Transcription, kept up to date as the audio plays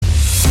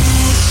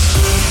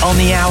On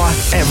the hour,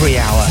 every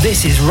hour.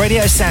 This is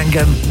Radio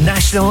Sangam,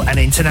 national and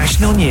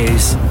international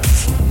news.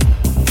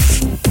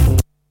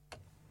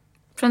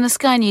 From the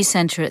Sky News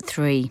Centre at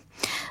 3.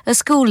 A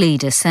school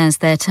leader says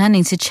they're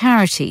turning to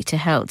charity to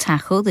help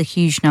tackle the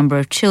huge number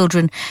of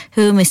children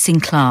who are missing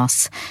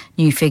class.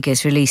 New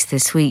figures released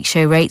this week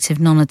show rates of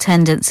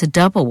non-attendance are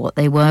double what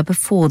they were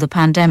before the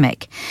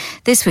pandemic.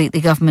 This week,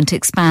 the government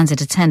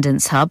expanded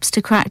attendance hubs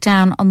to crack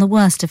down on the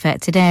worst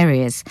affected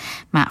areas.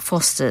 Matt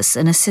Foster's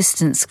an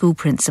assistant school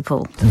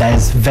principal.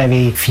 There's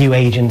very few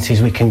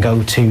agencies we can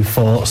go to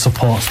for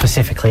support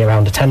specifically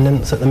around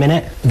attendance at the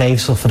minute.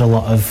 They've suffered a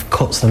lot of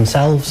cuts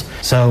themselves,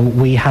 so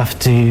we have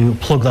to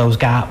plug those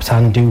gaps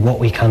and do what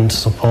we can to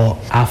support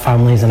our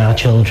families and our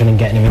children and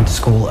getting them into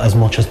school as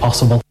much as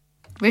possible.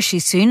 Rishi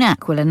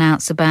Sunak will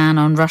announce a ban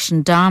on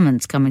Russian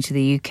diamonds coming to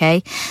the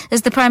UK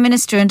as the Prime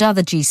Minister and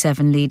other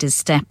G7 leaders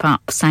step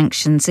up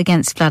sanctions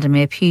against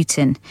Vladimir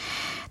Putin.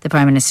 The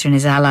Prime Minister and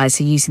his allies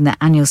are using the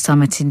annual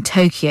summit in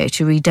Tokyo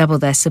to redouble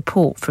their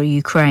support for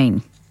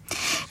Ukraine.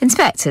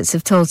 Inspectors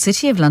have told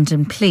City of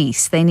London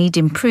police they need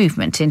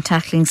improvement in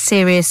tackling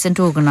serious and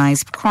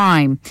organised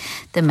crime.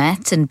 The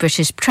Met and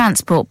British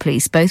Transport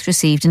Police both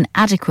received an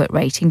adequate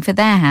rating for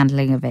their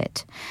handling of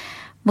it.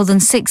 More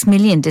than 6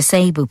 million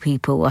disabled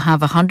people will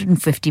have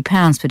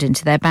 £150 put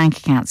into their bank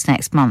accounts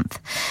next month.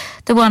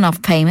 The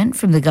one-off payment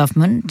from the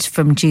government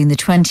from June the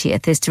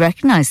 20th is to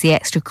recognise the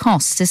extra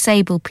costs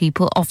disabled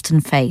people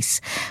often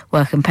face.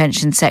 Work and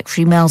Pension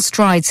Secretary Mel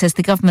Stride says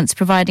the government's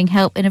providing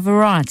help in a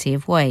variety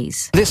of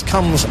ways. This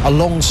comes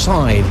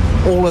alongside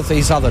all of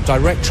these other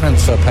direct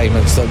transfer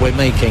payments that we're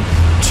making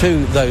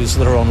to those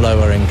that are on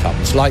lower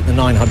incomes, like the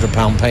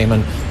 £900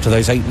 payment to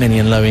those 8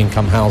 million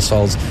low-income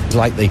households,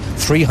 like the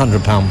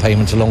 £300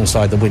 payment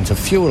alongside the winter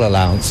fuel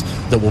allowance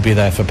that will be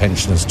there for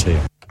pensioners too.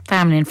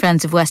 Family and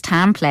friends of West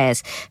Ham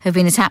players have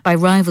been attacked by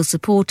rival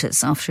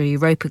supporters after a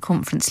Europa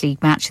Conference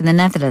League match in the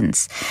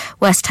Netherlands.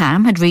 West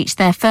Ham had reached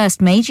their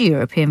first major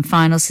European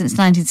final since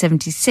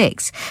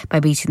 1976 by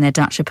beating their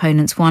Dutch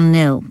opponents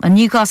 1-0. And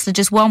Newcastle are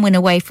just one win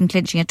away from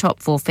clinching a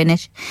top four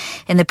finish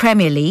in the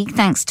Premier League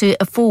thanks to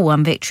a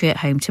 4-1 victory at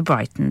home to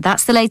Brighton.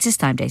 That's the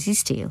latest. I'm Daisy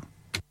Steele.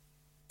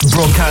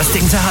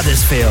 Broadcasting to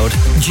Huddersfield,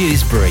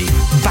 Dewsbury,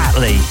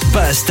 Batley,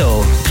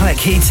 Birstall,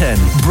 Cleckheaton,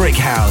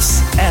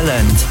 Brickhouse,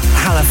 Elland,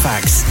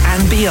 Halifax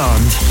and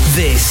beyond.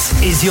 This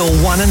is your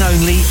one and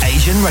only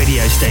Asian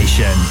radio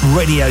station.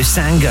 Radio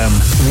Sangam,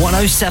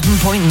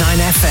 107.9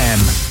 FM.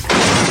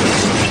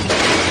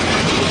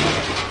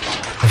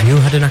 Have you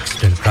had an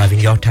accident driving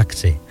your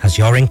taxi? Has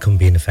your income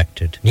been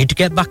affected? Need to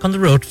get back on the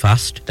road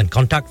fast? Then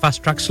contact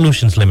Fast Track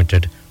Solutions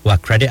Limited, who are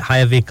credit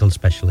hire vehicle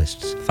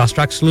specialists. Fast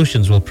Track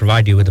Solutions will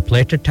provide you with a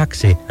plated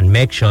taxi and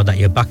make sure that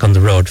you're back on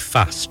the road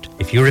fast.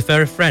 If you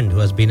refer a friend who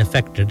has been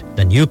affected,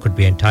 then you could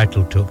be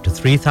entitled to up to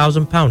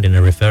 £3,000 in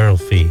a referral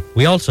fee.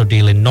 We also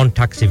deal in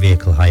non-taxi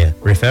vehicle hire.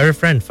 Refer a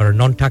friend for a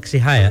non-taxi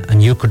hire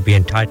and you could be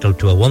entitled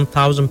to a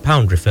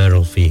 £1,000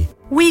 referral fee.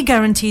 We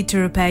guarantee to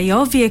repair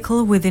your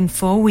vehicle within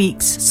 4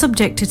 weeks,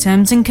 subject to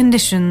terms and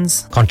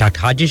conditions. Contact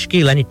Haji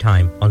Shkil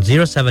anytime on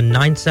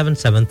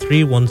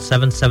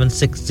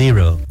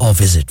 07977317760 or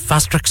visit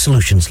Fast Track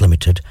Solutions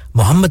Limited,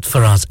 Mohammed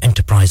Faraz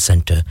Enterprise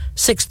Centre,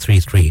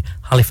 633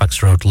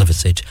 Halifax Road,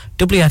 Liversedge,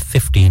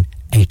 WF15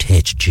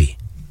 8HG.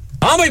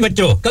 हाँ भाई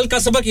बच्चों कल का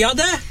सबक याद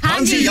है हाँ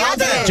जी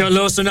याद है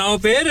चलो सुनाओ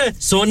फिर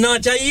सोना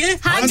चाहिए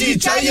हाँ जी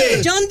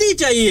चाहिए चांदी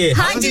चाहिए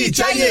हाँ जी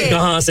चाहिए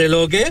कहाँ से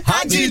लोगे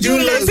हाजी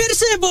जूलर्स फिर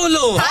से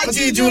बोलो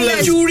हाजी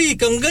जूलर्स चूड़ी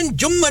कंगन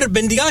झुमर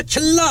बिंदिया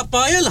छल्ला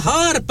पायल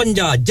हार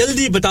पंजा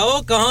जल्दी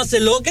बताओ कहाँ से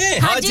लोगे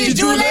हाजी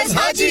जूलर्स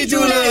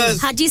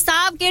हाजी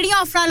साहब केड़ी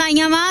ऑफर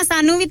लाईया वा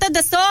सानू भी तो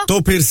दसो तो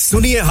फिर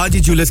सुनिए हाजी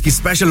जूलर्स की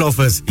स्पेशल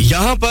ऑफर्स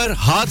यहाँ पर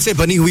हाथ से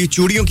बनी हुई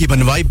चूड़ियों की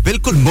बनवाई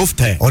बिल्कुल मुफ्त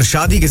है और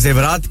शादी के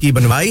जेवरात की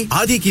बनवाई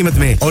आधी कीमत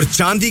में और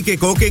चांदी के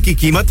कोके की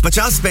कीमत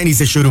 50 पैसे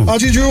से शुरू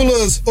Haji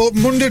Jewelers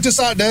open Monday to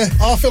Saturday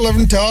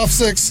 11:30 to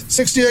 6:30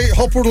 68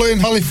 Hopwood Lane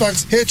Halifax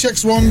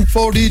HX1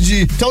 4DG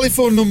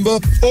telephone number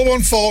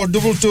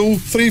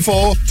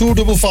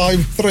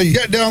 01422342553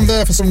 get down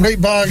there for some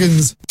great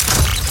bargains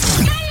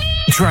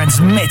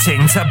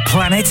Transmitting to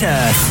planet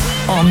Earth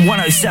on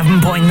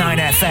 107.9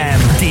 FM,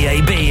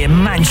 DAB in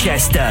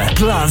Manchester,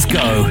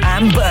 Glasgow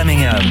and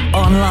Birmingham.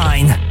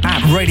 Online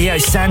at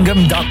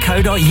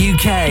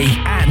radiosangam.co.uk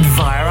and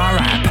via our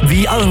app,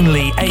 the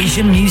only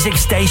Asian music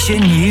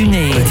station you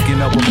need.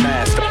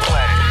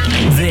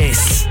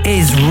 This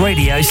is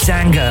Radio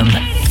Sangam.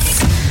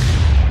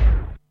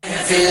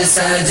 महफिल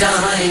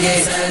सजाएंगे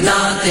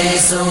नाते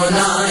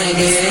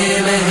सुनाएंगे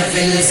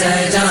महफिल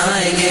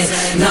सजाएंगे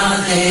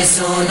नाते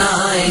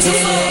सुनाएंगे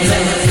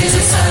महफिल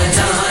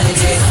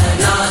सजाएंगे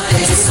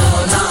नाते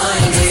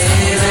सुनाएंगे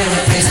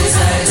महफिल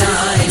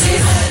सजाएंगे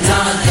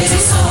नाते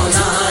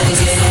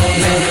सुनाएंगे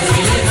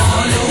महफिल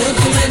मौलूद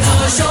में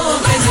जोशों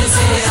में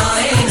से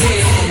आएंगे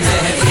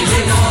महफिल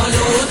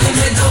मौलूद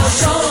में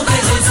जोशों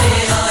में से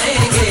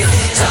आएंगे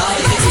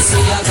चाहे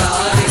किसी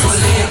आकार को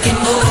लेकिन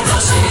वो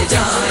बसे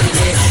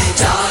जाएंगे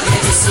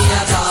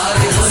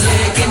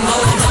लेकिन वो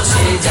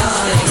बसे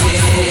जाएंगे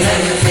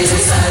महफिल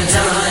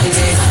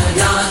सजाएंगे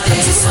नाते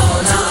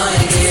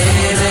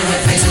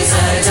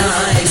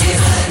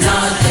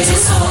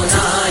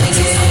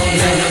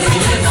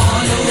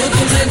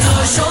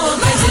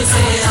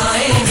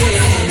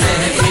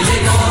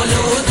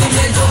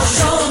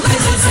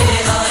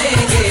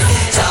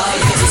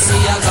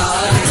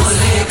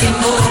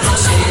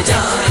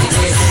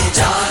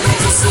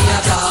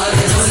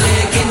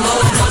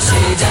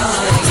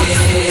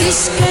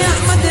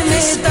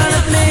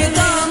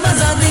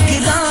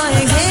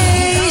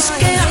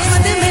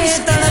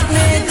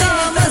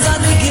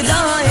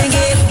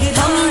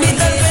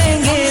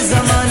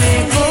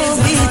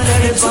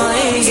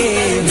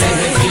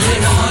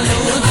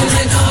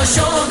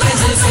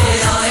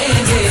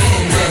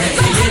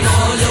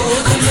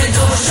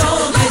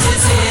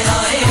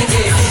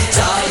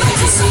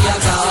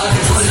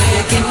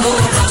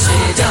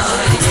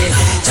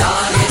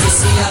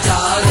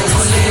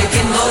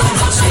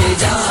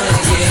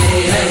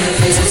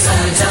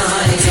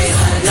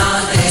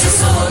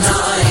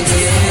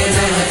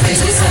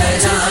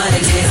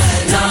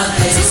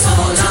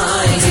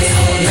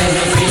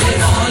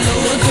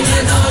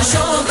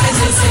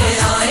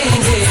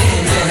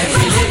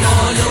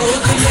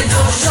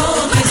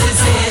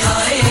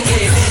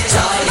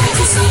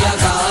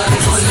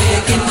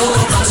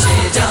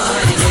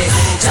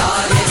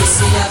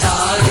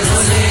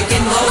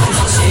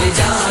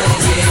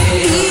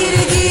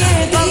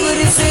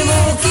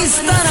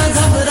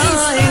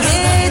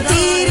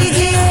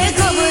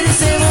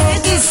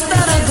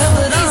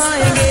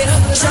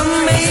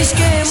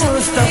इश्क़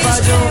मुस्तफा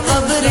जो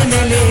कब्र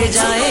में ले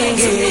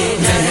जाएंगे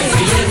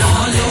महफिल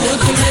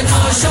मौलूद में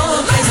जो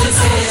शौक़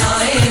से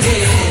आएंगे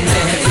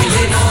महफिल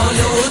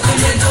मौलूद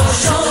में जो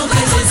शौक़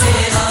से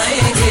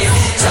आएंगे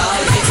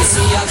चाहे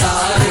किसी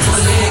आकार को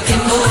लेकिन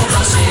वो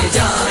बख्शे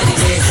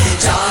जाएंगे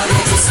चाहे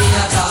किसी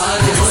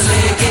आकार को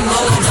लेकिन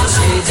वो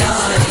बख्शे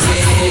जाएंगे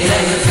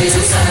महफिल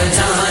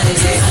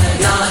सजाएंगे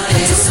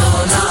नाते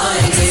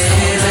सुनाएंगे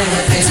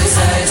महफिल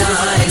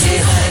सजाएंगे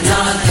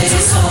नाते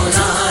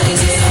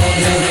सुनाएंगे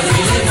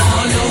महफिल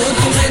मौलूद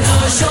में जो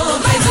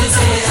शौक़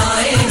से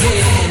आएंगे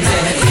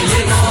महफिल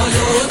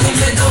मौलूद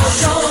में जो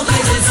शौक़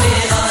से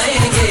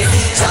आएंगे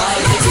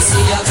चाहे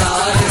किसी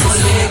आकार को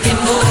लेकिन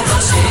वो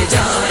बख्शे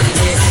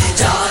जाएंगे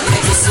चाहे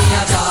किसी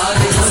आकार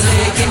को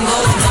लेकिन वो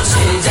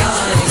बख्शे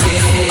जाएंगे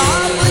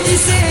आप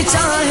जिसे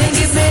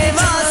चाहेंगे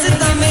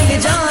बेवास्ता मिल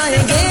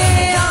जाएंगे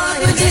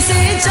आप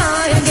जिसे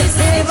चाहेंगे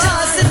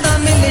बेवास्ता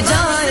मिल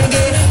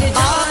जाएंगे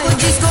आप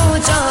जिसको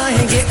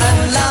चाहेंगे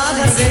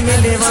अल्लाह से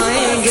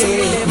मिलवाएंगे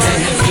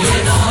महफिल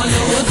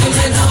मौलूद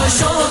में जो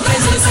शौक़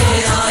से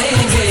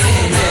आएंगे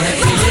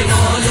महफिल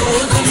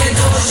मौलूद में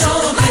जो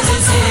शौक़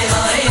से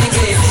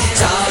आएंगे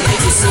चाहे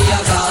किसी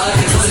आकार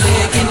को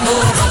लेकिन वो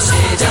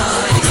बख्शे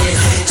जाएंगे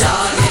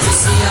चाहे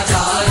किसी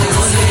आकार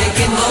को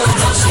लेकिन वो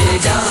बख्शे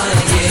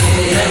जाएंगे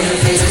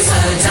महफिल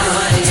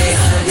सजाएंगे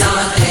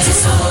नाते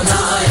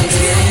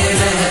सुनाएंगे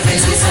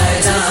महफिल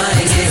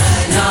सजाएंगे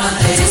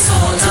नाते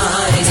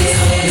सुनाएंगे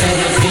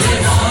महफिल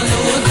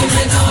मौलूद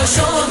में जो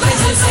शौक़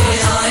से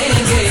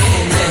आएंगे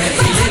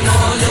महफिल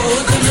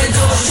मौलूद में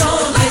जो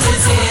शौक़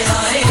से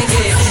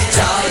आएंगे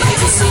चाहे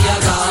किसी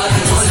आकार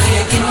को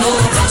लेकिन वो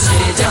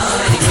बख्शे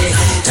जाएंगे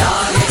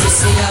चाहे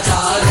किसी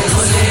आकार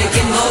को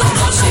लेकिन वो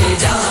बख्शे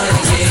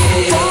जाएंगे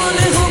कौन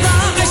होगा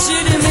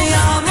हश्र में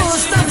या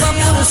मुस्तफा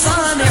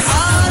पुरसान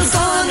हाल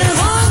कौन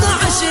होगा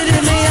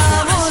हश्र में या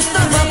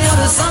मुस्तफा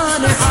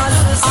पुरसान हाल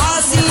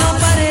आसियों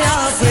पर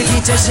आपकी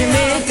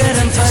चश्मे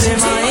करम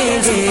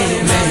फरमाएंगे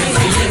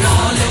महफिल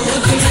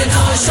मौलूद में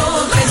जो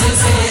शौक़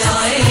से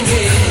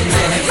आएंगे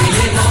महफिल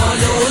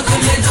मौलूद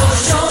में जो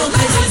शौक़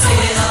से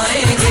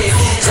आएंगे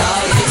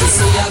चाहे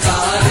किसी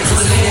आकार को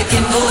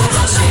लेकिन वो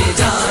बख्शे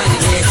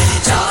जाएंगे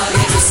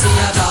चाहे किसी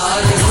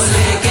आकार को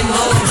लेकिन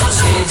वो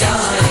बख्शे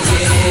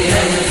जाएंगे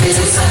महफिल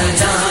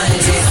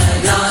सजाएंगे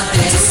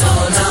नाते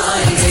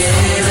सुनाएंगे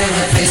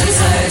महफिल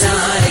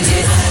सजाएंगे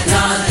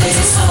नाते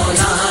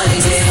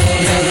सुनाएंगे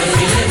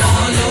महफिल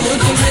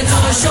मौलूद में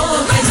जो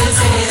शौक़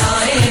से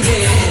आएंगे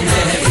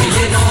महफिल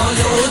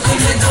मौलूद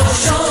में जो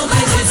शौक़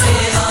से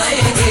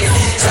आएंगे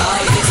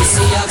चाहे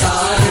किसी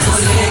आकार को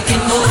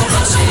लेकिन वो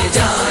बख्शे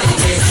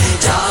जाएंगे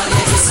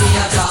चाहे किसी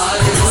आकार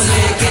को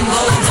लेकिन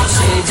वो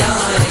बख्शे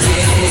जाएंगे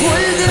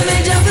खुल्द में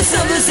जब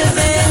सबसे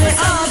पहले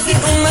आपकी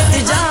उम्मत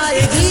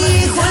जाएगी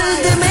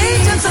खुल्द में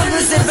जब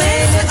सबसे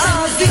पहले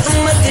आपकी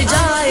उम्मत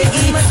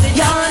जाएगी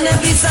या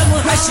नबी सब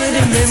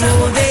हश्र में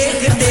मुँह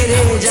देखते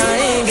रह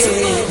जाएंगे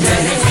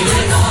महफिल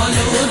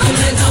मौलूद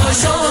में जो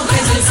शौक़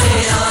से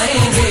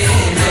आएंगे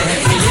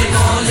महफिल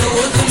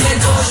मौलूद में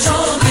जो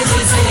शौक़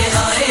से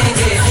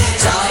आएंगे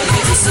चाहे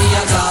किसी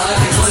आकार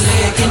को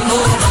लेकिन वो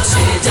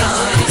बख्शे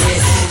जाएंगे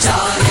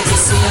चाहे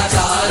किसी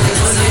आकार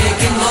को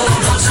लेकिन वो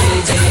बख्शे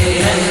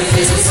जाएंगे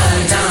महफिल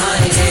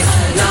सजाएंगे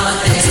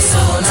नाते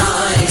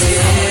सुनाएंगे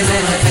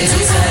महफिल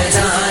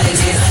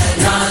सजाएंगे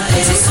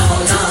नाते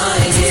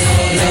सुनाएंगे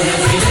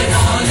महफिल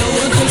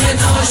मौलूद में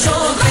जो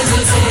शौक़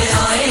से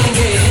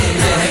आएंगे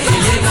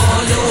महफिल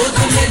मौलूद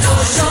में जो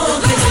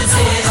शौक़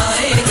से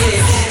आएंगे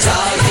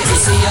चाहे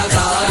किसी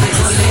आकार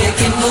को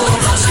लेकिन वो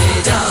बख्शे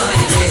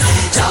जाएंगे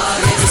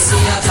चाहे किसी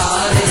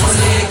आकार को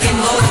लेकिन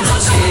वो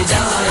बख्शे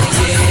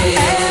जाएंगे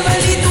ऐ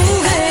वली तू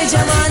है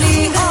जमाली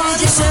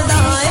और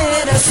शदाए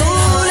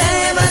रसूल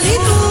ऐ वली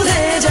तू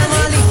है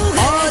जमाली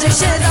और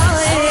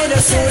शदाए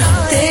रसूल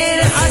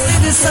तेरे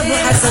हसद सब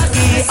हसद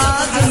की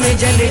आग में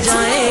जल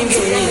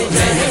जाएंगे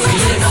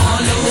महफिल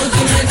मौलूद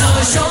में जो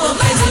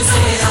शौक़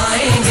से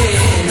आएंगे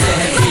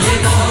महफिल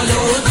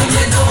मौलूद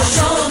में जो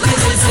शौक़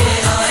से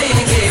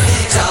आएंगे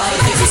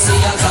चाहे किसी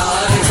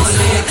आकार को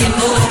लेकिन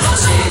वो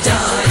बख्शे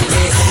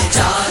जाएंगे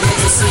चाहे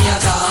किसी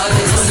आकार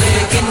को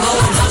लेकिन वो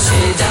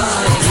बख्शे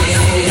जाएंगे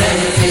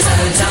महफिल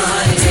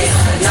सजाएंगे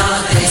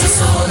नाते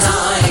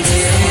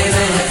सुनाएंगे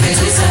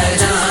महफिल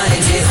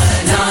सजाएंगे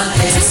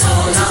नाते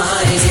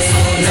सुनाएंगे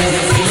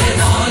महफिल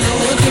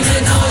मौलूद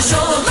में जो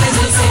शौक़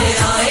से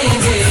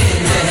आएंगे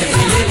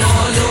महफिल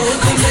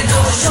मौलूद में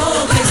जो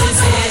शौक़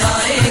से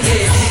आएंगे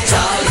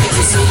चाहे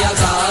किसी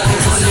आकार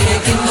को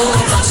लेकिन वो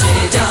बख्शे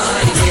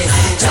जाएंगे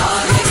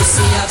चाहे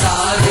किसी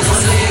आकार को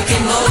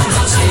लेकिन वो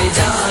बख्शे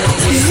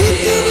जाएंगे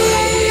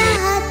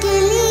अल्लाह के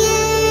लिए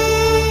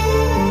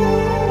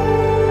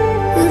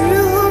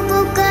रूह को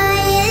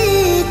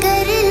कायल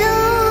कर लो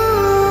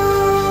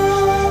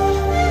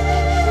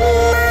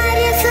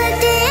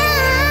मारिफत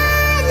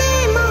आले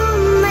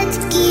मोहम्मद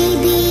की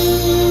भी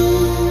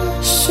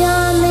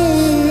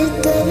शामिल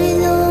कर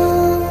लो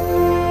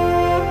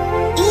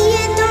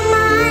ये तो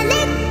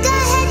मालिक का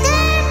है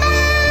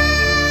दरबार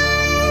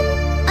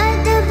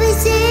अदब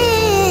से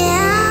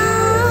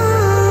आओ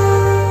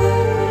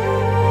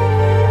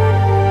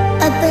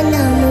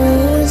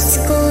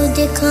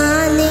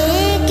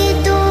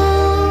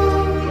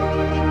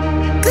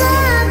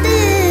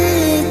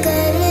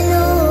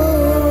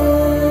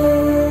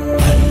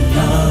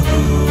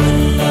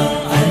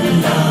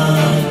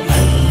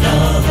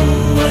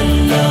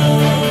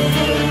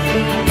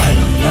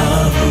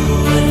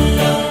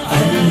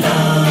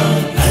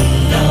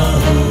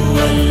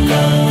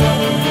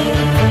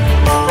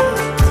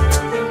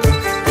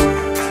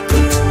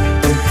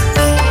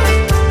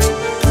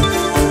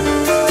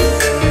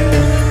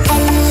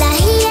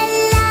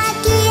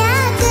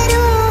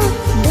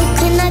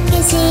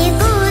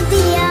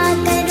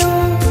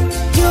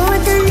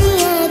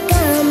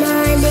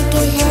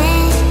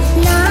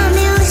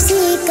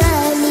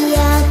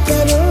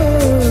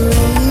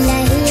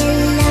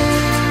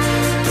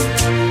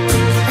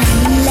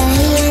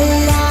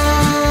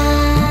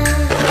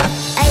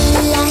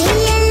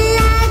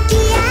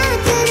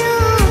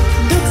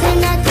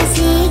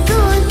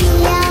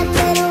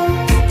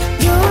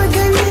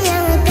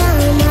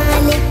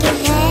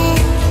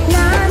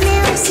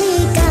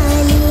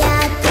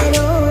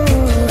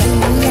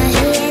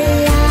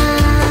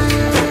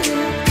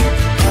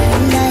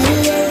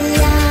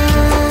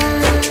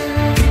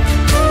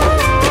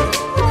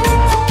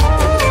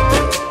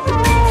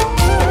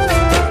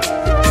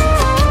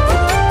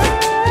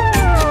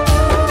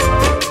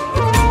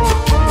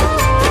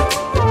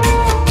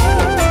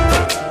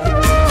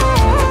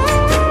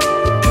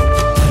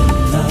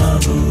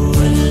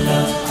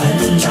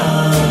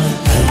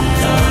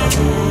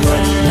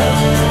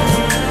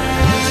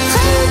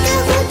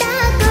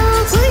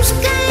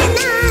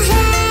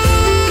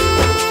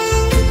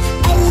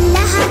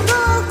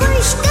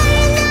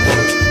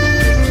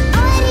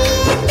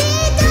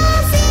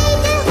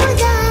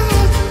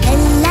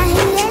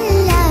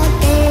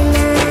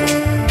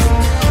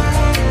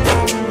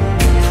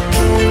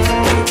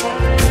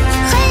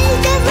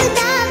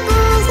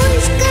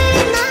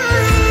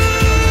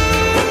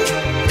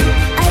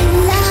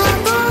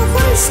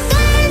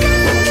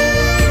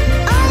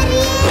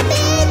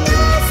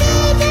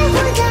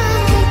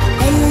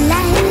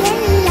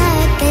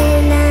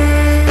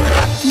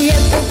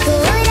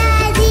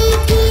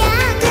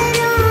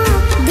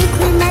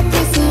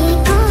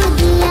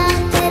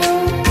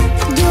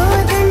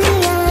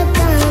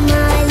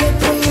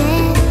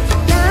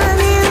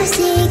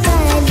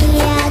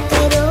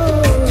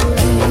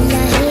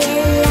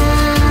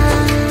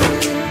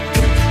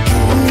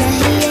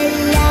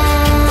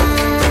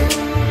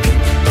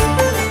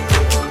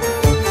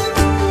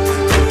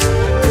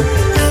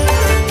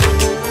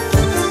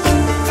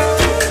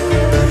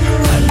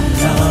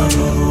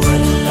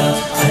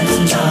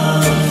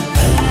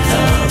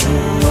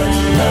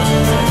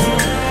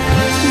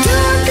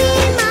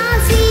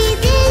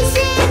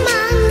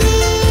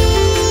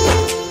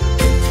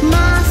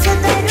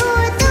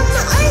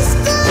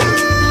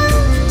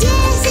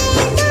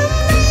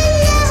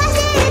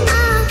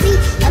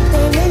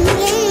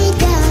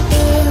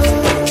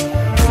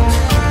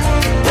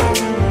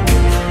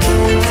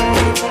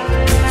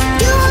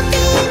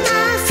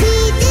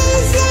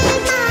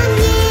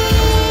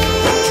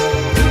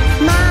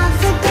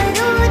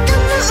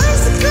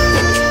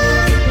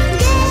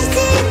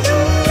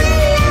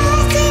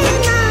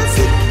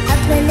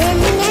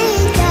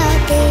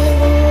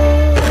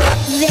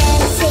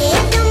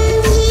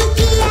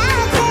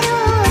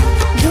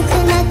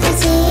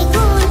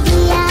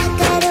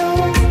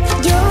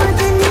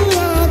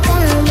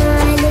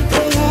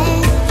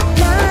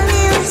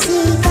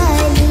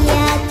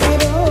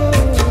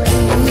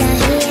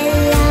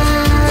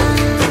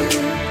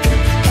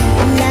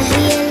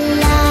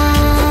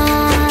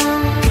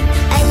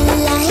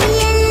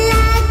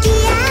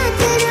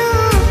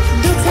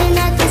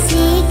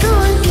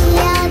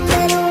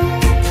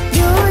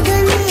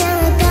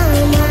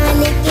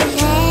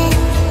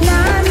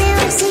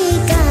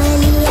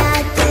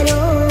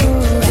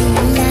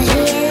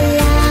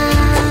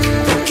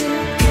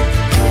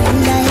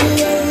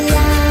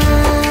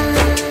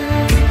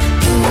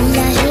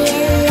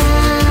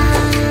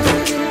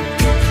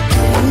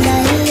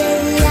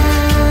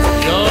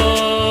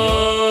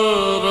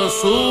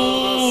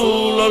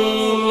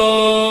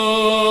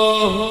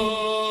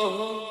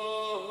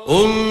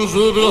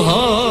انظر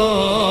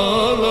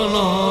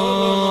حالنا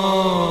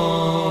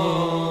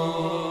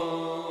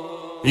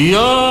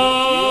یا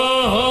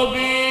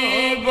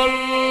حبیب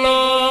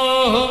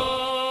اللہ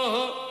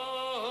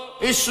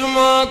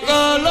اسمعک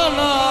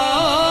لنا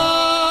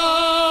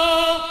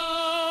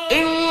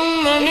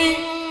اننی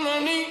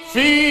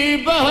فی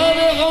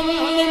بحر غم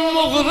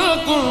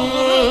مغرق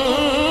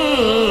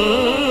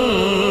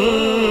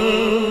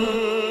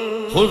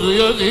خذ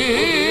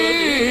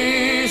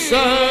یدی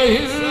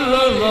ساحل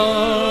لنا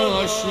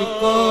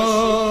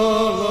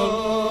شکارا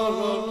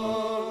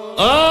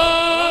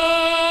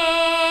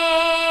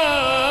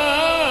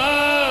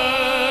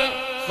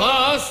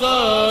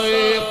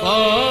خاصائے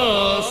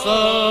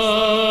خاصان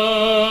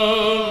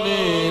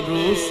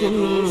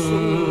رسول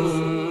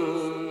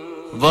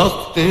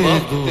وقت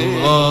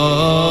دعا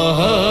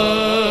ہے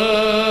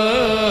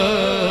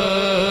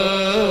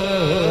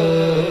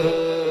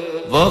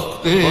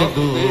وقت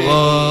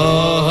دعا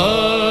ہے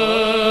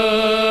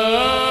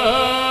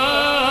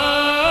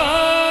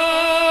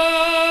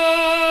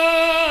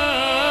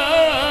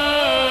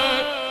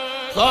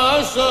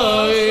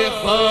خاصائے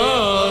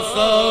خاصان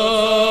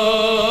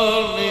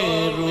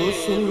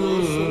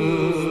رسول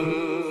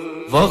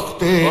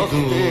وقت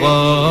دعا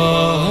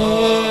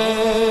ہے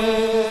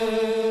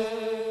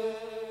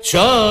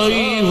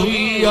چھائی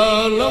ہوئی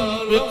عالم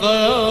پہ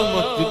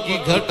قیامت کی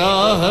گھٹا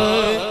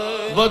ہے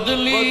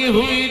بدلی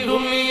ہوئی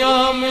دنیا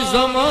میں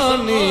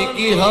زمانے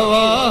کی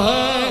ہوا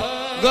ہے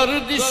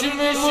گردش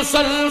میں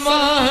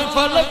مسلمان ہے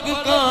فلک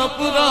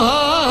کانپ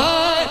رہا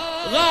ہے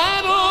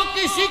غیروں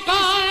کی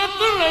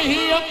شکایت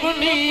نہیں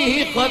اپنی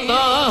ہی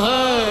خطا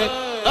ہے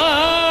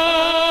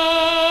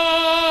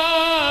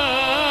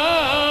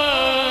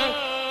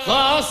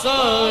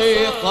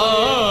خاصائے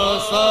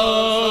خاصان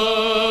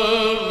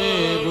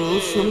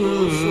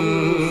رسول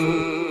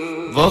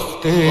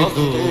وقت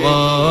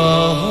دعا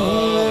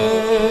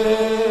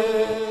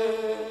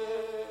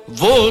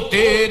وہ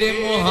تیرے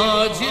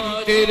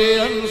مہاجر تیرے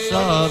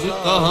انصار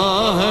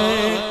کہاں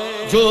ہیں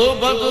جو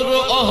بدر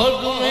و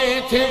احد میں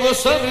تھے وہ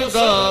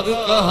سردار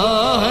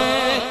کہاں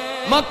ہیں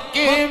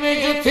مکے میں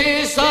جو تھے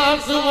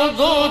ساتھ وہ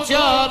دو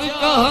چار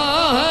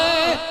کہاں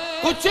ہیں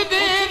کچھ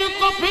دیر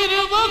کو پھر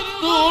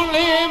وقت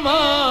انہیں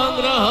مانگ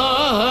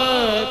رہا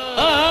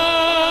ہے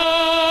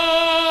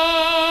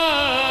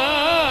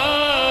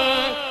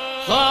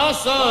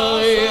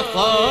خاصائے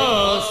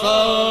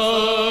خاصان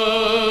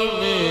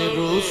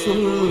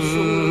رسول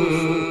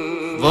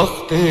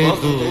وقت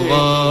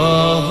دعا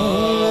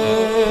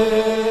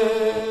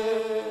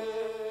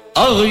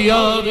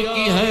اغیار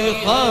کی ہے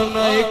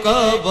خانہ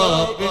کعبہ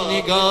پہ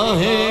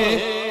نگاہیں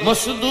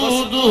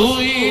مسدود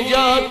ہوئی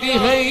جاتی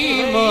ہے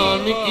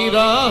ایمان کی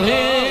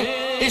راہیں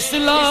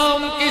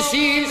اسلام کے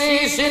سینے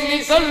سے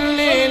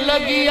نکلنے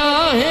لگیا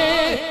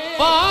ہے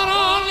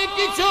پاران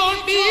کی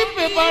چوٹی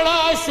پہ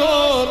بڑا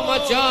شور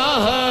مچا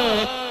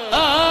ہے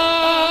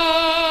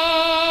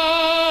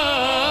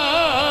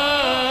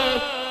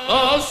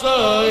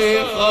خاصائے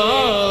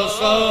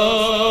خاصان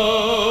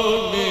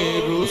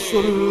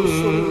رسول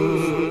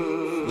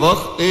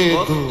وقت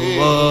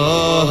دعا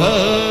ہے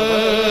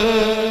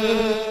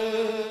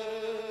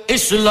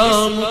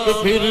اسلام پہ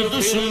پھر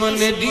دشمن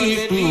دی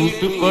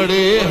ٹوٹ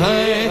پڑے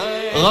ہیں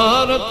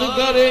غارت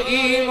گر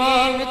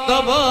ایمان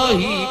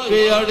تباہی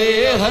پہ اڑے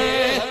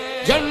ہیں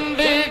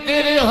جھنڈے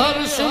تیرے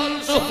ہر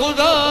سمت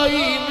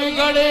خدائی میں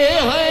گڑے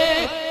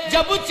ہیں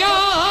جب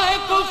چاہے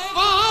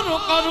کفار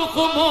کا رخ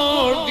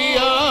موڑ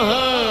دیا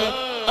ہے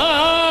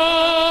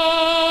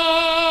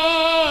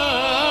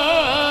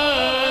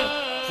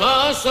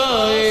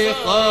خاصائے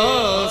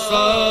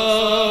خاصان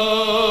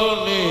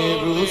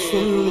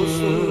رسول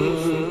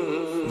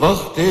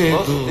وقت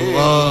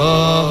دعا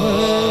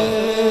ہے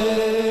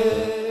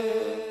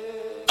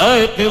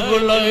اے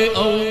قبلہ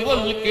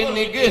اول کے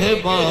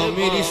نگہباں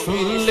میری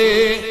سن لے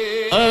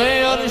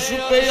اے عرش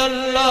پہ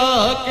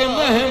اللہ کے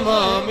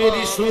مہمان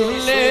میری سن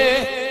لے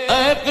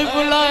اے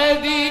قبلہ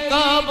دی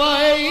کعبہ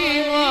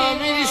ایمان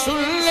میری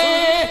سن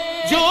لے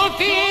جو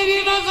تیری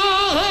رضا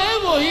ہے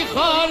وہی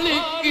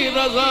خالق کی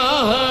رضا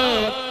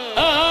ہے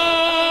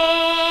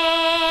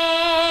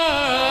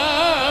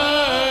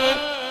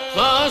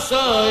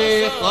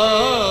خاصائے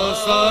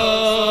خاصان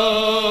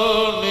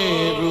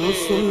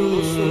رسول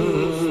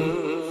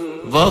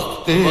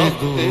وقت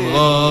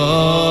دعا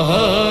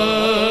ہے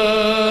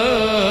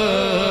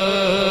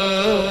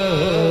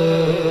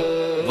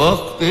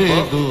وقت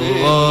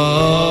دعا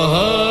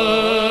ہے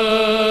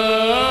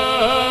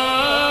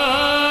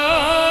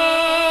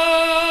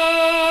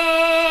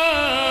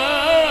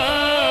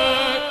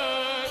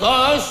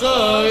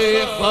خاصائے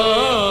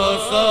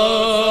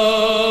خاصان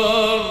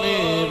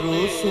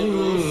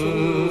رسول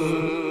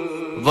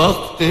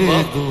وقت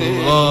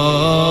دعا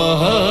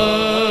ہے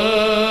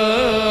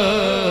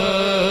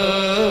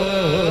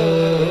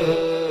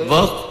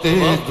وقت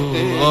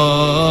دعا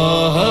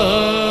ہے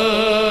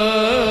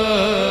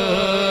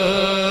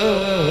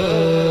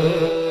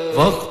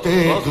وقت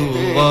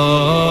دعا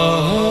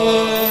ہے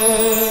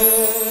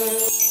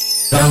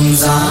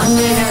رمضان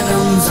ہے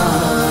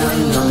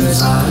رمضان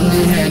رمضان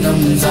ہے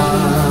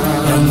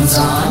رمضان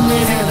रमजान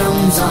है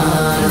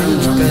रमजान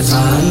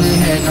रमजान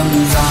है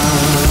रमजान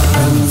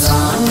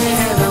रमजान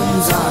है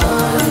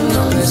रमजान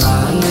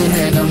रमजान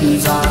है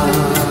रमजान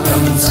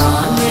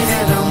रमजान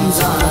है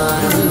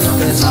रमजान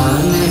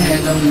रमजान है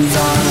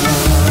रमजान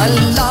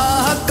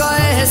अल्लाह का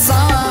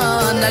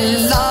एहसान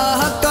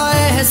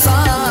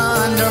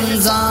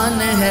रमजान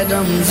है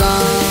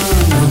रमजान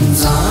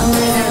रमजान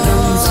है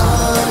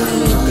रमजान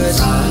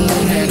रमजान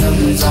है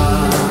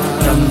रमजान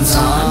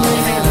रमजान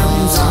है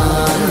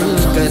रमजान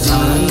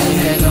रमजान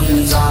है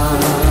रमजान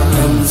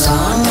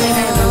रमजान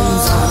है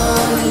रमजान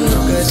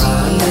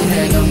रमजान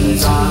है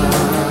रमजान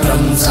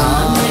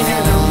रमजान है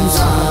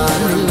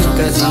रमजान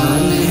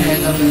रमजान है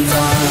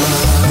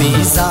रमजान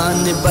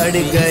मीज़ान बढ़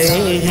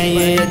गए हैं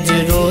ये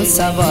अजरो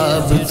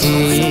सवाब के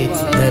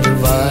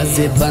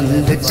दरवाजे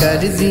बंद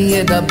कर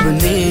दिए रब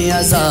ने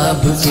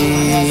अज़ाब के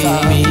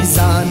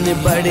मीज़ान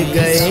बढ़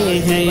गए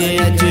हैं ये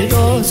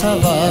अजरो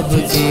सवाब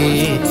के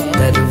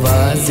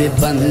दरवाजे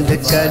बंद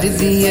कर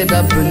दिए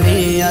रब ने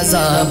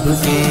अज़ाब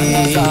के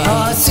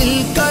हासिल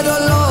करो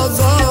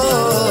लोगो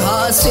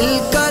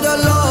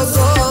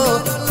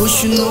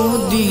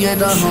खुशनूदी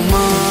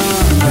रहमान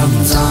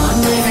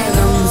रमजान है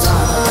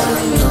रमजान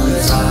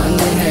रमजान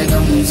है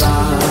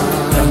रमजान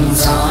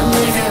रमजान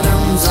है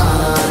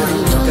रमजान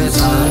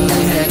रमजान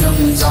है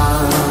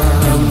रमजान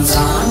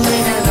रमजान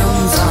है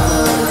रमजान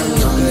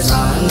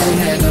रमजान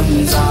है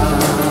रमजान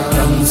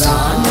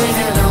रमजान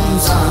है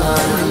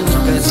रमजान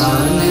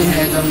रमजान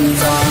है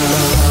रमजान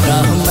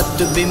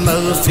रहमत भी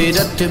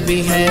मग़फ़िरत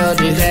भी है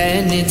और है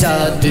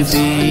निजात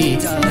भी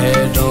है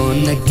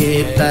रौनके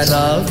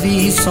तरावी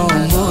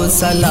सोमो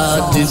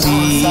सलात भी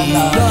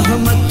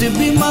रहमत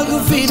भी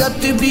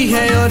मग़फ़िरत भी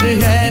है और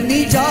है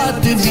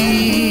निजात भी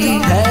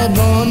है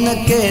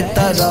रौनके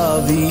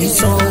तरावी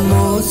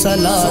सोमो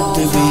सलात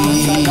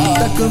भी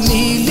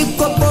तकमील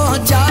को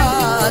पहुंचा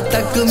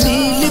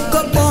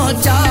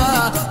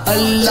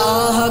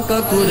अल्लाह का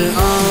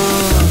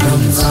कुरान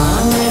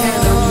रमजान है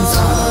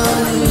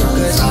रमजान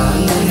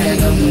रमजान है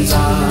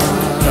रमजान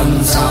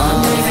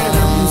रमजान है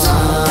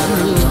रमजान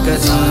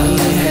रमजान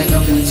है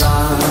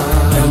रमजान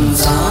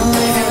रमजान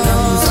है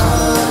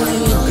रमजान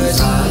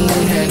रमजान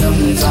है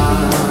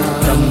रमजान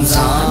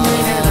रमजान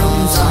है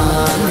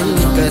रमजान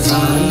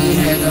रमजान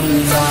है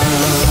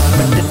रमजान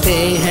बढ़ते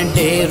हैं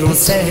ढेरों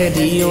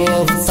सहरियों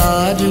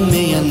अवतार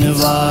में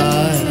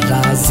अनवार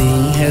राज़ी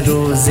है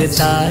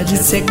रोज़ेदार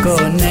से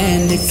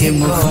कौनैन के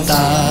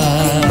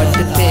मुख्तार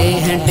बढ़ते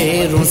हैं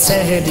ढेरों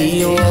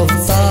सहरियों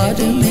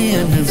अवतार में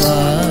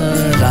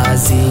अनवार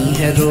राज़ी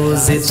है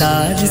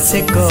रोज़ेदार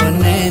से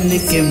कौनैन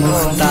के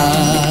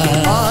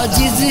मुख्तार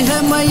आजिज़ है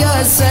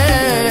मयसर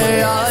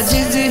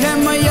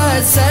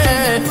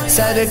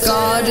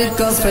सरकार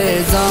का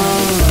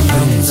फैज़ान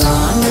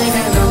रमजान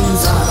है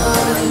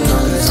रमजान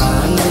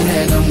रमजान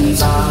है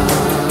रमजान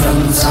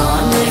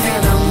रमजान है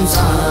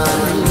रमजान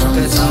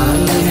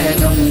रमजान है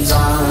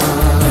रमजान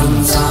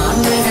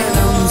रमजान है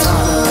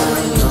रमजान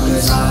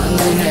रमजान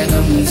है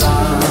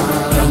रमजान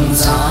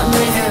रमजान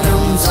है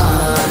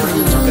रमजान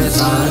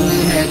रमजान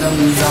है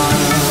रमजान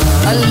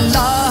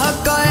अल्लाह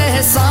का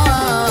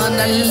एहसान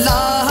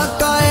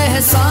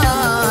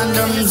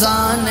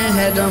रमजान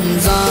है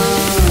रमजान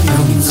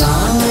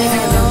रमजान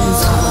है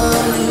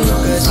रमजान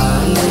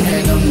रमजान है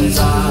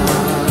रमजान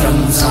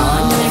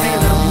रमजान है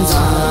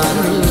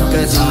रमजान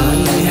रमजान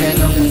है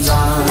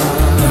रमजान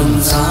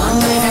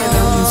रमजान है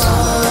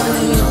रमजान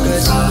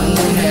रमजान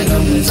है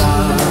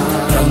रमजान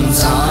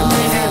रमजान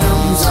है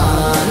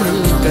रमजान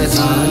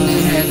रमजान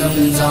है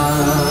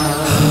रमजान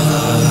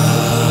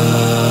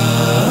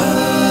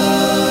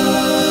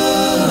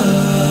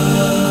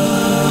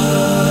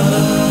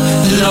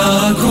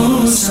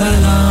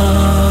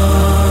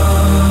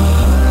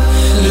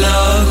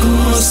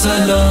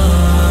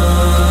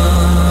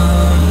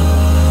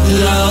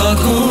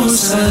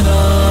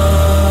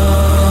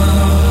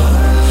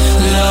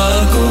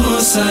लाखों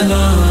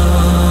सलाम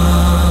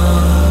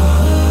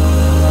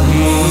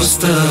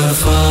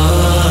मुस्तफा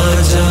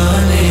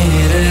जाने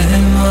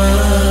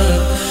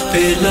रहमत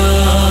पे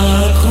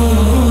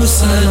लाखों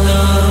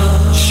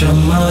सलाम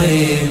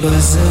शम्माए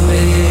बज़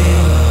में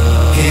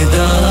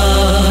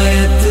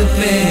हिदायत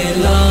पे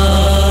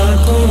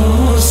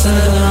लाखों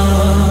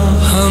सलाम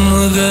हम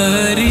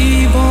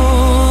गरीबों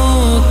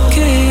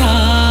के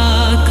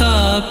आका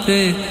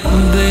पे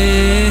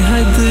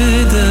बेहद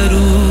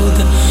दरूद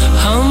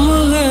हम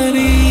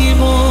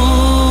गरीबों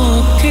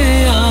के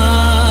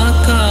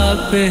आका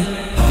पे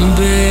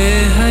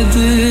बेहद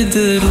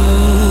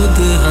दरूद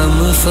हम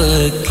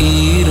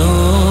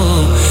फकीरों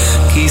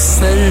की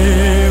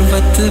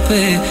सरबत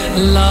पे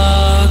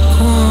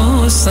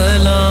लाखों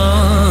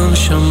सलाम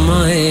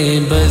शम्माए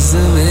बज़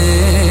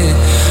में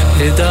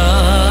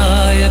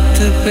हिदायत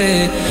पे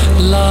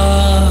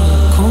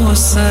लाखों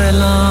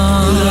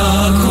सलाम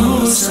लाखों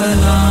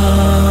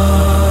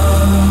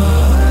सलाम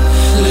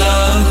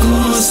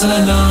लाखों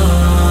सलाम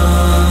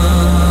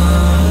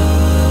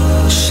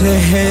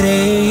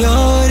शहरे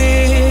यारे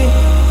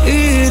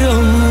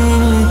इरम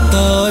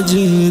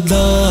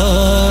ताजदारे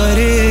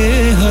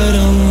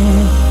हरम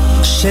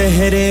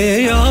शहरे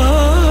यारे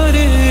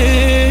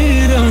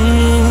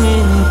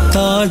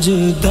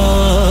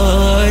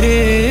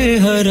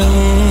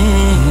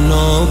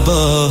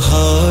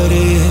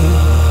नौबहारे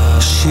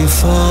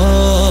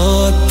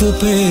शिफात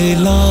पे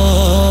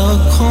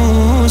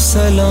लाखों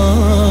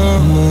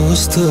सलाम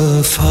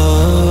मुस्तफा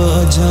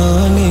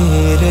जाने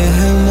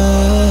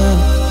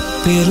रहमत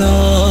पे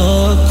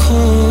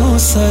लाखों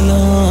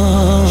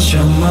सलाम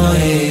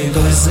शमाए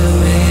बज़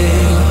में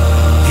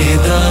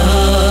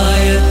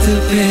हिदायत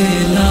पे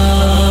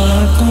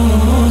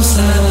लाखों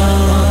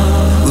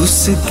सलाम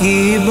उसकी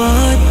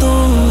बातों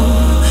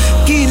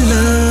की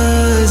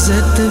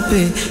लज़्ज़त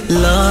पे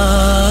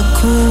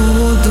लाखों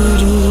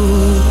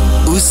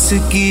दुरूद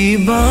उसकी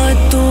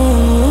बातों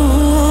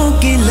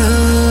की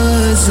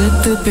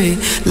लज़्ज़त पे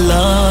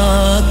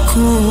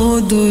लाखों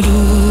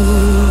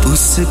दुरूद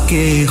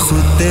उसके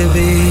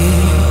खुतबे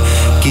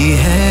की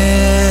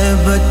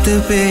हैबत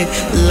पे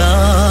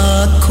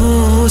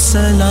लाखों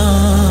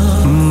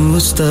सलाम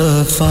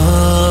मुस्तफा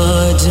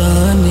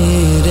जाने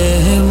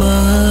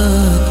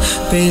रहमत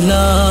पे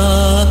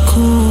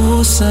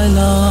लाखों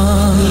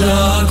सलाम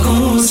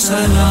लाखों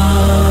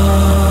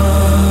सलाम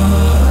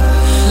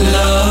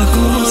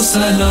लाखों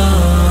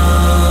सलाम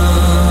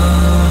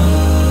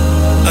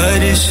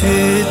अर्श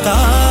ता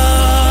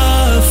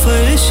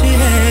फर्श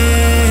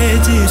है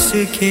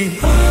जिसके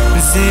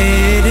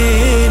ज़ेरे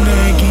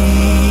नगी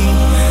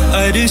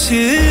अर्श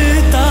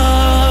ता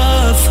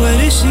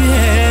फर्श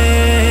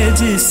है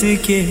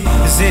जिसके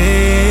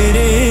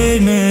ज़ेरे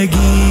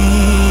नगी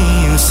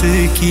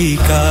उसकी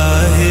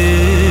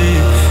काहिर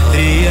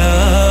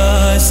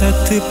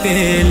रियासत पे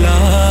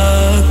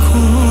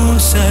लाखों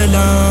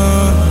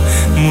सलाम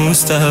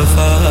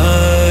मुस्तफा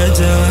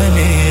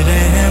जाने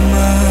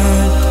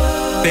रहमत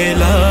पे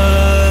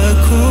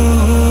लाखों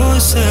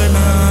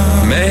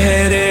सलाम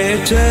मेहरे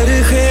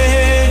चरखे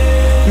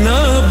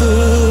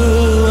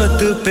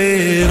नबूवत पे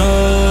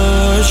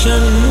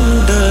रोशन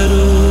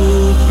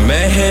दरूद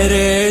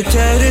मेहरे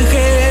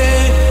चरखे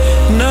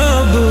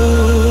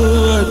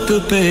नबूवत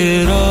पे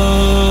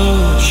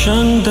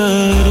रोशन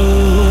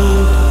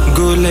दरूद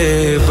गुले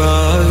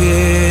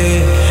बागे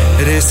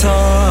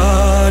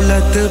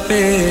रिसालत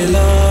पे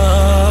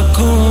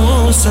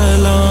लाखों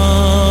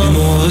सलाम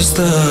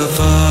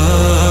मुस्तफा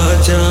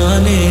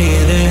जाने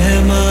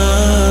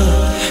रहमत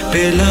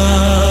पे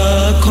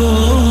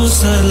लाखों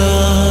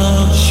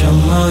सलाम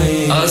शमाए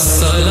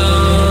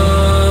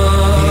अस्सलाम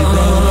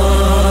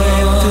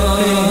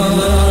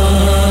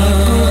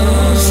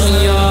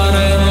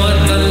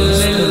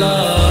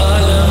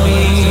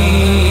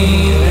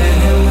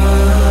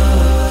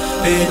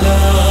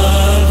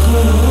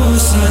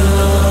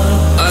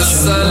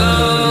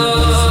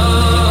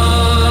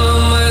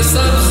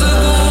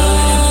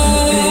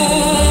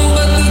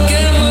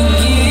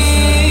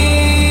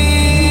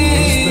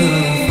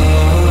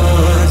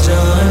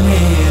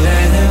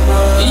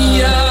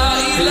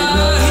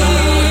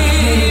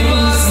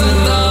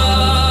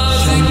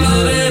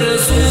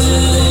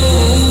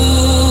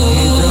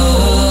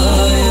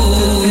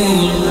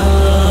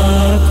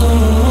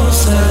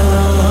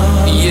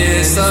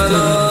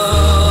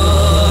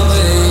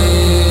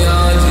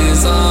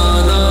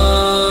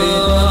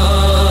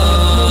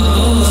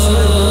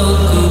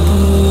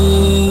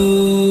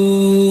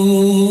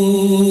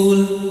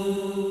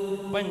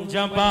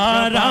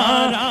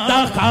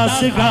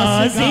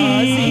गाजी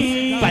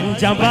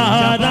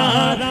पंजबारा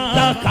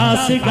दा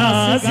खास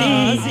गाजी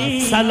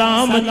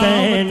सलाम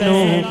तैनो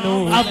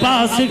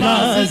अब्बास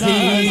गाजी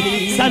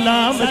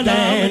सलाम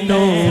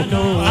तैनो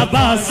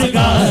अब्बास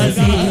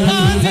गाजी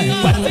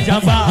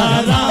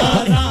पंजबारा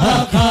दा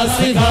खास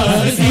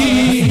गाजी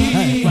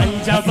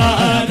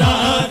पंजबारा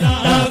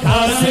दा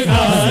खास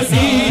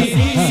गाजी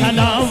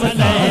सलाम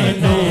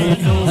तैनो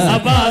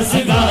अब्बास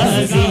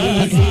गाजी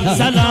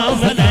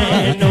सलाम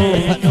तैनो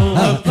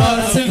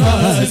अब्बास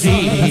गाजी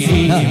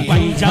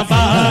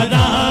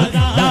पंजबारा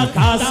दा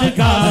खास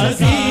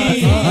गाजी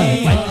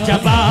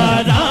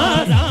पंजबारा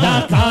दा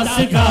खास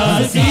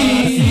गाजी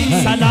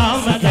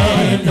सलाम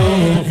तैनो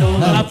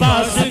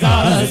अब्बास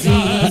गाजी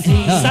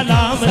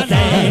सलाम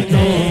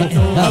तैनो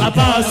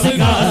अब्बास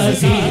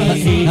गाजी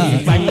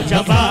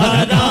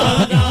पंजबारा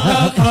दा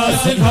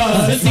खास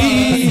गाजी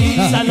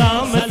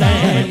सलाम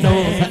तैनो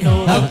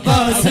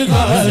अब्बास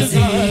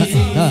गाजी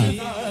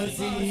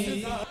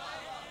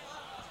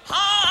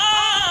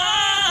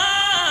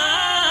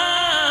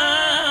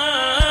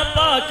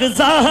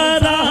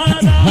ज़हरा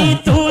दी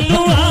तू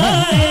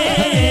दुआए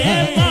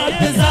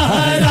पाक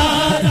ज़हरा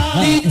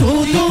दी तू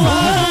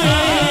दुआए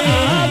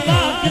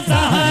पाक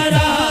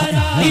ज़हरा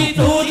दी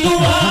तू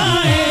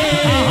दुआए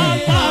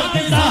पाक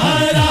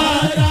ज़हरा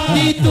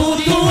दी तू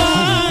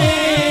दुआए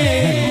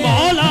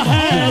मौला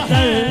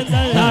हैदर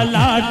दा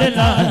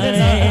लाडला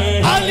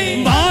अली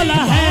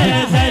मौला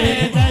हैदर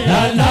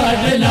दा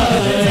लाडला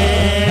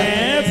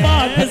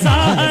पाक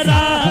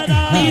ज़हरा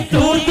दी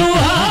तू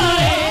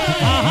दुआए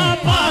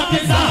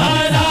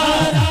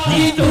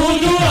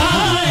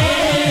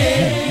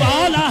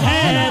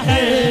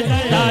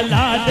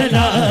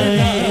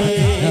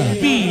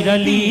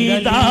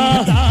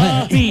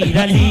पीर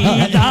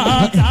अलीदा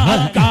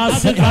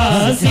अक्कास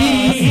गाजी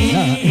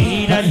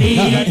पीर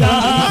अलीदा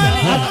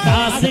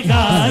अक्कास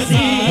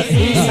गाजी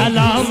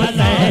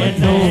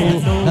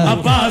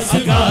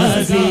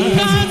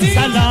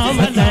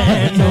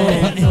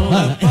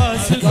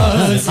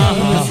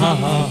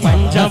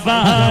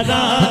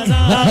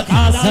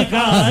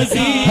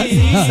गाजी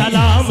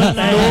सलामत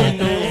है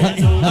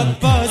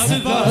अब्बास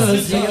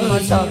गाजी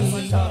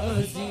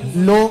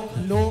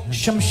लोग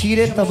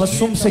शमशीर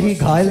तबस्सुम से ही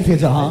घायल थे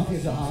जहां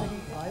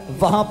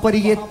वहां पर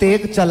ये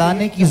तेग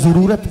चलाने की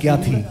जरूरत क्या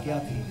थी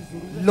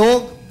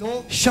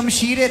लोग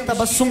शमशीर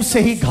तबस्सुम से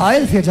ही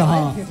घायल थे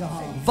जहां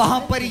वहां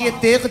पर ये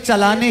तेग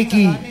चलाने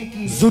की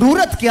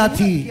जरूरत क्या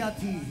थी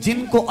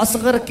जिनको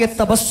असगर के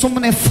तबस्सुम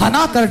ने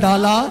फना कर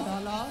डाला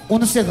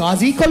उनसे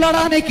गाजी को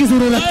लड़ाने की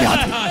जरूरत क्या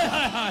थी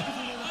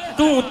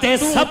तू ते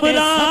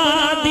सबरा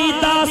दी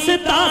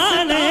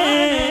दास्तान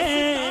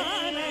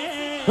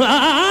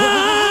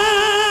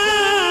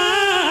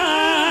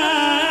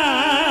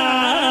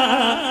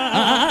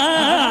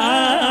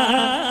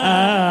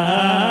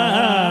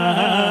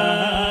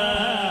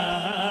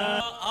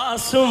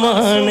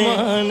आसमान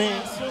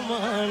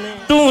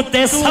तू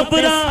ते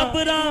सबरा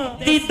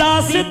दी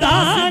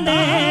दास्तान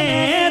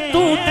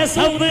तू ते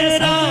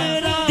सबरा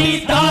दी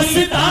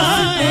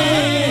दास्तान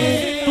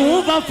तू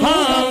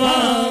वफावा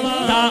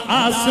दा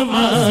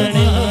आसमान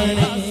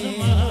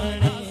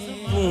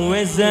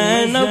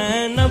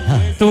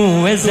तू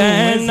है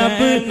ज़ैनब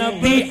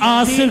दी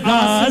आस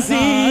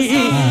गाजी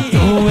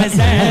तू है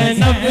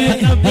ज़ैनब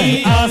दी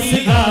आस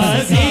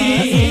गाजी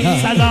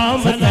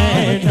सलाम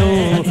तैनो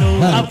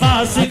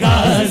अब्बास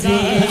गाजी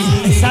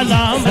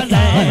सलाम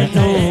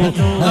तैनो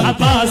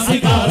अब्बास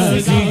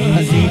गाजी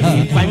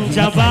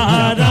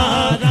पंजबारा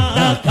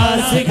दा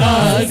खास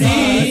गाजी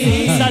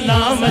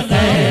सलाम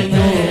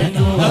तैनो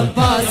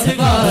अब्बास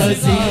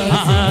गाजी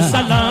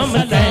सलाम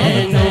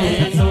तैनो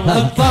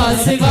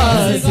अब्बास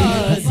गाजी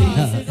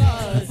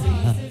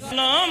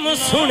नाम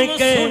सुन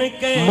के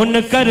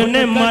मुनकर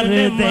ने मर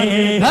दे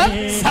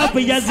सब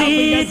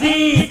यजीदी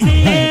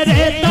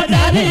तेरे तो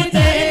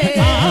डरते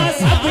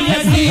सब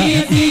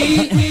यजीदी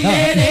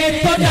तेरे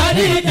तो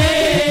डरते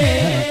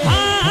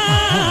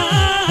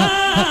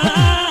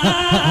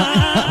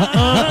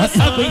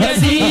सब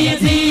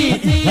यजीदी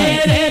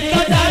तेरे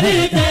तो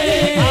डरते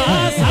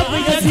सब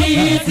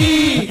यजीदी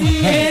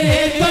तेरे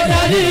तो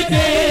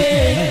डरते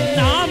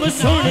नाम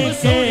सुन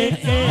के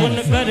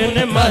मुनकर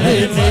ने मर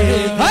दे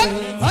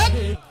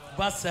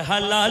बस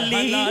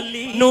हलाली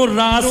नो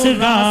रास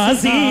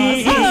गाजी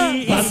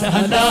बस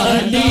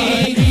हलाली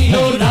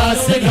नो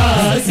रास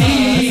गाजी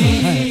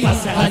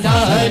बस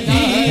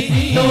हलाली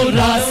नो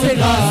रास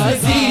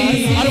गाजी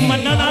और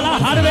मन्ना नाला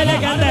हर वेले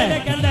कहंदा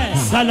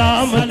है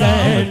सलाम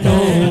तैनो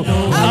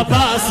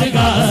अब्बास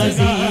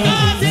गाजी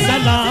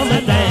सलाम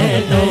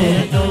तैनो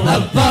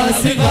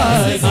अब्बास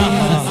गाजी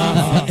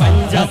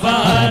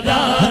पंजबारा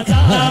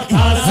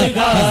खास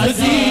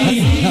गाजी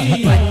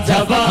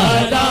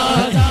पंजबारा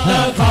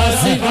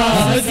खास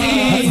गाजी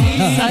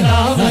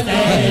सलाम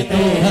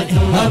तैनो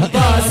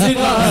अब्बास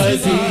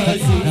गाजी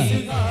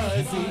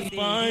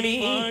पानी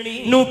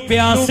नु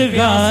प्यास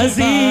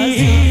गाजी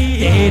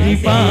तेरी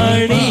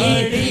पानी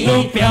नु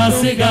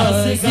प्यास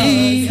गाजी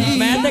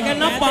मैं तो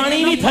कहना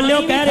पानी भी थल्ले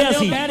कह रहा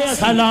सी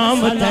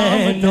सलाम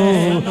तैनो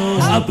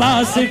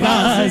अब्बास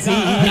गाजी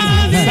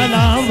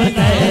सलाम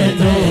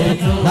तैनो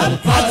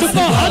हज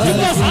को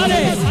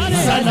सारे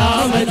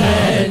सलाम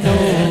तैनो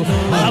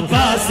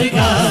अब्बास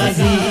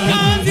गाजी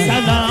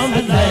सलाम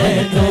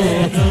तैनो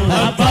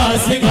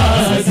अब्बास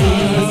गाजी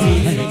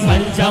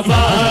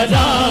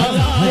पंजबारा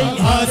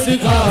आस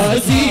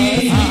गाजी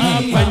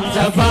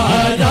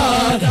पंजबारा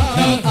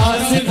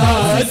आस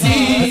गाजी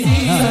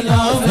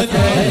सलाम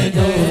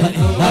तैनो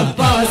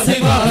अब्बास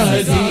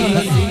गाजी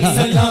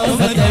सलाम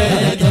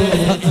तैनो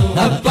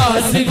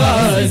अब्बास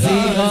गाजी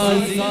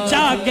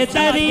जाके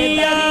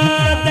दरिया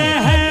ते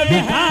है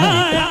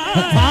बिठाया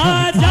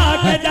हाँ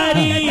जाके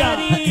दरिया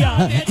दरिया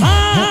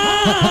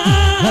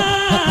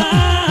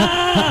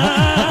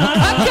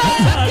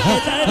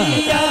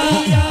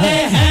ते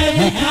है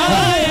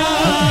बिठाया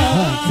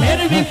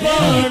फिर भी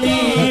पानी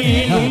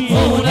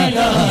मुंह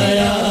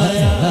लाया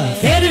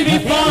फिर भी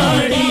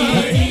पानी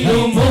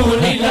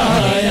मुंह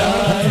लाया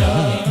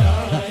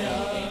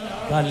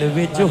गल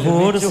विच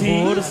होर सी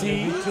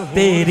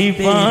तेरी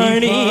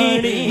पानी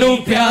नु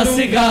प्यास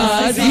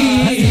गाजी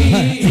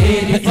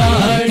तेरी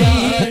पानी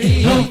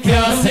नु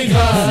प्यास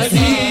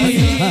गाजी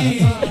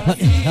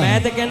मैं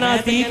तो कहना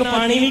अतीक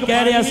पानी भी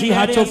कह रहा सी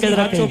हाथ चौके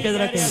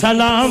रख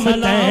सलाम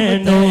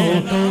तैनो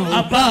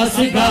अब्बास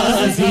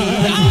गाजी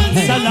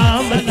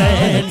सलाम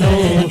तैनो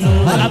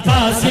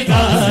अब्बास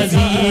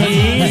गाजी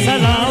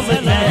सलाम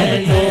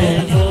तैनो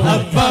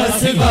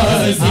अब्बास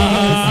गाजी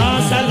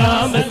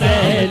सलाम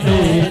तैनो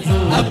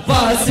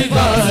अब्बास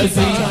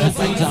गाजी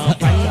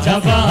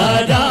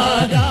पंजबारा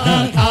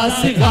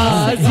खास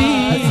गाजी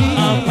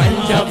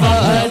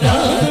पंजबारा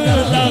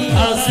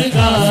खास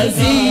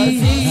गाजी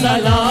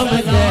सलाम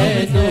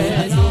तैनो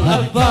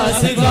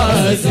अब्बास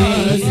गाजी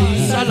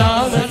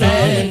सलाम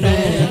तैनो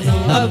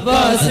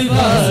अब्बास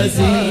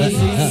गाजी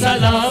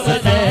सलाम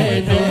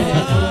तैनो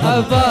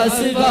अब्बास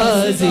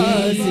गाजी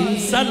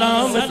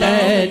सलाम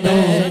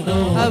तैनो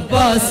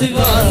अब्बास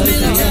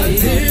गाजी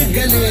फिर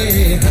गले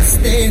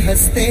हंसते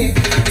हंसते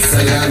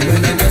सलाम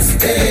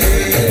नमस्ते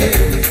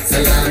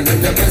सलाम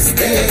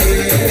नमस्ते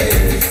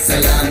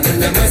सलाम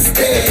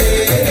नमस्ते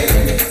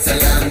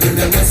सलाम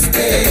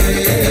नमस्ते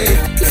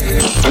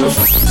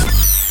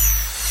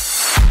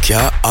क्या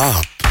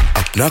आप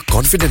अपना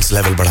कॉन्फिडेंस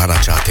लेवल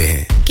बढ़ाना चाहते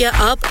हैं क्या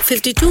आप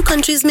 52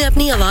 कंट्रीज में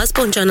अपनी आवाज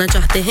पहुंचाना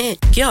चाहते हैं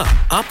क्या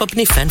आप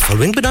अपनी फैन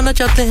फॉलोइंग बनाना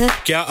चाहते हैं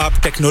क्या आप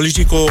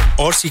टेक्नोलॉजी को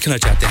और सीखना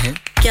चाहते हैं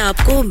क्या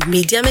आपको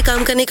मीडिया में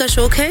काम करने का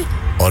शौक है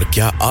और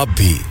क्या आप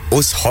भी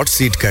उस हॉट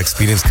सीट का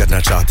एक्सपीरियंस करना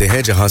चाहते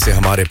हैं जहां से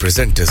हमारे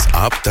प्रेजेंटर्स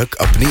आप तक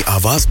अपनी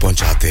आवाज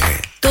पहुंचाते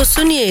हैं तो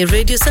सुनिए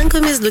radio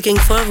Sangam is looking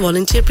for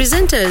volunteer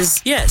presenters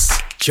yes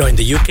join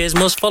the UK's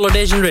most followed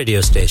Asian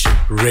radio station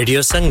Radio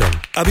Sangam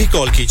अभी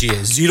कॉल कीजिए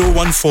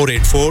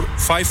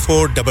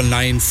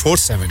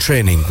 01484549947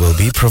 training will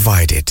be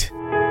provided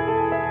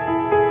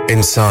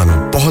इंसान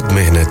बहुत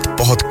मेहनत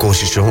बहुत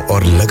कोशिशों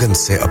और लगन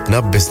से अपना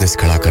बिजनेस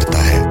खड़ा करता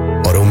है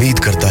और उम्मीद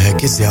करता है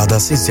कि ज्यादा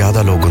से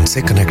ज्यादा लोग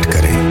उनसे कनेक्ट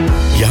करें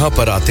यहाँ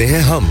पर आते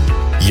हैं हम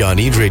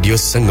यानी रेडियो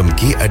संगम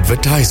की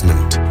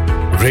एडवर्टाइजमेंट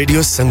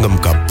रेडियो संगम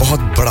का बहुत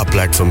बड़ा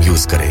प्लेटफॉर्म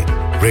यूज करें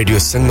रेडियो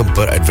संगम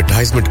पर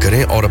एडवर्टाइजमेंट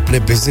करें और अपने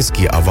बिजनेस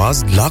की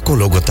आवाज लाखों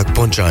लोगों तक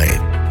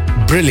पहुंचाएं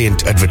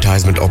Brilliant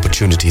advertisement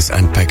opportunities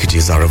and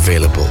packages are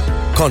available.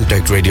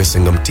 Contact Radio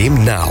Sangam team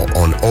now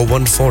on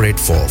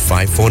 01484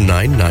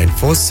 549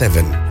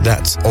 947.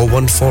 That's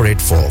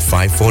 01484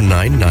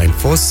 549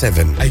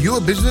 947. Are you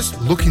a business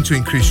looking to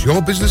increase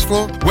your business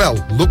flow? Well,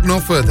 look no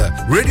further.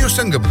 Radio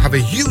Sangam have a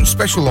huge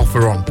special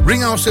offer on.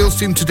 Ring our sales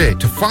team today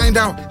to find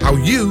out how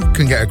you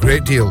can get a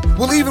great deal.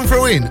 We'll even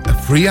throw in a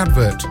free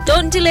advert.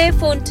 Don't delay,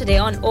 phone today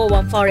on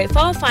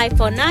 01484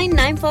 549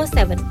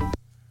 947.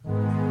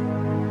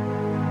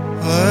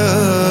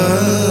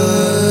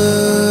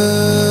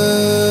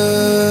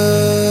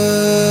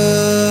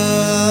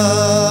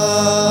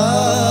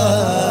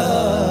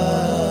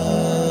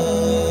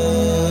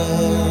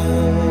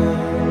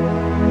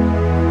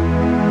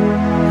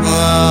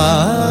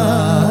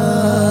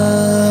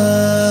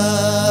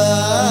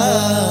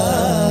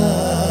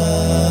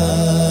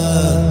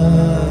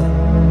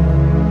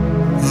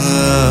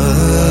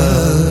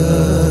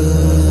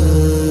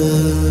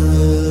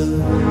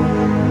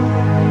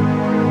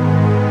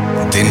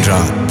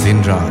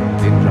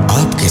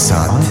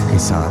 आपके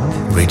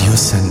साथ radio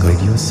संगम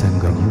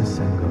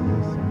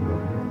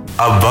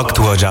अब वक्त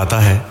हुआ जाता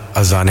है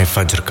अज़ान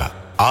फज्र का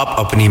आप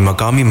अपनी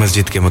मकामी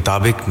मस्जिद के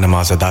मुताबिक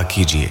नमाज अदा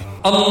कीजिए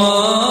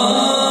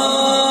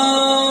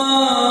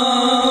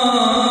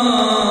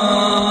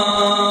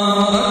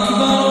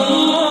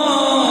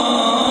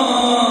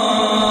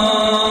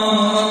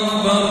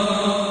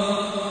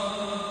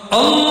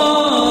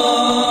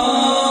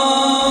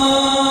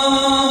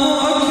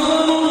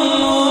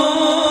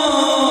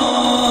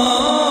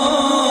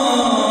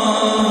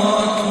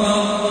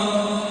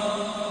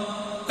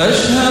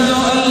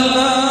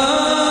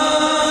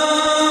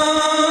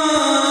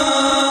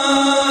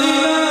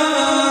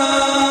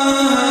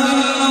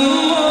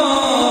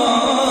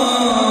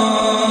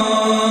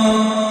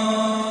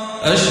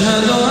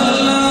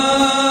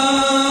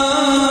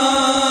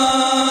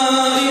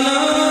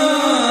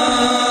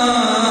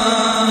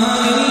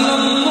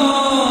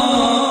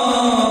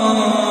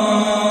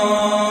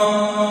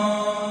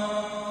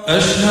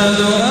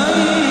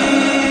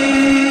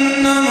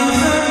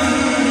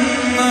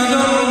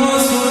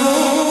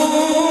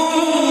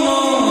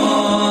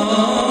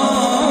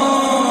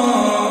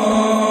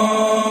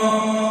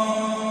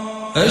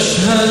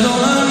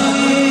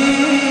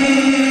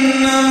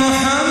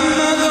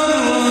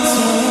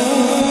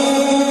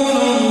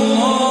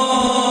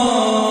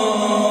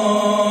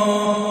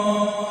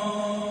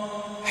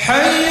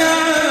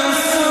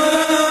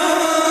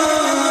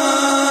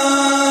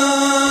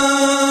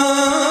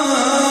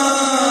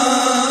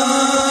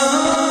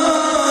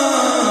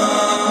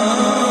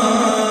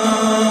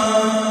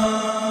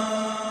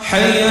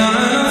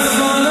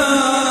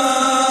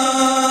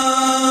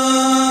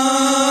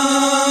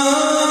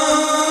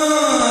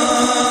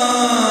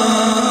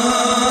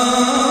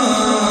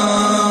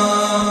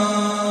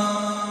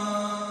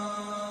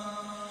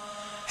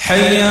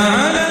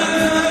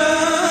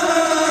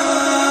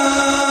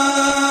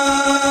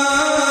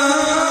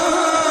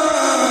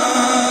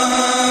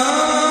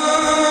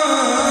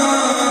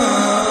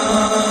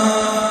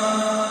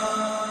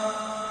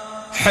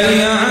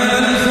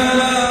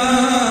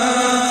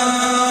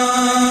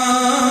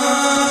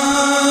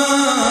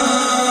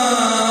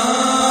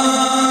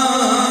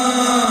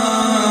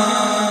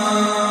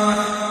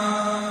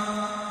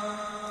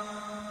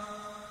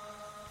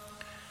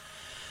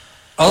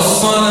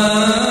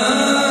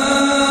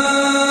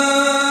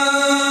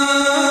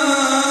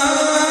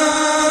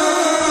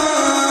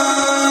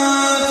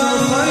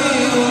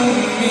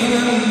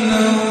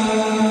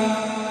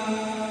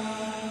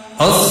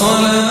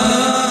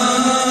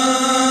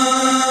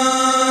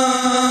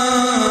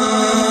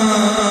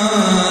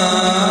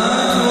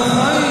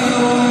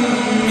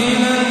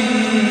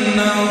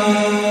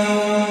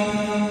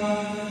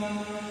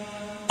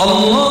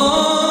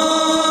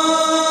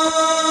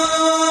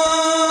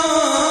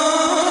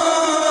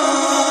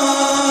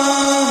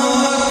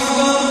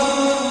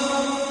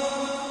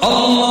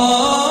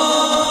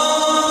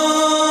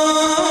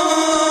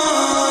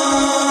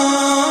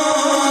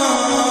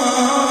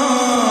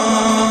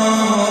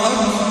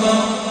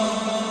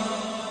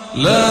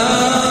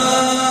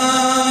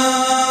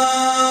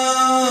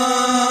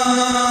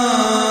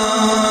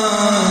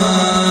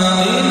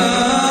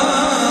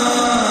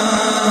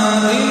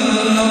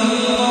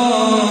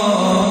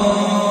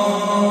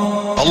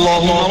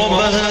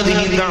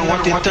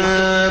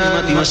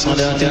التامة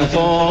والصلاة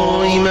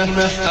القائمة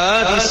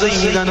آت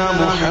سيدنا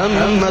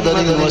محمد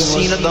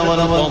الوسيلة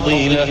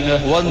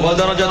والفضيلة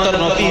والدرجة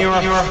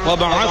الرفيعة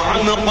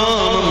وابعثه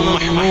مقاما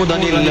محمودا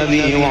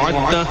الذي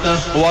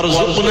وعدته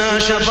وارزقنا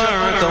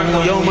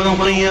شفاعته يوم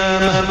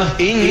القيامة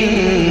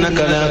إنك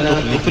لا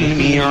تخلف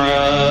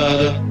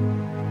الميعاد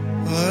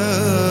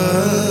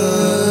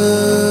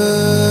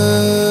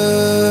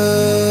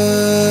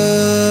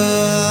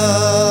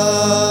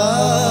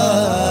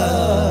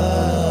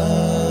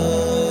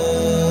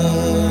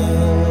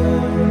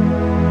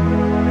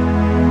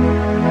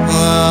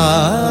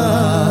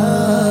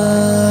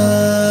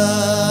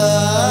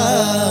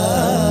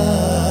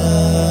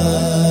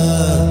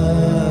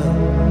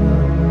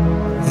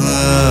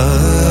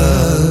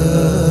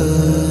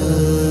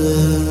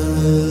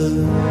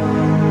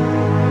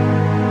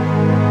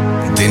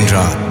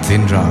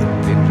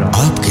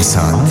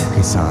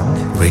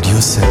Radio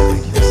Sangam.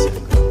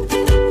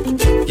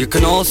 You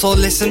can also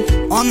listen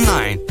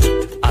online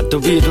at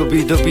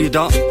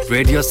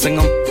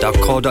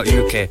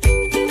www.radiosangam.co.uk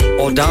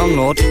or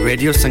download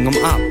Radio Sangam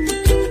app.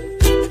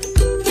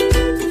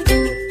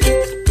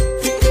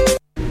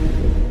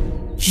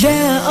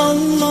 Ya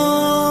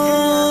Allah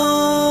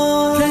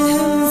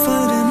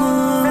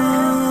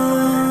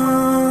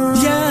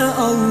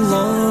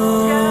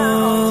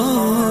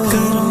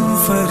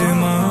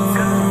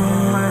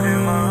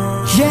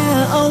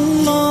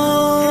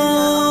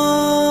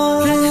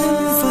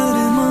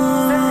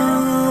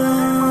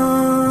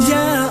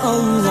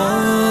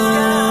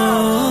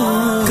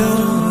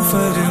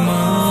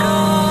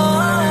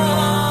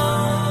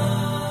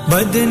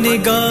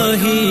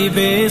बदनिगाही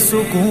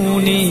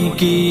बेसुकूनी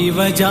की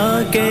वजह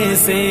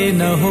कैसे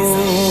न हो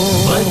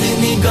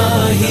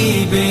बदनिगाही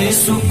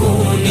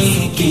बेसुकूनी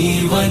की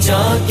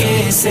वजह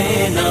कैसे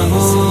न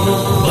हो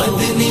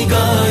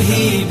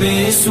बदनिगाही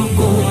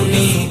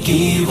बेसुकूनी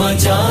की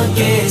वजह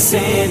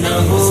कैसे न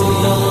हो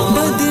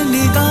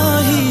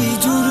बदनिगाही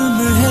जुर्म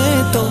है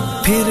तो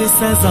फिर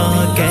सजा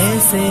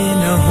कैसे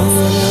न हो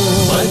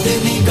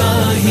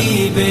बदनिगाही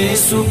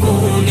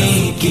बेसुकूनी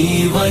की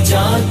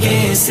वजह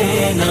कैसे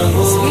न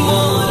हो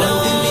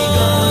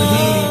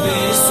बदनिगाही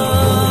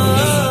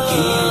बेसुकूनी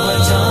की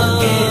वजह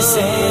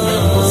कैसे न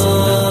हो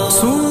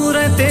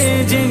सूरते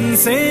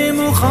जिनसे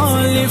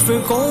मुखालिफ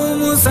को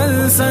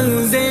मुसलसल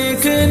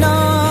देखना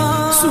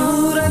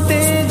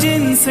सूरते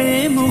जिनसे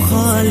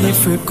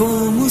मुखालिफ को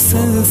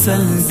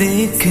मुसलसल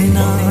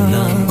देखना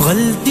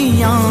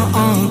गलतियां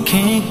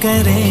आंखें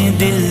करें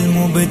दिल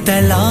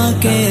मुब्तला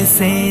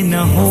कैसे न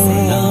हो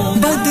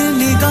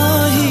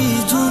बदनिगाही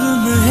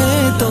जुर्म है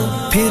तो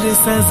फिर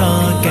सजा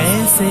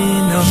कैसे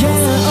न हो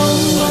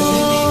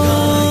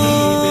बदनिगाही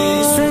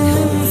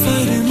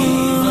बेसुकूनी की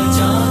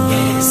वजह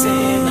कैसे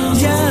न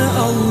हो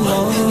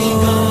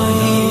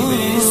बदनिगाही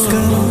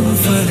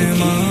बेसुकूनी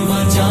की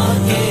वजह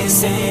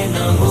कैसे न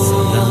हो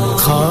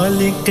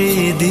खालिक़े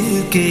दिल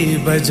के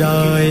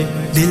बजाय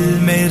दिल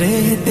में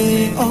रहते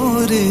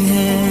और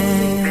हैं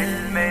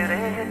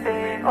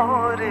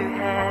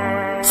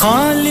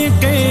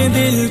खालिक़े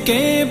दिल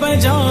के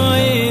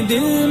बजाय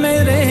दिल में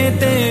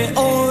रहते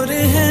और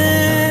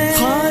हैं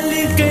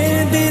खालिक़े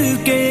दिल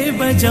के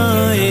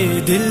बजाय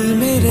दिल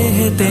में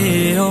रहते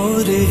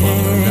और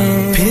हैं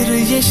फिर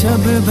ये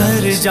शब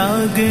भर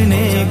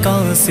जागने का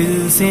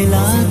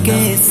सिलसिला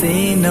कैसे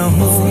न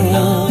हो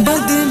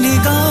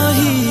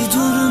बदनिगाही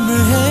जुर्म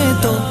है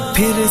तो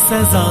फिर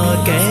सजा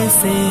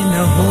कैसे न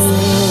हो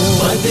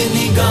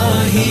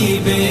बदनिगाही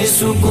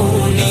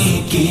बेसुकूनी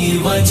की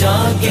वजह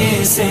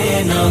कैसे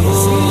न हो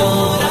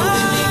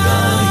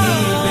बदनिगाही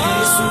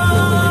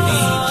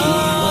बेसुकूनी की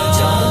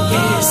वजह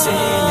कैसे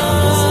न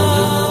हो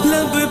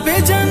लब पे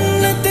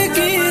जन्नत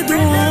की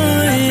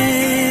दुआएं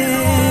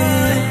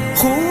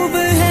खूब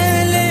है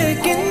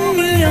लेकिन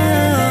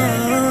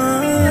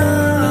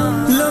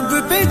लब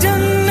पे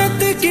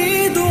जन्नत की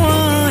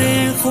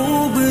दुआएं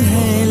खूब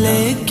है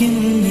लेकिन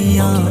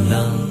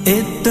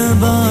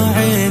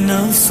इत्तबाए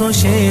नफ्स व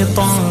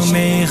शैतान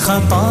में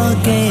खता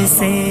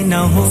कैसे न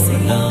हो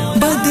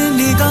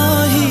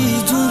बदनिगाही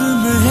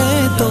जुर्म है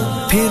तो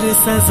फिर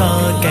सजा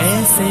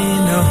कैसे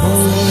न हो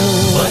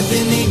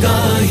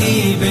बदनिगाही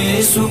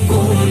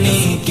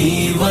बेसुकूनी की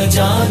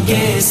वजह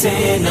कैसे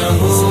न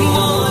हो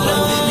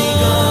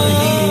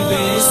बदनिगाही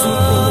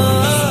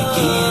बेसुकूनी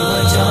की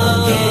वजह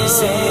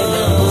कैसे न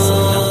हो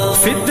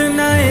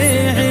फितनाए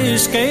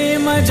इश्क़े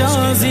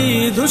मजाजी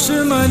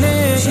दुश्मने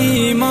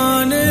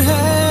ईमान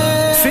है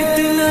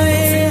फितनाए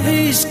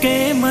इश्क़े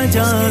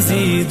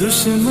मजाजी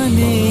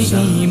दुश्मने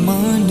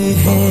ईमान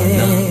है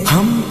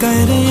हम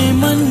करें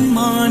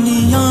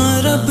मनमानियां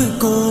रब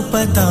को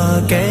पता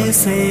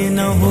कैसे न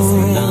हो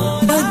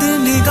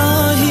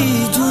बदनिगाही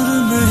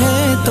जुर्म है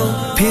तो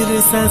फिर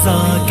सजा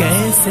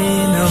कैसे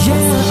न हो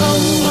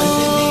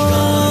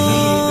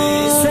बदनिगाही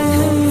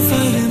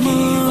बेसुकूनी की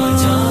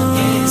वजह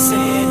कैसे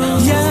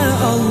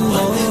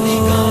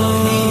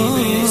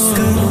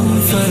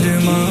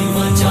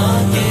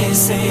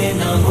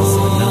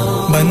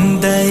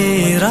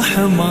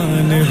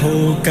रहमान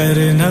होकर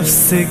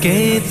नफ्स के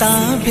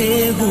ताबे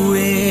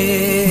हुए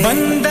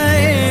बंदे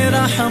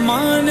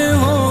रहमान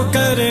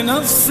होकर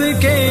नफ्स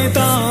के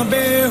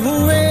ताबे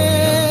हुए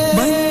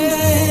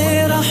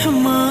बंदे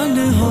रहमान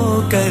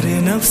होकर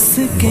नफ्स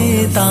के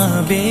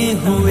ताबे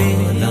हुए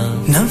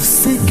नफ्स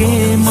के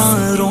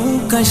मारों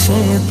का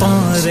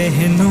शैतान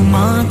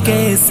रहनुमा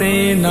कैसे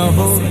न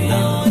हो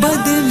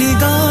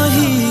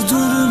बदनिगाही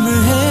जुर्म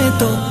है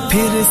तो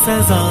फिर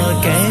सजा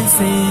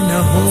कैसे न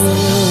हो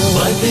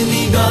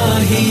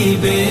बदनिगाही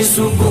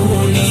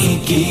बेसुकूनी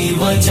की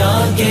वजह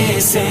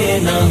कैसे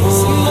न हो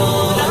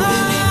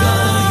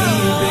बदनिगाही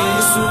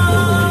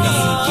बेसुकूनी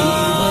की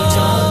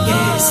वजह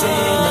कैसे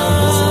न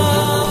हो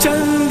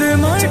चंद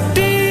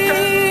मट्टी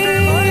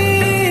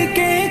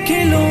के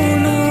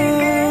खिलौनों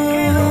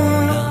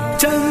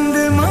चंद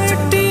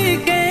मट्टी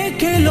के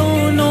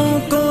खिलौनों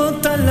को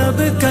तलब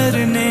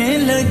करने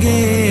लगे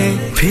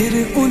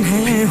फिर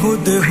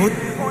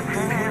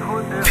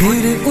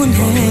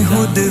उन्हें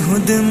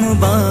हुद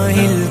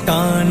मोबाइल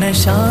का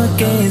नशा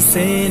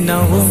कैसे न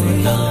हो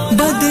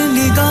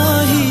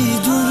बदनिगाही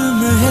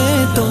जुर्म है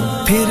तो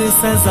फिर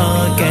सजा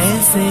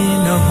कैसे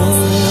न हो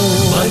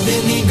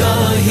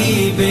बदनिगाही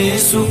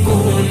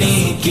बेसुकूनी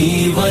की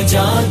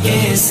वजह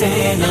कैसे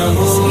न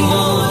हो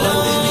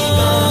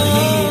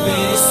बदनिगाही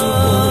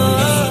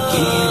बेसुकूनी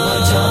की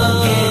वजह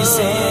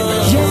कैसे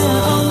न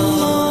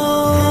हो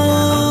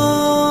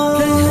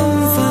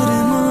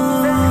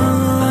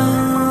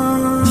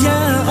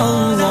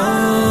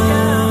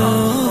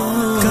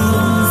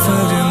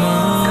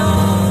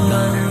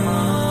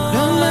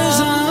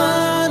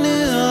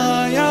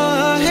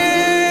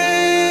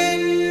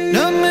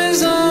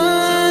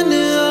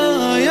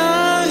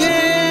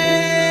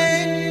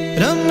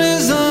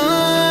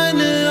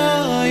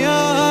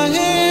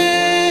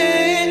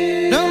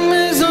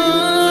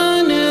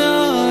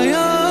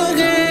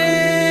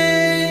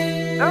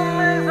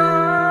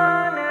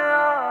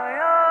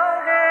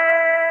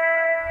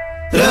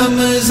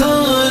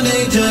रमजान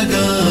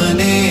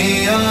जगाने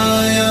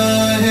आया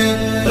है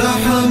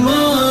रहमा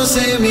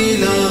से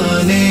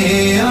मिलाने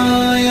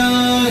आया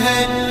है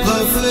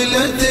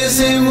गफलत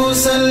से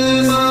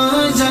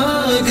मुसलमान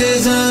जाग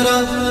जरा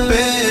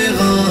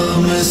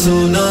पैगाम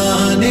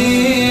सुनाने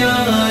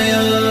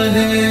आया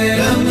है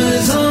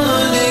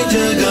रमजान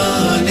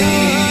जगाने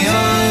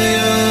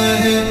आया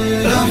है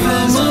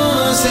रहमा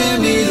से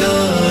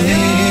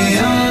मिलाने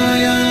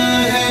आया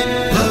है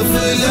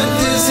गफलत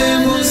से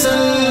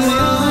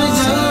मुसलमान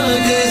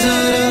जाग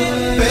जरा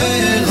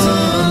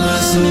पैगाम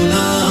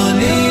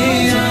सुनाने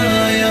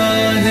आया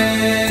है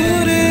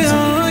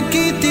कुरान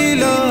की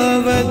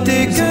तिलावत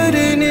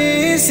करने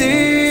से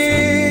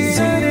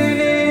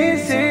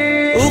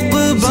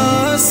उक़बा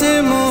से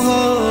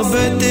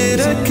मोहब्बत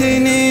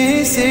रखने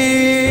से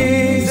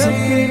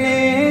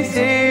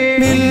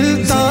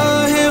मिलता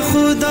है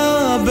खुदा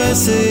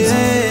बस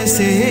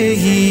ऐसे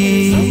ही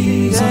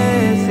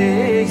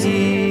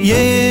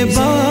ये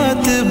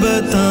बात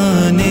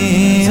बताने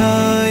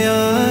आया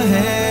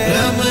है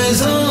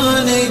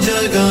रमजान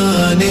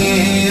जगाने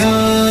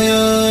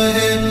आया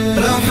है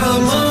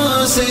रहमा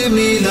से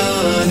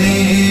मिलाने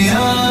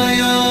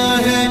आया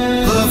है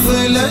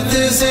गफलत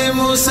से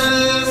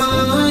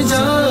मुसलमान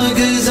जाग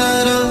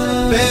जरा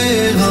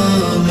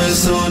पैगाम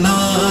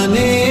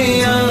सुनाने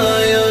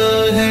आया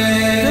है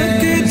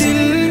रख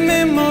दिल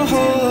में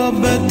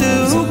मोहब्बत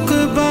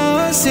उक़बा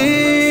से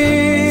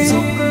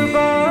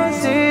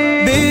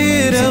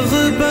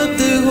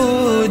बेरग़बत हो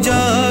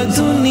जा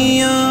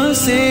दुनिया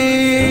से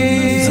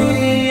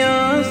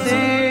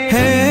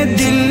है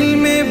दिल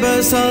में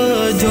बसा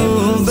जो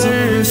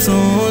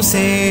बरसों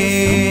से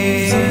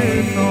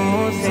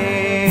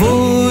वो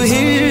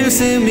हिर्स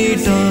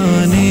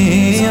मिटाने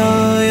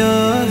आया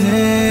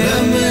है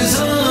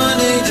रमजान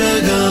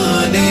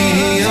जगाने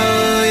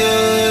आया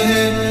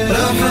है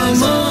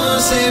रहमा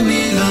से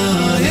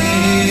मिलाने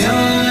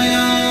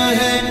आया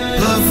है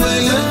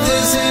गफलत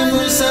से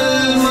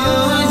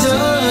मुसलमान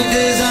जाग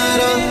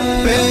जरा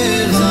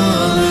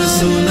पैगाम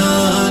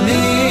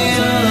सुनाने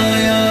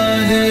आया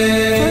है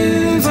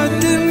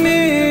खलवत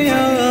में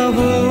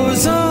आबो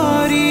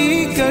जारी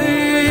कर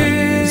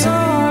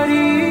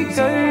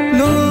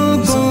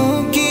लोगों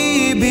की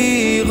भी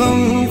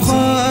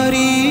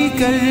गमख्वारी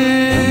कर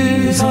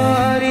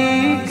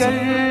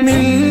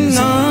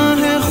मिलना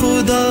है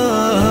खुदा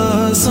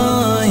सा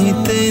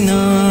इतना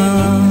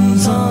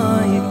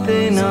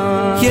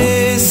ये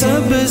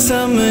सब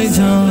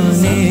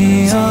समझाने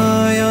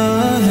आया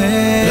है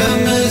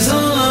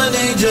रमजान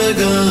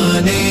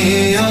जगाने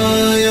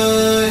आया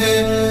है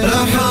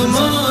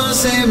रहमा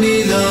से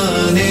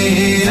मिलाने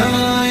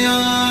आया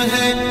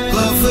है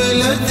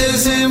गफलत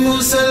से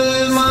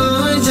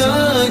मुसलमान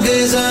जाग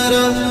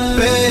जरा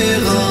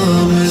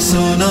पैगाम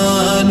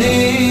सुनाने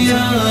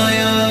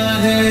आया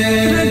है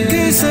रख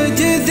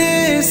सजदे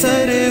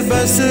सर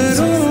बस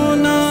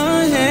रोना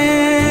है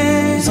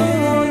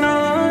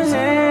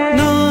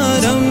ना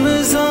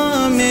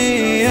रमजान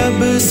में अब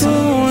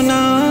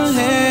सोना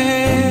है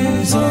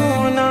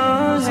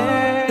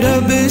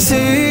रब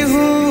से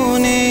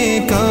होने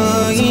का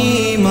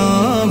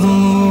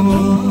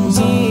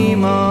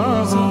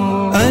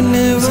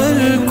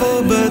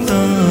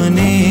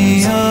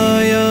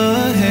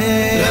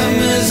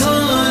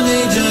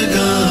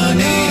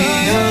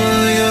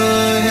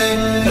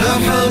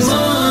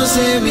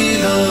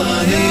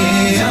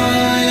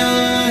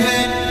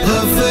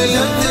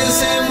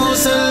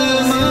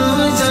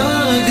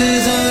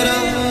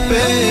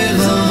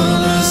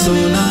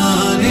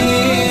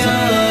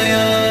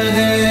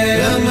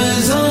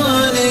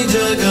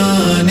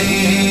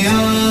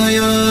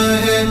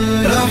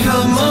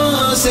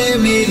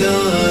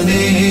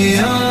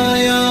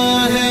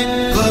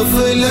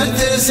गफलत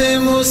से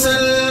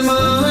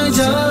मुसलमान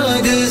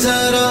जाग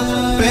जरा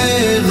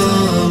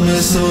पैगाम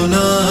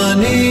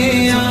सुनाने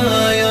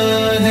आया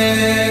है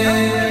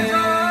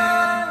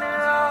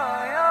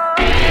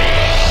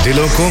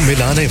दिलों को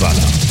मिलाने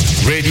वाला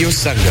रेडियो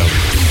संगम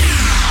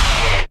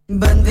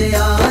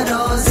बंदिया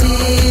रोज़ी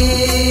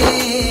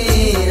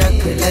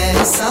रख ले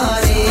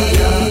सारे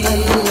या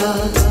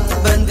अल्लाह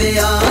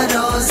बंदिया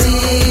रोज़ी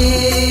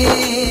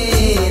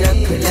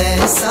रख ले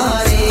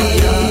सारे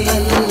या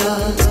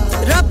अल्लाह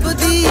रब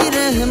दी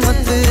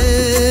रहमत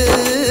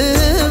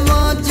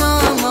वाजा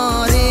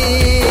मारे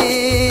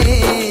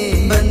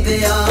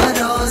बंदिया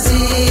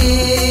रोज़ी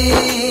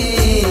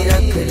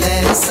रख ले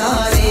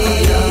सारे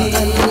या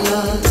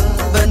अल्लाह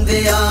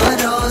बंदिया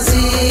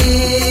रोज़ी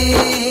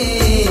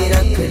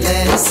रख ले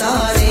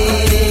सारे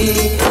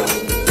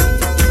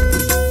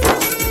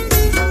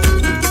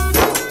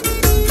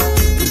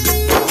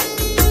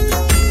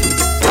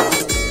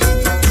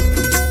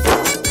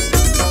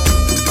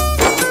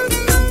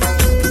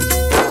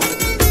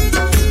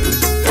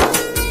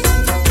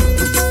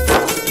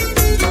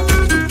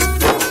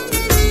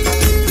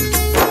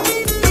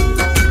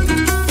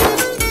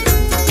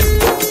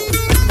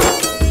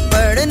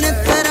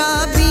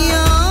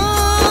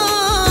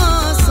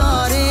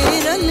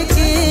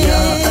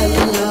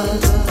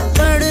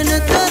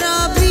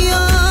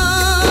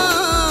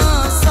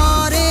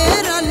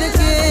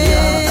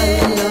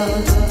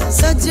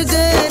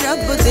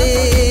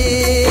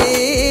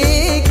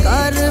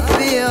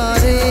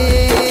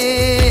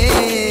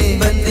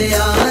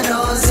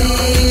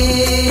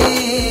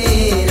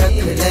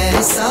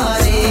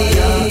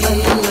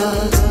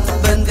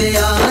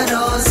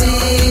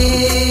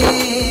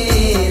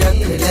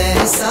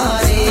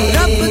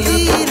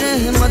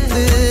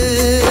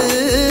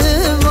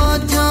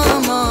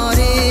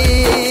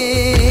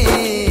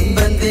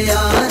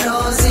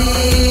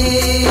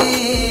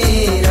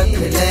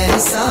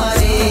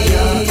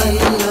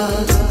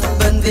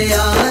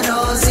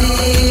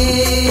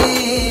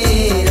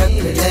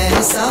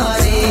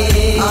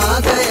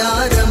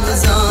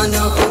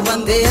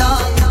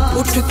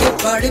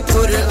पढ़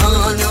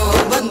कुरान ओ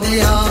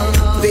बंदिया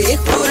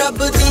वेख रब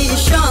दी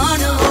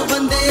शान ओ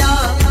बंदिया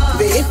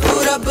वेख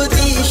रब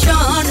दी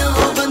शान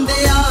ओ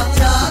बंदिया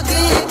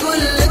जागे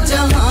कुल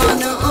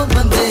जहान ओ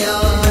बंदिया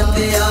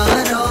बंदिया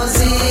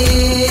रोज़ी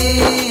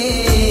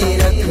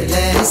रख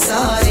ले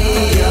सारे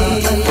या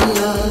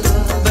अल्लाह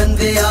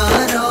बंदिया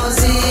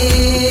रोज़ी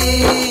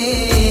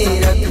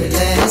रख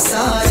ले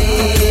सारे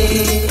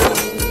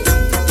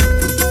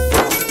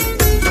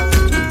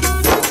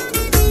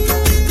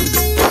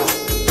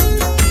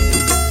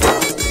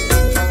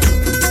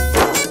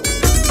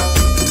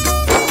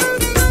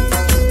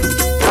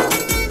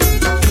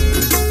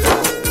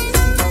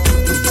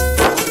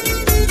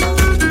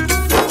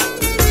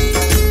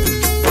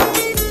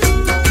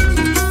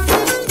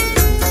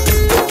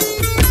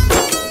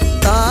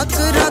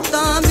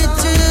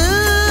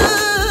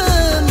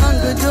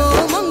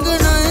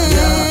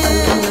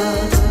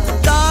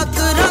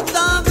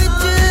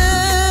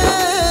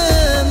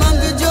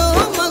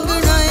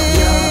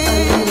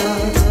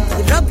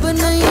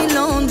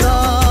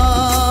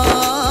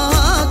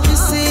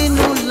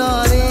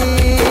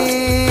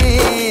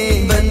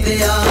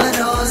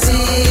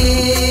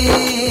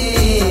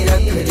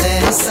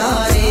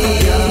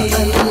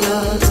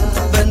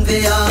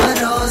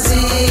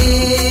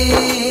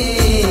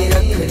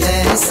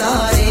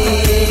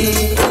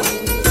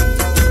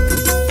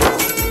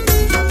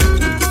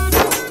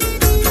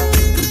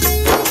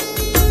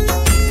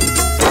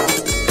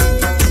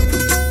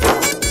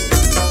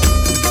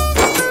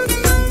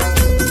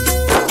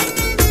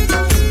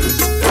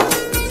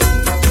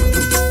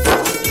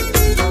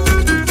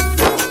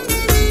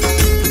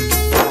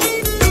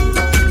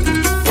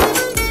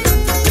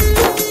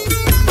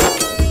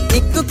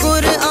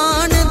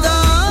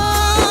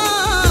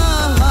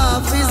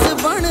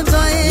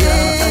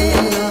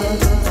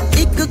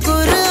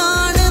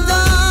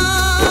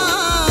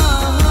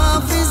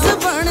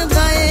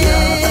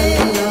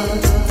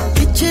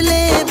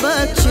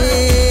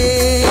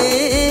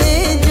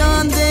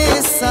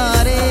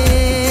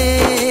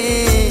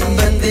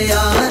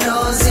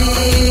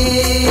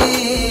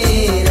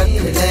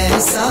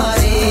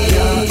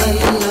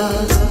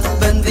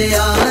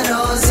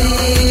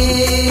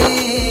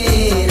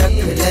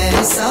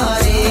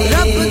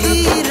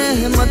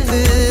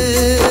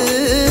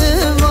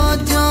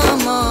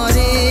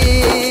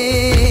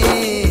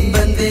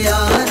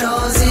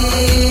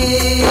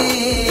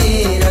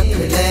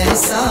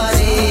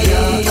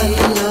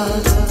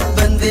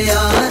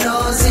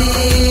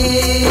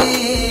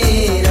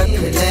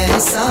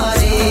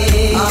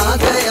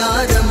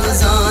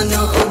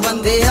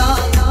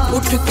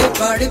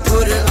पढ़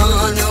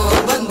कुरान ओ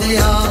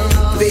बंदिया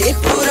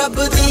वेख रब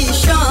दी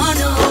शान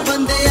ओ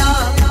बंदिया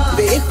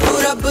वेख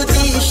रब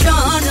दी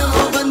शान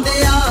ओ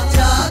बंदिया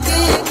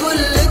जागे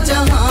कुल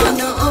जहान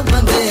ओ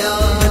बंदिया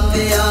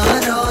बंदिया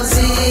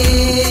रोज़ी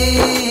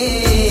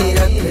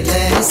रख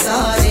ले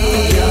सारे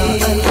या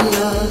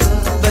अल्लाह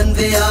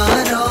बंदिया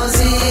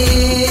रोज़ी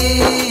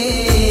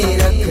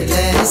रख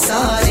ले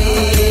सारे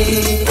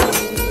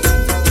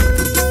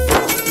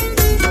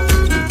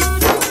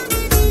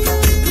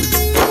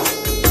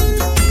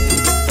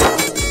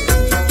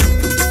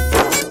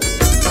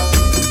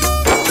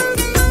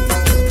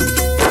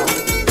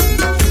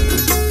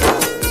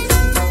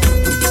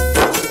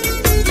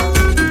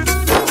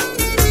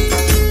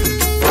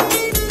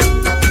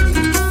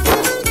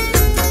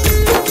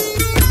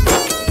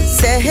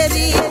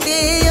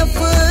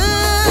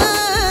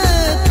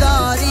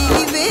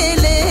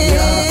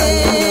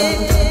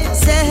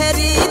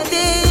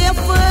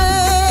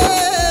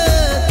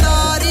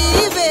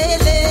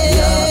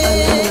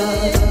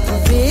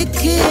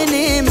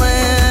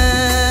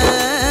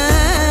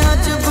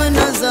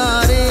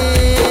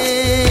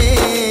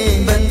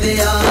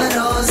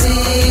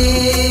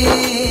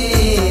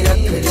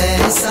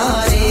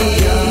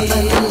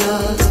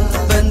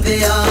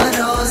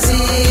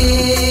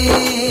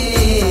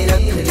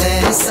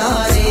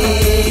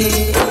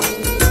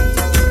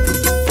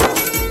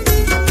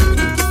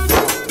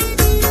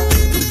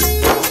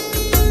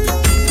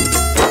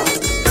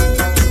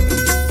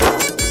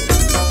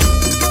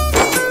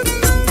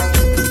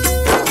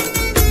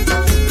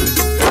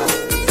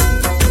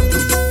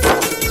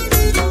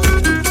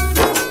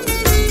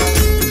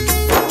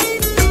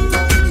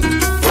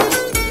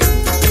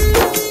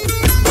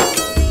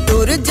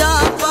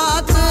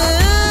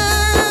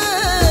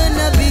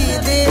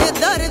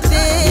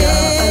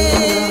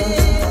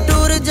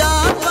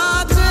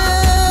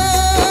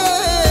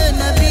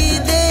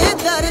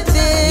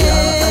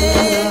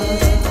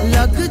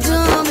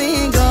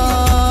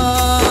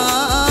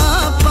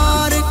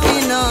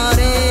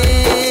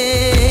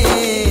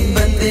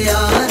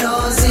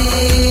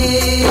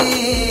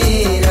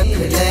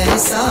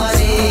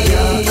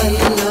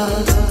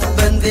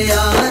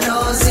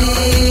रोजी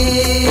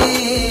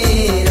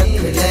रख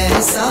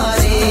ले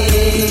सारी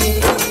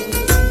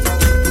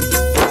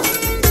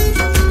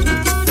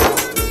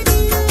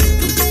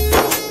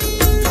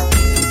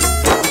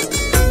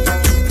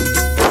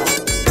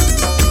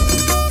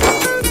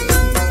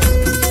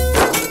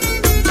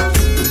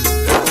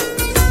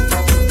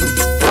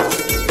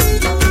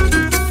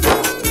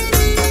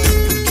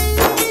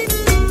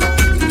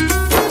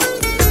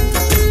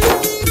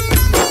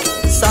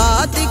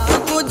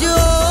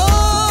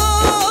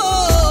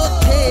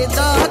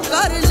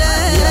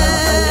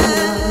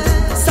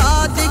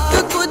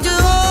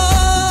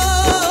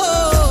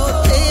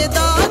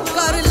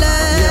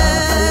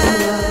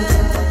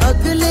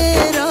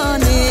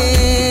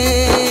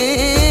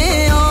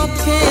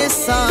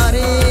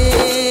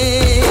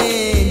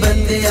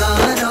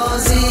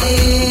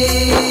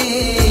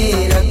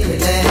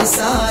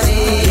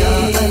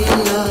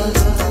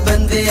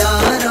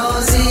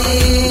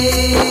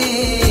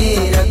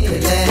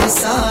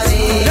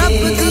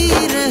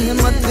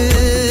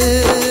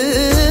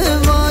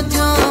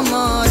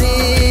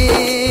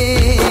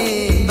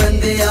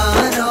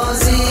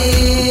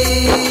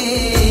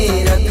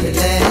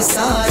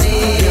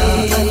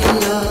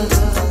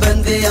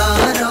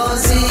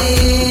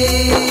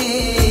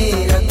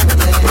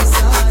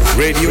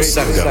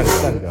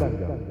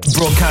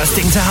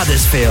Broadcasting to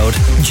Huddersfield,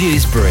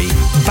 Dewsbury,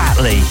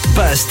 Batley,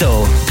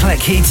 Birstall,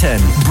 Cleckheaton,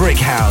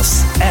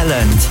 Brickhouse,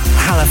 Elland,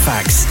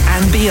 Halifax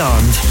and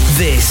beyond.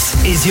 This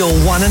is your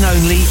one and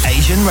only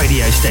Asian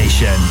radio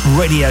station,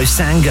 Radio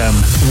Sangam,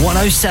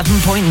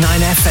 107.9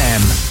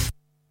 FM.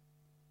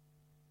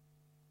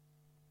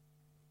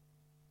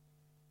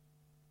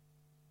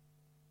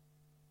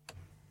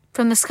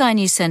 From the Sky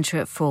News Centre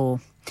at 4.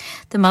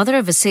 The mother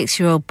of a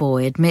 6-year-old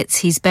boy admits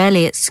he's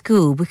barely at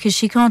school because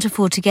she can't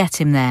afford to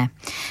get him there.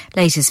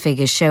 Latest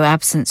figures show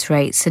absence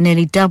rates are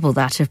nearly double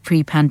that of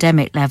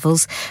pre-pandemic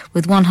levels,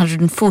 with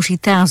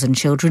 140,000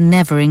 children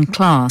never in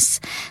class.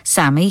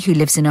 Sammy, who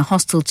lives in a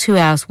hostel 2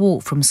 hours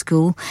walk from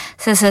school,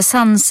 says her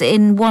son's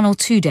in 1 or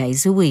 2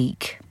 days a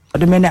week.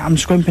 At the minute I'm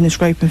scrimping and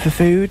scraping for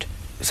food.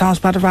 It sounds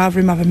bad, I'd rather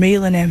him have a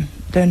meal in him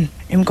than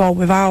him go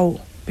without,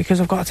 because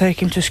I've got to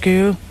take him to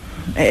school.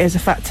 It is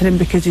affecting him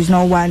because he's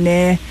nowhere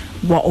near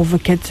what other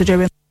kids are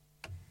doing.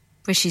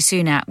 Rishi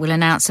Sunak will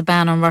announce a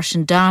ban on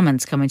Russian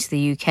diamonds coming to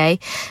the UK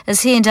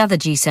as he and other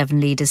G7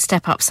 leaders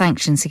step up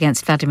sanctions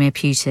against Vladimir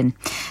Putin.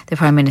 The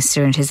Prime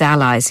Minister and his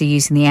allies are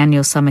using the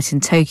annual summit in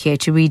Tokyo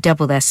to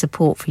redouble their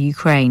support for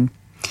Ukraine.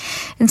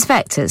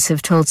 Inspectors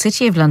have told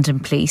City of London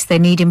police they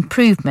need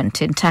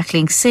improvement in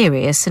tackling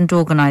serious and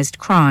organised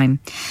crime.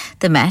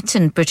 The Met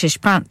and British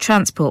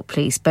Transport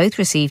Police both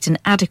received an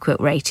adequate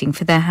rating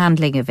for their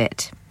handling of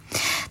it.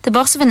 The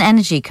boss of an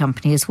energy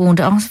company has warned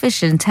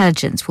artificial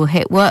intelligence will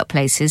hit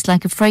workplaces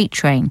like a freight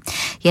train.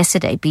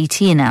 Yesterday,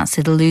 BT announced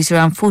it'll lose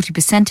around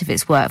 40% of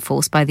its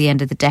workforce by the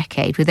end of the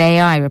decade, with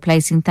AI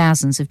replacing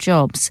thousands of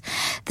jobs.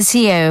 The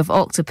CEO of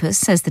Octopus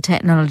says the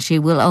technology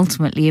will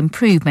ultimately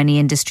improve many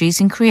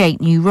industries and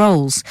create new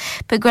roles.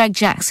 But Greg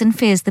Jackson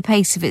fears the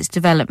pace of its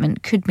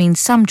development could mean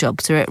some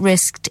jobs are at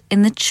risk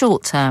in the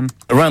short term.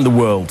 Around the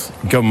world,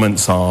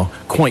 governments are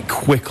quite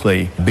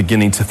quickly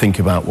beginning to think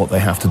about what they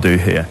have to do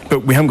here.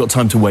 But we haven't got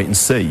time to wait and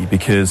see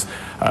because,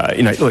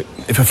 look,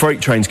 if a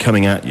freight train's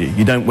coming at you,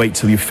 you don't wait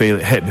till you feel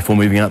it hit before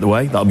moving out of the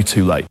way. That'll be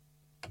too late.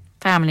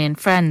 Family and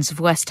friends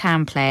of West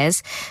Ham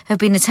players have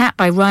been attacked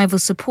by rival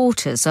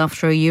supporters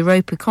after a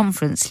Europa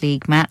Conference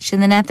League match in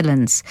the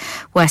Netherlands.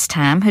 West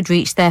Ham had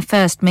reached their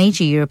first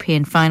major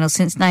European final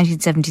since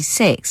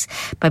 1976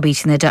 by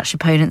beating their Dutch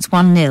opponents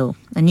 1-0.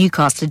 And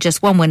Newcastle are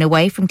just one win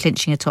away from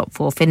clinching a top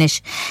 4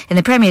 finish in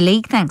the Premier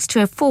League thanks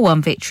to a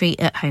 4-1 victory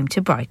at home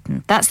to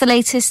Brighton. That's the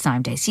latest.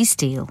 I'm Daisy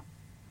Steele.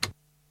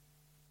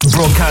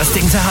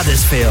 Broadcasting to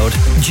Huddersfield,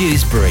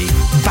 Dewsbury,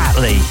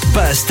 Batley,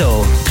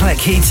 Birstall,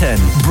 Cleckheaton,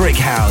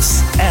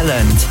 Brickhouse,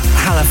 Elland,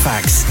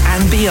 Halifax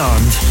and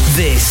beyond.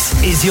 This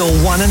is your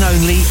one and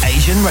only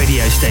Asian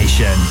radio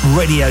station,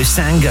 Radio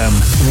Sangam,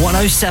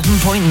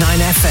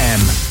 107.9 FM.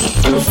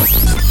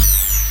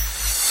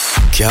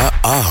 क्या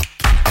आप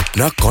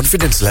अपना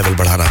confidence level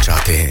बढ़ाना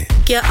चाहते हैं?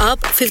 क्या आप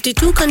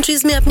 52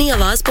 countries में अपनी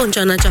आवाज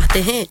पहुंचाना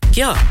चाहते हैं?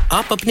 क्या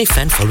आप अपनी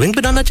फैन फॉलोइंग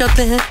बनाना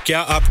चाहते हैं? क्या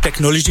आप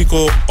टेक्नोलॉजी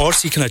को और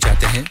सीखना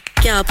चाहते हैं?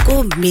 क्या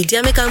आपको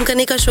मीडिया में काम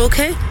करने का शौक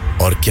है?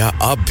 और क्या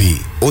आप भी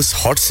उस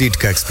हॉट सीट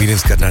का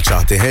एक्सपीरियंस करना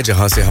चाहते हैं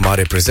जहां से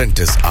हमारे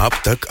प्रेजेंटर्स आप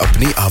तक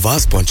अपनी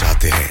आवाज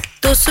पहुंचाते हैं?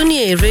 तो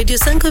सुनिए, Radio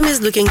Sangam is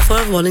looking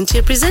for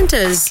volunteer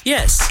presenters.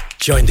 Yes,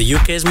 join the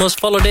UK's most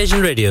followed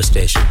Asian radio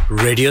station,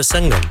 Radio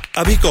Sangam.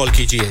 अभी कॉल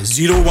कीजिए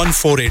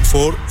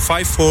 01484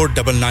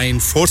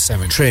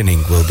 549947.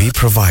 Training will be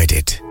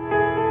provided.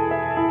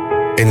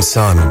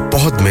 इंसान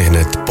बहुत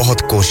मेहनत,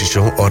 बहुत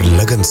कोशिशों और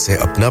लगन से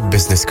अपना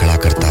बिजनेस खड़ा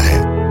करता है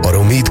और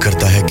उम्मीद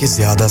करता है कि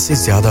ज्यादा से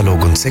ज्यादा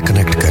लोग उनसे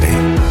कनेक्ट करें।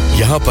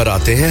 यहाँ पर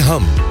आते हैं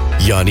हम,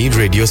 यानी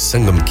रेडियो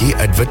संगम की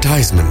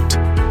एडवर्टाइजमेंट।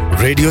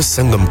 रेडियो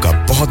संगम का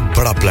बहुत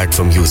बड़ा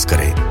प्लेटफॉर्म यूज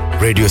करें।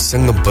 रेडियो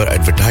संगम पर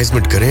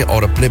एडवर्टाइजमेंट करें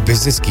और अपने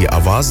बिजनेस की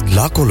आवाज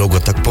लाखों लोगों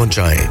तक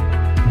पहुंचाएं।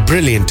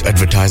 Brilliant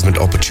advertisement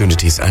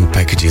opportunities and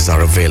packages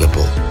are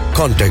available.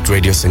 Contact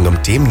Radio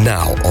Sangam team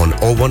now on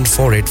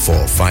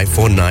 01484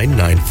 549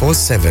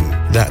 947.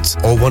 That's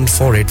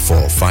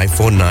 01484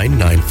 549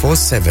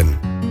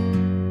 947.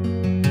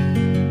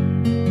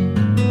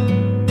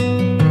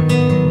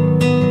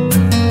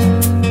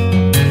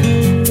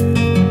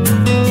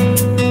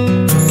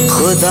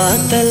 खुदा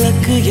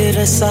तलक ये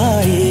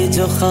रसाई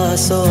जो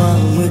खास व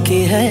आम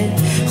की है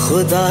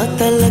खुदा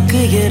तलक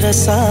ये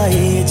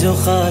रसाई जो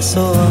खास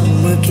व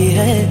आम की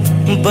है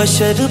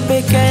बशर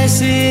पे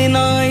कैसी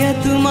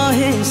इनायत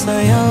माहे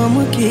सयाम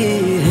की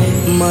है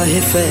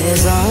माहे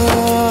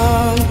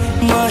फैज़ान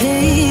माहे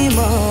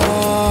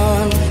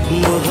ईमान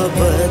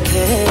मोहब्बत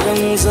है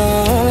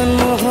रमज़ान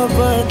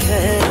मोहब्बत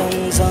है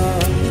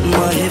रमज़ान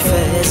माहे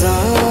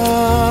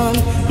फैज़ान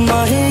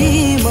माहे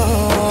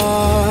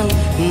ईमान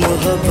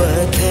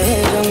मोहब्बत है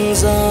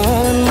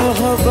रमज़ान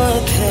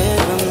मोहब्बत है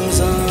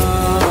रमज़ान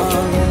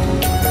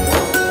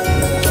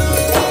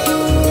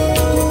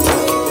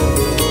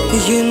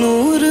ये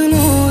नूर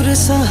नूर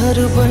सहर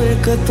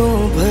बरकतों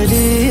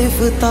भरी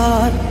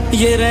इफ्तार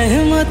ये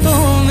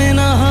रहमतों में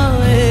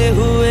नहाए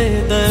हुए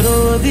दरो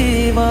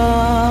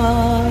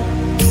दीवार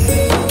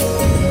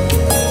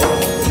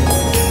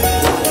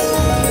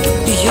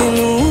ये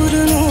नूर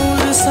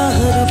नूर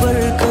सहर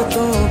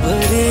बरकतों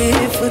भरी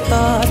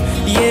इफ्तार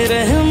ये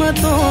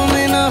रहमतों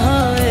में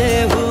नहाए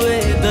हुए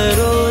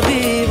दरो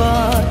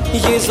दीवार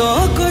ये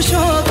ज़ौक़ व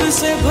शौक़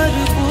से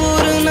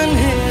भरपूर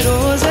नन्हे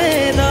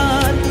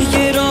रोज़ेदार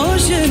ये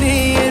रोशनी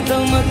ये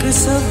दमक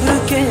सब्र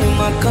के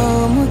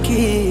मकाम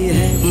की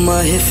है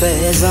माहे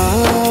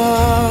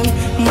फैज़ान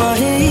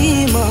माहे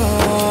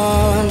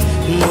ईमान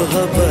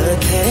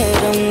मोहब्बत है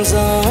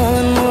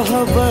रमज़ान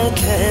मोहब्बत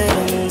है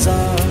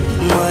रमज़ान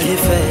माहे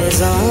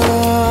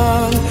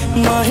फैज़ान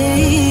माहे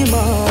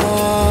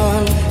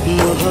ईमान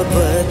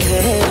मोहब्बत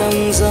है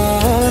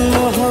रमज़ान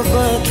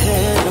मोहब्बत है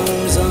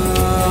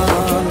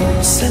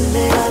रमज़ान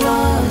सल्ले अला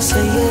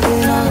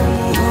सय्यदिना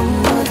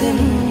मुहम्मदिन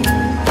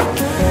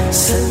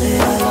सल्ले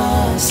अला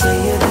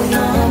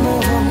सय्यदिना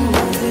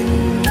मुहम्मदिन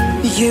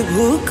ये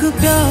भूख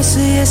प्यास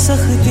ये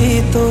सख्ती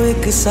तो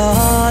एक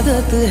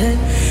सआदत है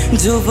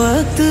जो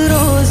वक्त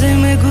रोज़े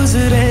में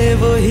गुज़रे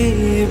वही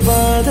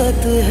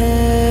इबादत है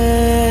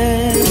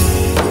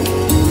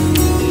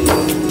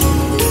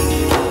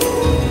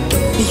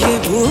ये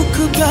भूख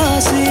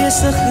प्यास ये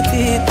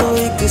सख्ती तो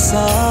एक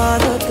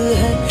सआदत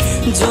है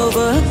जो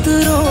वक्त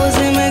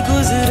रोज़े में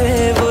गुज़रे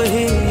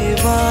वही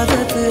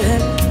इबादत है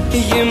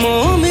ये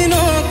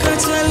मोमिनों का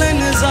चलन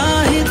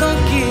ज़ाहिदों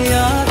की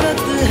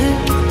आदत है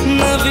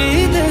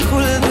नवीद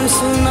खुल्द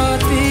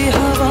सुनाती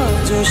हवा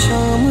जो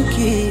शाम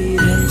की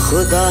है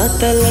खुदा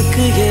तलक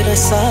ये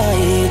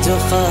रसाई जो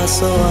खास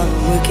व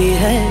आम की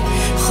है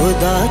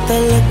खुदा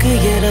तलक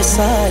ये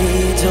रसाई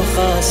जो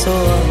खास व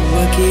आम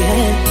की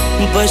है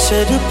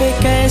बशर पे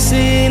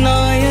कैसी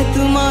इनायत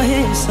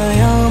माहे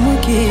सयाम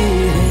की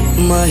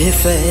है माहे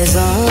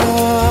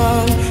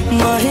फैज़ान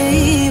माहे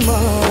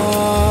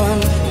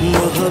ईमान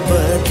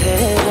मोहब्बत है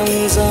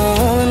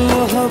रमज़ान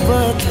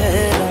मोहब्बत है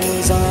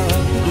रमज़ान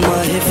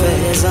माहे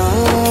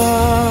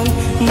फैज़ान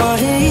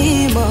माहे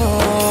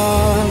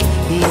ईमान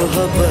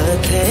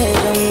मोहब्बत है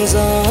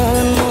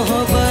रमज़ान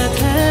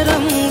मोहब्बत है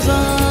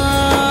रमज़ान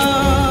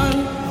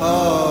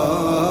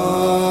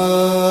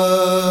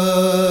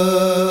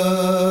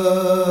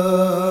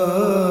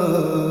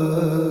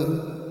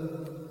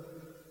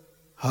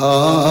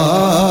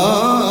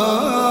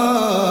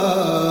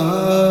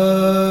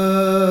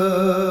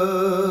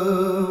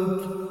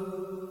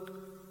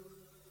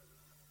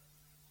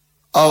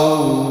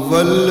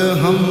अव्वल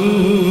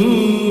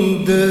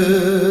हमद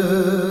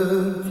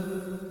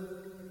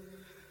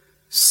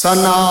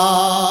सना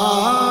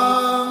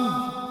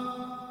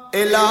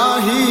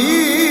इलाही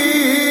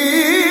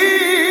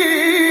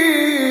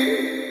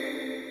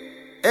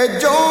ए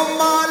जो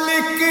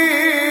मालिक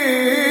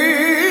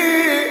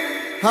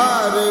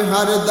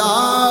हर दा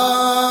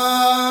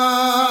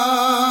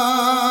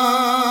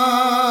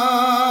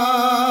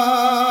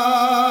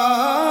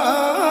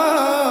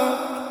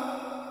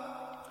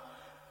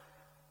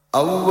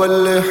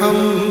अव्वल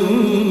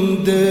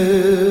हमद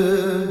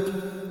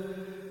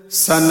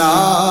सना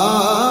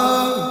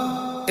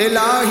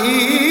इलाही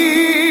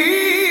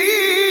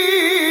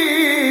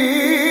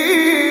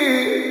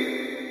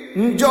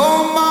जो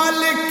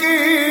मालिक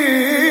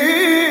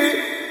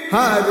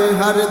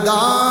हर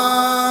दा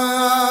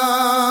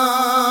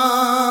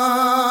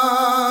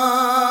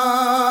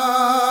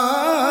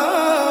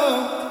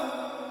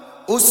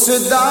उस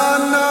दा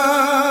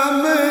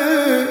नाम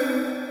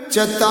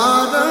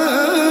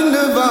चतारन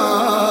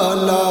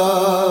वाला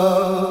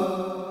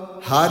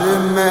हर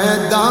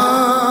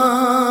मैदान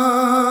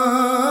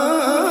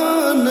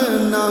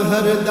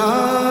नहरदा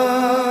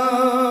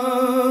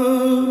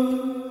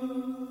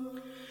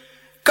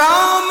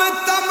काम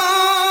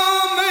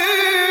तमाम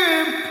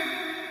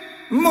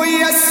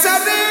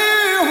मुयस्सर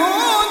हो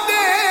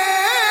दे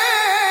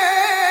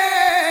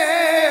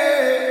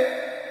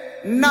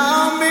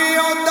नाम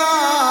ओदा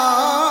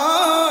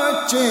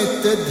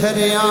चित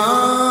धरिया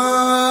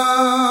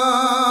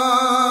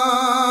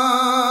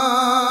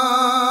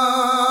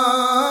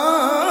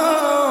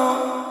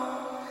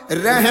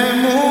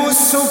रहमू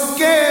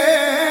सुके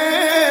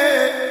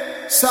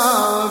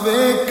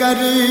सावे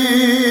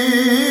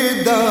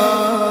करीदा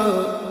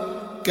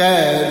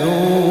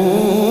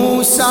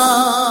कैरूं साड़े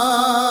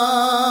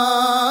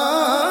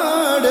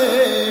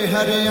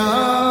हरिया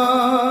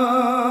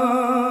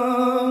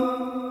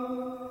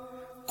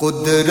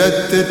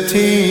कुदरत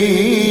थी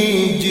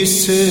जिस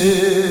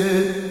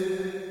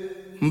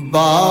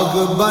बाग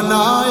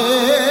बनाए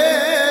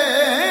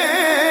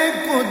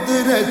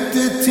कुदरत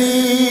थी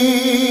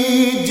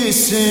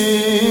जिस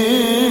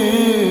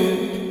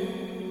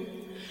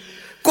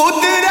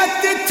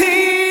कुदरत थी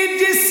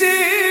जिस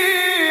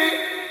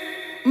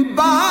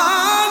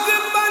बाग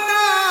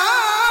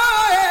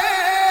बनाए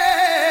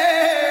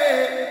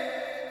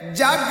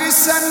जग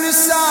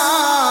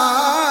संसार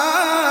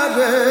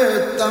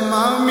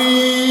तमामी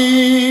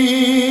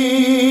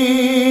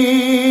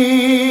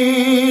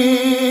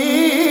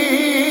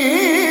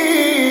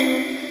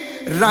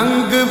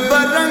रंग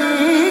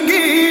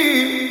बरंगी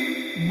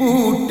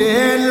बूटे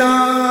लाए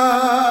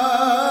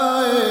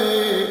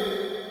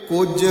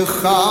कुछ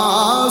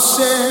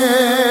खासे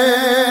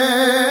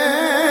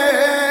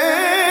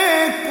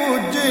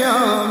कुछ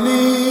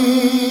आमी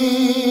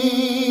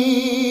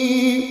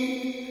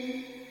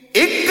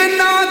एक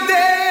ना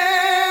दे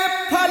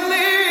फल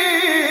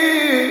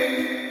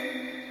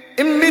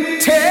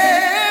मिठे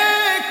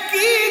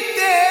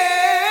कीते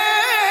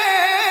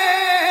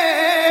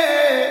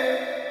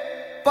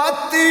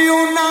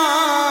पतियों ना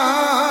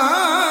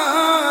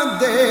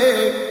दे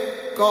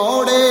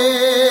कौड़े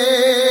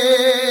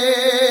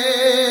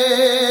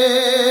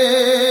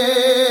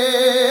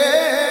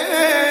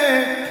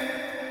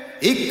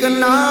एक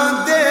ना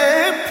दे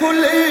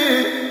फुल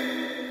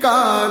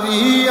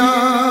कारियाम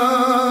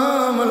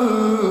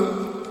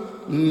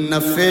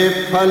नफे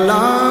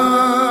फला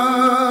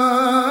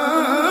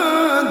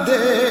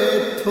दे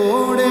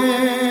थोड़े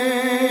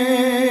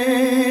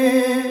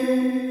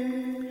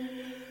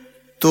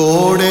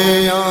तोड़े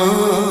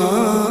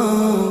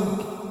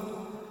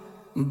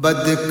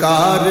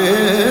बदकार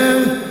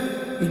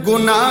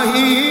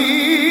गुनाही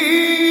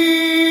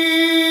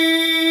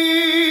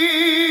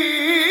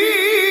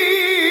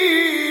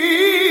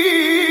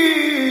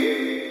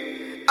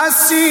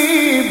असी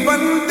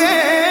बंदे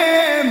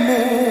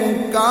मुंह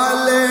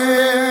काले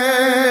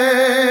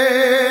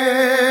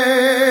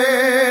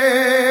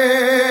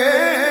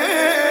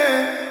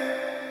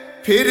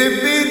फिर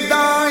भी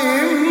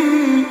दाइम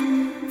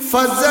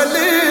फजल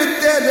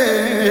तेरे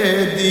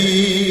दी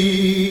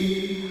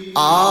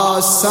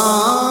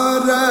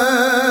आसार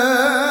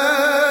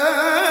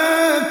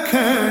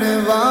रखण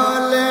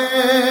वाले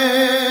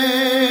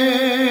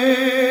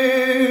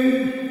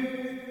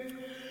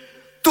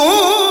तू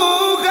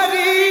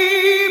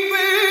गरीब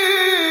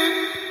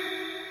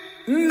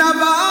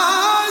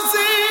नवाज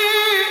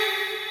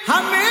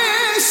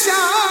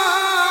हमेशा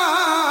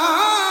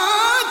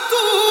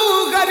तू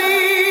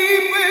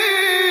गरीब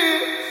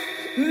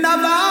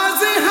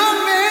नवाज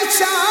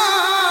हमेशा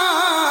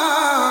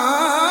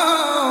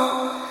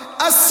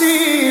असी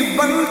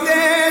बंदे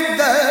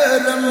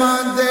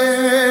दरमांदे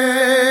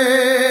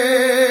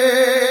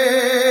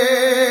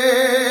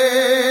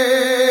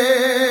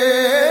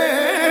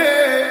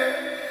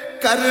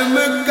कर्म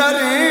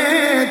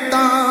करें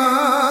ता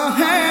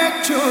है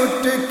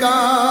छुटकारा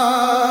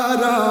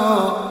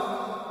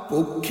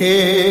भुखे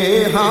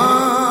हाँ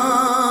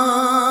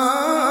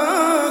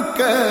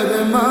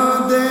कर्मा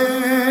दे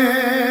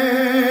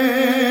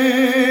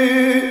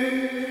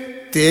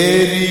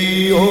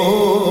तेरी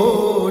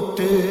ओट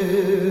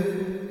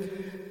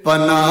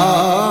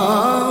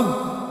पनाह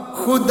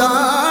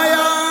खुदाया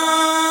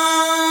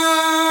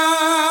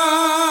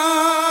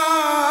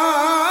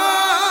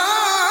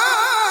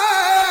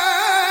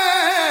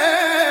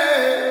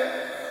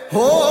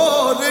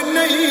होर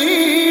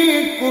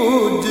नहीं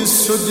कुछ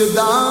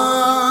सुजदा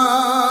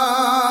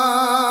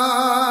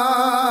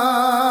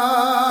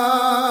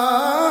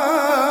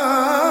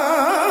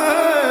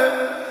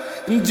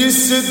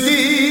जिस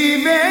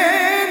दीवे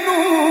नू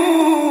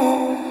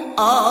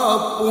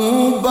आपूं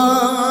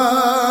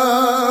बाले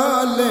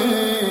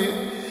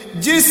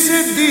जिस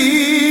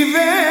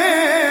दीवे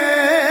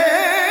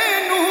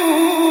नू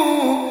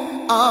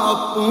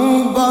आपूं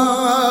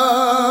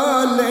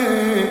बाले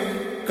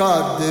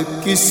कद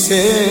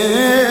किसे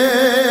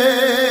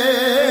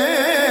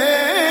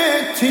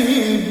थी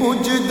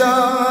बुझदा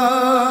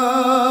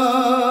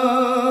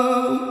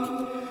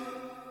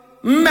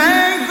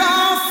मैं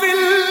गाफिल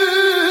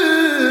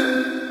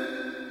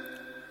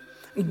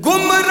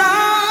गुमराह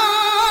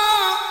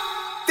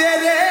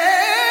तेरे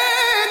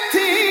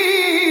थी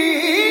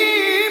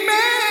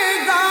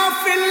मैं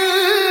गाफिल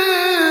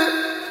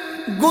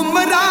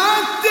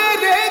गुमराह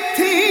तेरे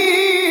थी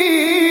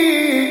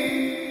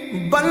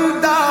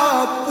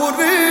बंदापुर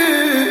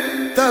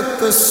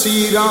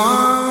तकसीरा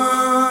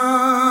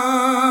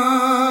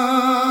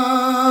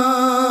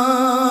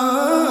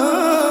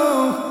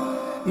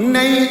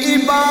नई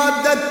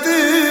इबादत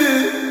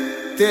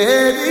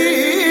तेरी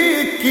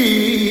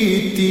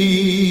कीती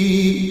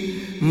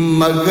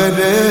मगर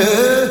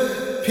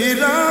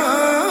फिरा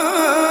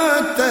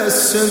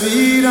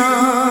तस्वीरां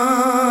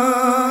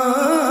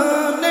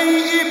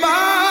नहीं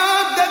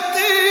इबादत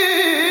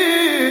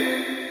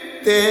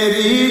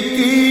तेरी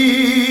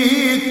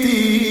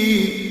कीती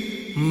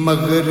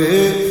मगर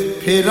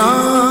फिरां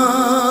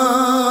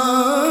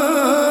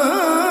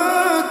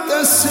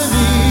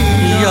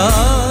तस्वीरां या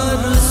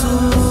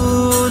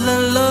रसूल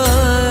अल्लाह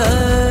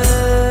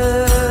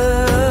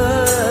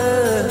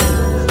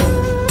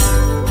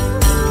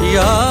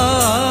या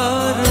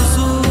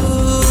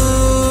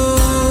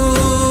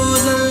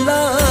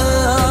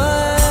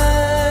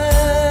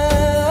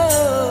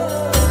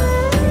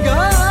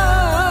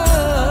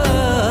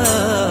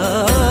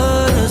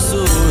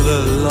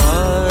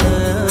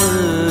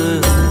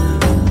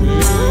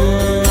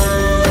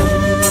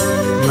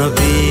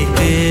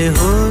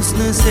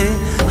से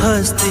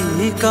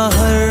हस्ती का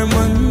हर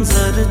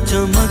मंजर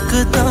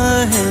चमकता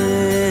है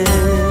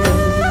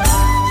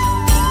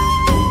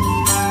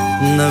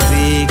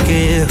नबी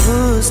के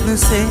हुस्न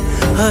से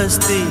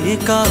हस्ती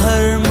का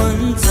हर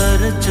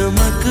मंजर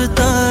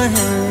चमकता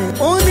है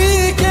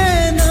उन्हीं के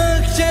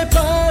नक्शे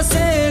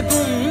पासे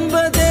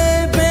गुंबदे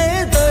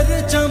बेदर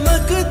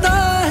चमकता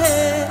है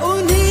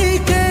उन्हीं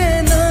के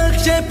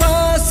नक्शे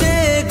पासे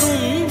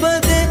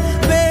गुंबदे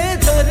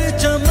बेदर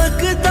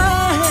चमकता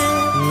है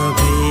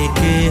नबी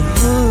के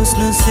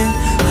हुस्न से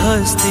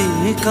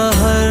हस्ती का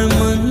हर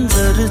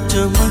मंजर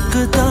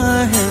चमकता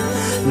है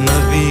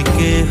नबी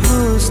के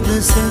हुस्न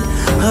से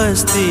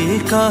हस्ती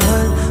का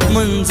हर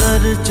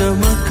मंजर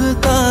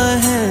चमकता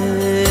है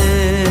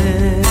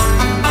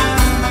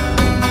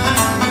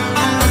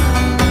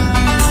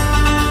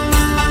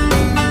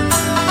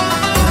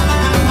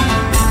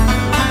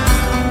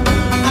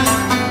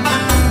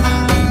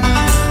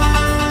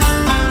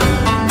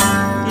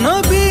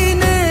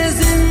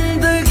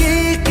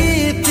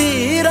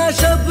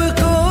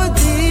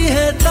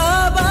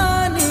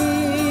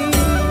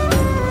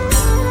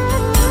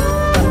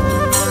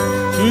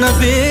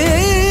नबी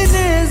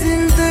ने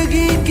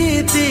जिंदगी की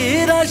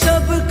तेरा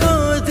शब को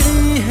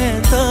दी है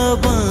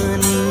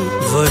ताबानी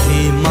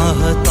वही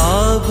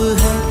महताब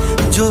है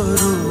जो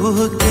रूह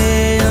के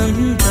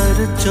अंदर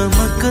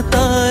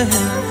चमकता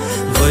है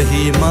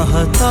वही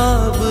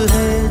महताब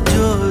है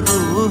जो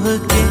रूह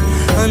के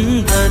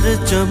अंदर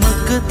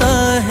चमकता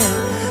है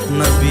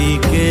नबी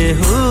के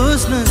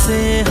हुस्न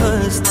से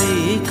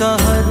हस्ती का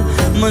हर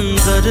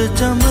मंजर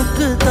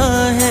चमकता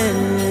है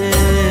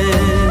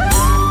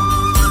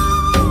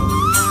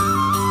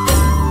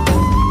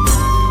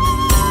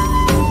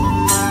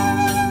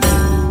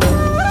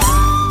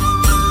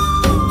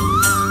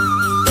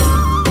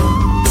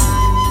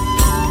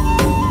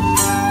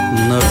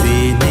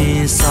नबी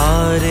ने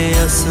सारे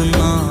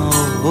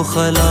अस्माओ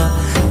खला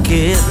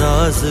के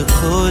राज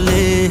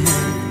खोले हैं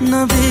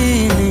नबी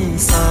ने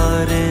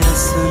सारे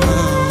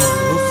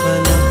अस्माओ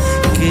खला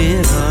के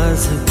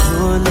राज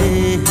खोले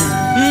हैं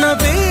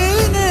नबी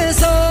ने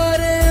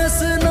सारे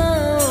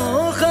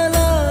अस्माओ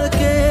खला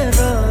के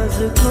राज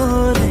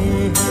खोले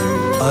हैं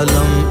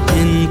अलम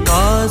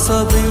इनका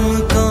सब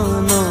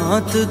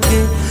इम्कानात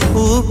के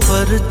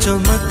ऊपर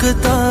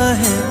चमकता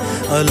है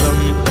अलम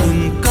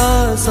इनका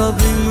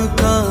सब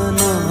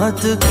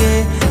इम्कानात के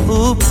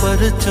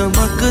ऊपर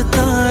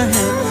चमकता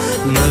है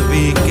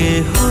नबी के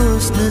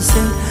हुस्न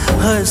से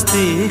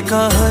हस्ती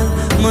का हर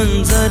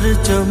मंजर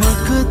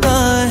चमकता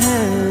है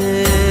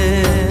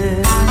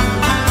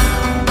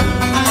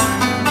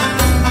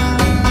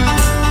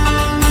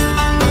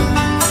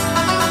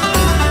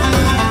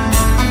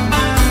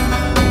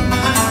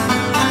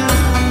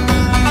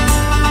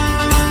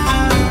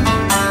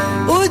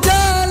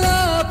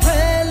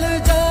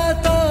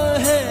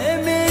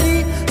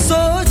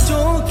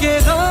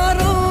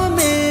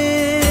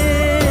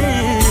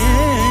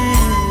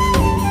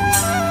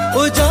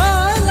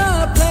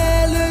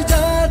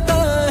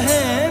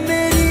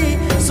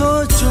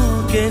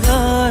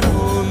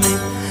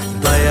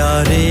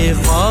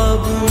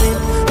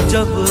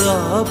जब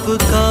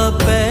आपका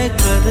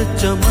पैकर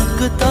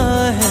चमकता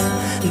है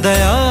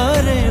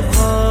दयारे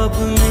ख्वाब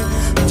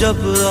में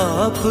जब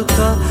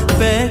आपका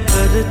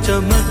पैकर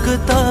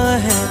चमकता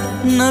है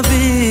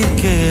नबी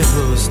के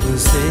हुस्न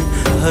से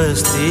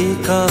हस्ती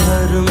का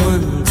हर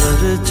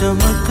मंजर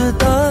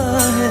चमकता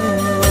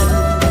है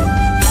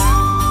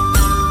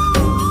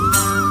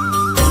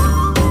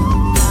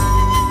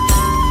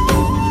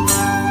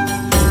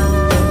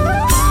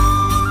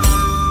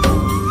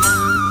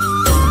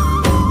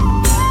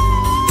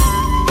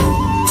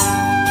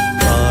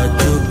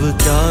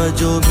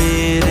जो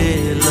मेरे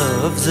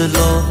लफ्ज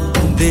लो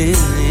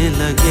देने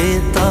लगे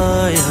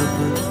तायब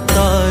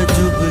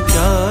ताजुब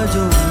क्या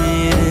जो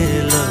मेरे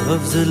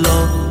लफ्ज लो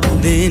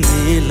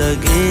देने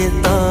लगे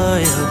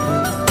तायब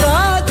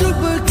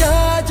ताजुब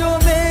क्या जो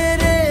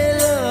मेरे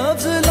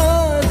लफ्ज लो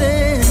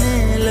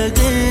देने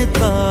लगे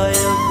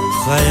तायब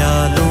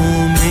ख्यालों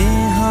में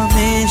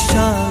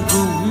हमेशा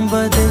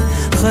गुंबदे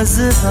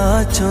खजरा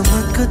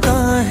चमकता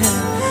है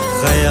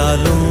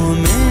ख्यालों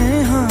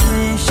में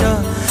हमेशा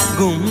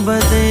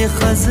गुंबदे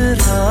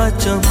खजरा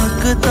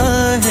चमकता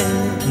है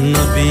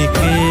नबी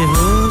के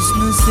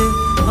हुस्न से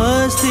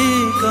हस्ती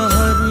का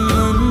हर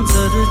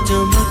मंजर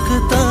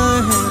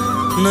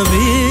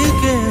नबी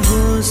के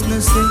हुस्न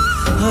से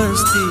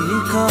हस्ती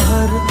का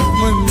हर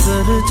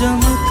मंजर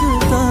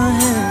चमकता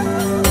है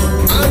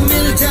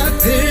मिल जा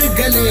फिर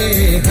गले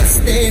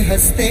हंसते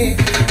हंसते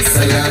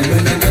सलाम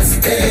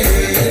नमस्ते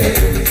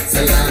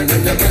सलाम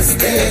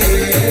नमस्ते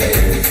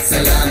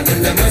सलाम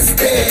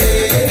नमस्ते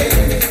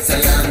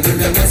सलाम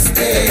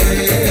नमस्ते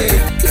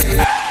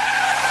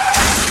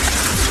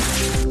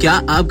क्या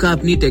आपका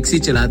अपनी टैक्सी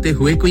चलाते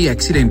हुए कोई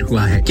एक्सीडेंट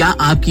हुआ है क्या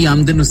आपकी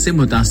आमदन उससे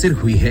मुतासिर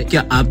हुई है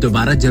क्या आप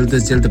दोबारा जल्द से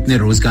जल्द अपने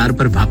रोजगार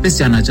पर वापस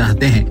जाना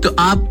चाहते हैं तो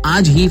आप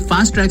आज ही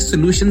फास्ट ट्रैक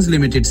सॉल्यूशंस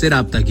लिमिटेड से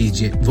राब्ता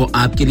कीजिए वो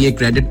आपके लिए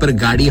क्रेडिट पर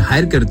गाड़ी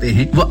हायर करते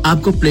हैं वो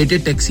आपको प्लेटेड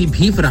टैक्सी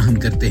भी फराहम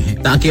करते हैं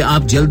ताकि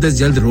आप जल्द से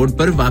जल्द रोड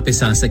पर वापस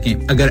आ सकें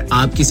अगर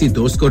आप किसी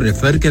दोस्त को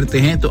रेफर करते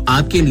हैं तो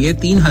आपके लिए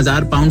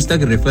 3000 पाउंड तक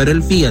रेफरल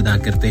फी अदा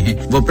करते हैं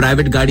वो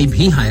प्राइवेट गाड़ी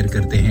भी हायर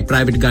करते हैं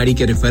प्राइवेट गाड़ी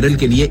के रेफरल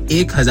के लिए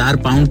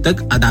 1000 पाउंड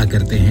तक अदा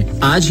करते हैं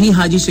आज ही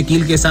हाजी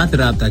शकील के साथ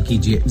राब्ता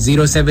कीजिए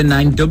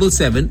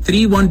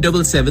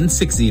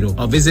 07977317760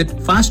 और visit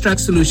fast track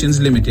solutions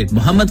limited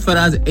Mohammad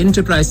Faraz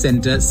enterprise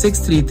centre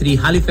 633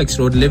 Halifax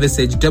road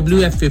Liversedge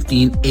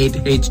WF15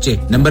 8HJ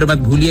number मत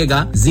भूलिएगा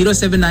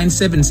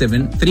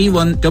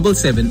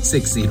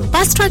 07977317760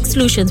 Fast Track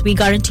Solutions we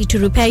guarantee to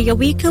repair your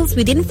vehicles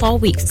within 4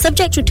 weeks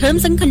subject to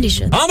terms and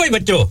conditions हां भाई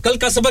बच्चों कल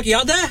का सबक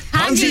याद है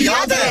हां जी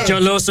याद है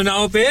चलो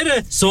सुनाओ फिर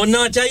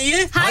सोना चाहिए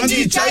हां जी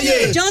चाहिए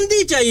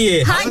चांदी चाहिए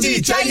हां जी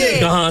चाहिए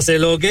कहां से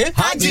लोगे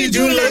हाजी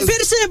जूलर्स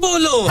फिर से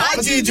बोलो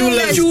हाजी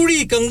जूलर्स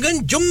चूड़ी कंगन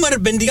झुमर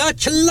बिंदिया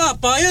छल्ला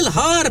पायल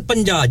हार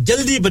पंजा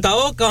जल्दी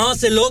बताओ कहां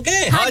से लोगे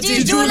हाजी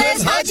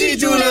जूलर्स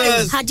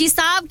हाजी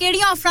साहब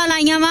केड़ी ऑफर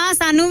लाईया वा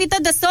सानू भी तो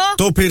दसो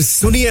तो फिर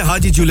सुनिए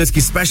हाजी जूलर्स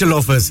की स्पेशल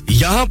ऑफर्स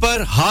यहां पर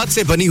हाथ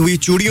से बनी हुई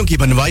चूड़ियों की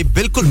बनवाई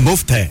बिल्कुल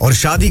मुफ्त है और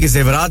शादी के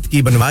जेवरात की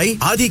बनवाई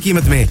आधी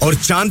कीमत में और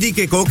चांदी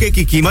के कोके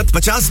की कीमत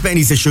 50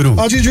 पैसे से शुरू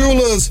Haji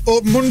Jewellers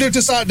open Monday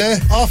to Saturday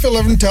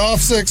 11:30 to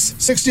 6:30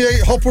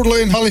 68 Hopwood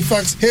Lane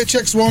Halifax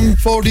HX1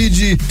 4DG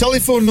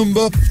telephone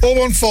number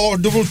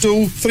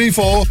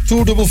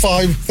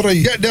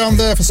 01422342553 get down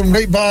there for some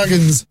great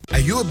bargains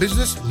Are you a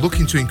business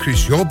looking to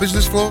increase your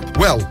business flow?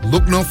 Well,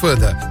 look no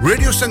further.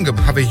 Radio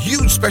Sangam have a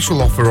huge special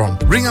offer on.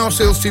 Ring our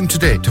sales team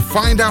today to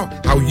find out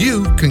how you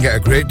can get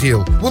a great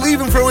deal. We'll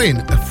even throw in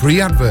a free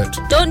advert.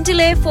 Don't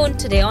delay phone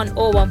today on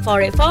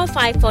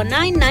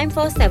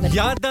 01484549947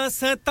 यादां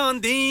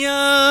सतांदियां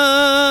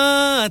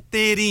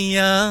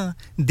तेरियां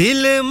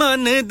दिल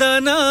मन दा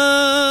ना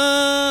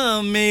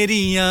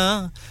मेरियां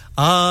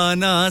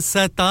आना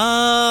सता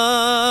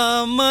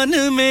मन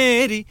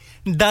मेरी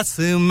दस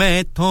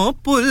मैथों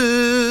पुल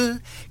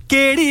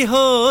केड़ी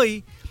होई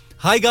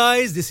Hi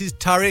guys, this is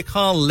Tariq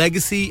Khan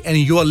Legacy and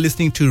you are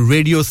listening to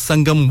Radio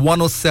Sangam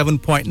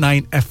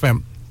 107.9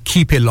 FM.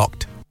 Keep it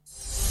locked.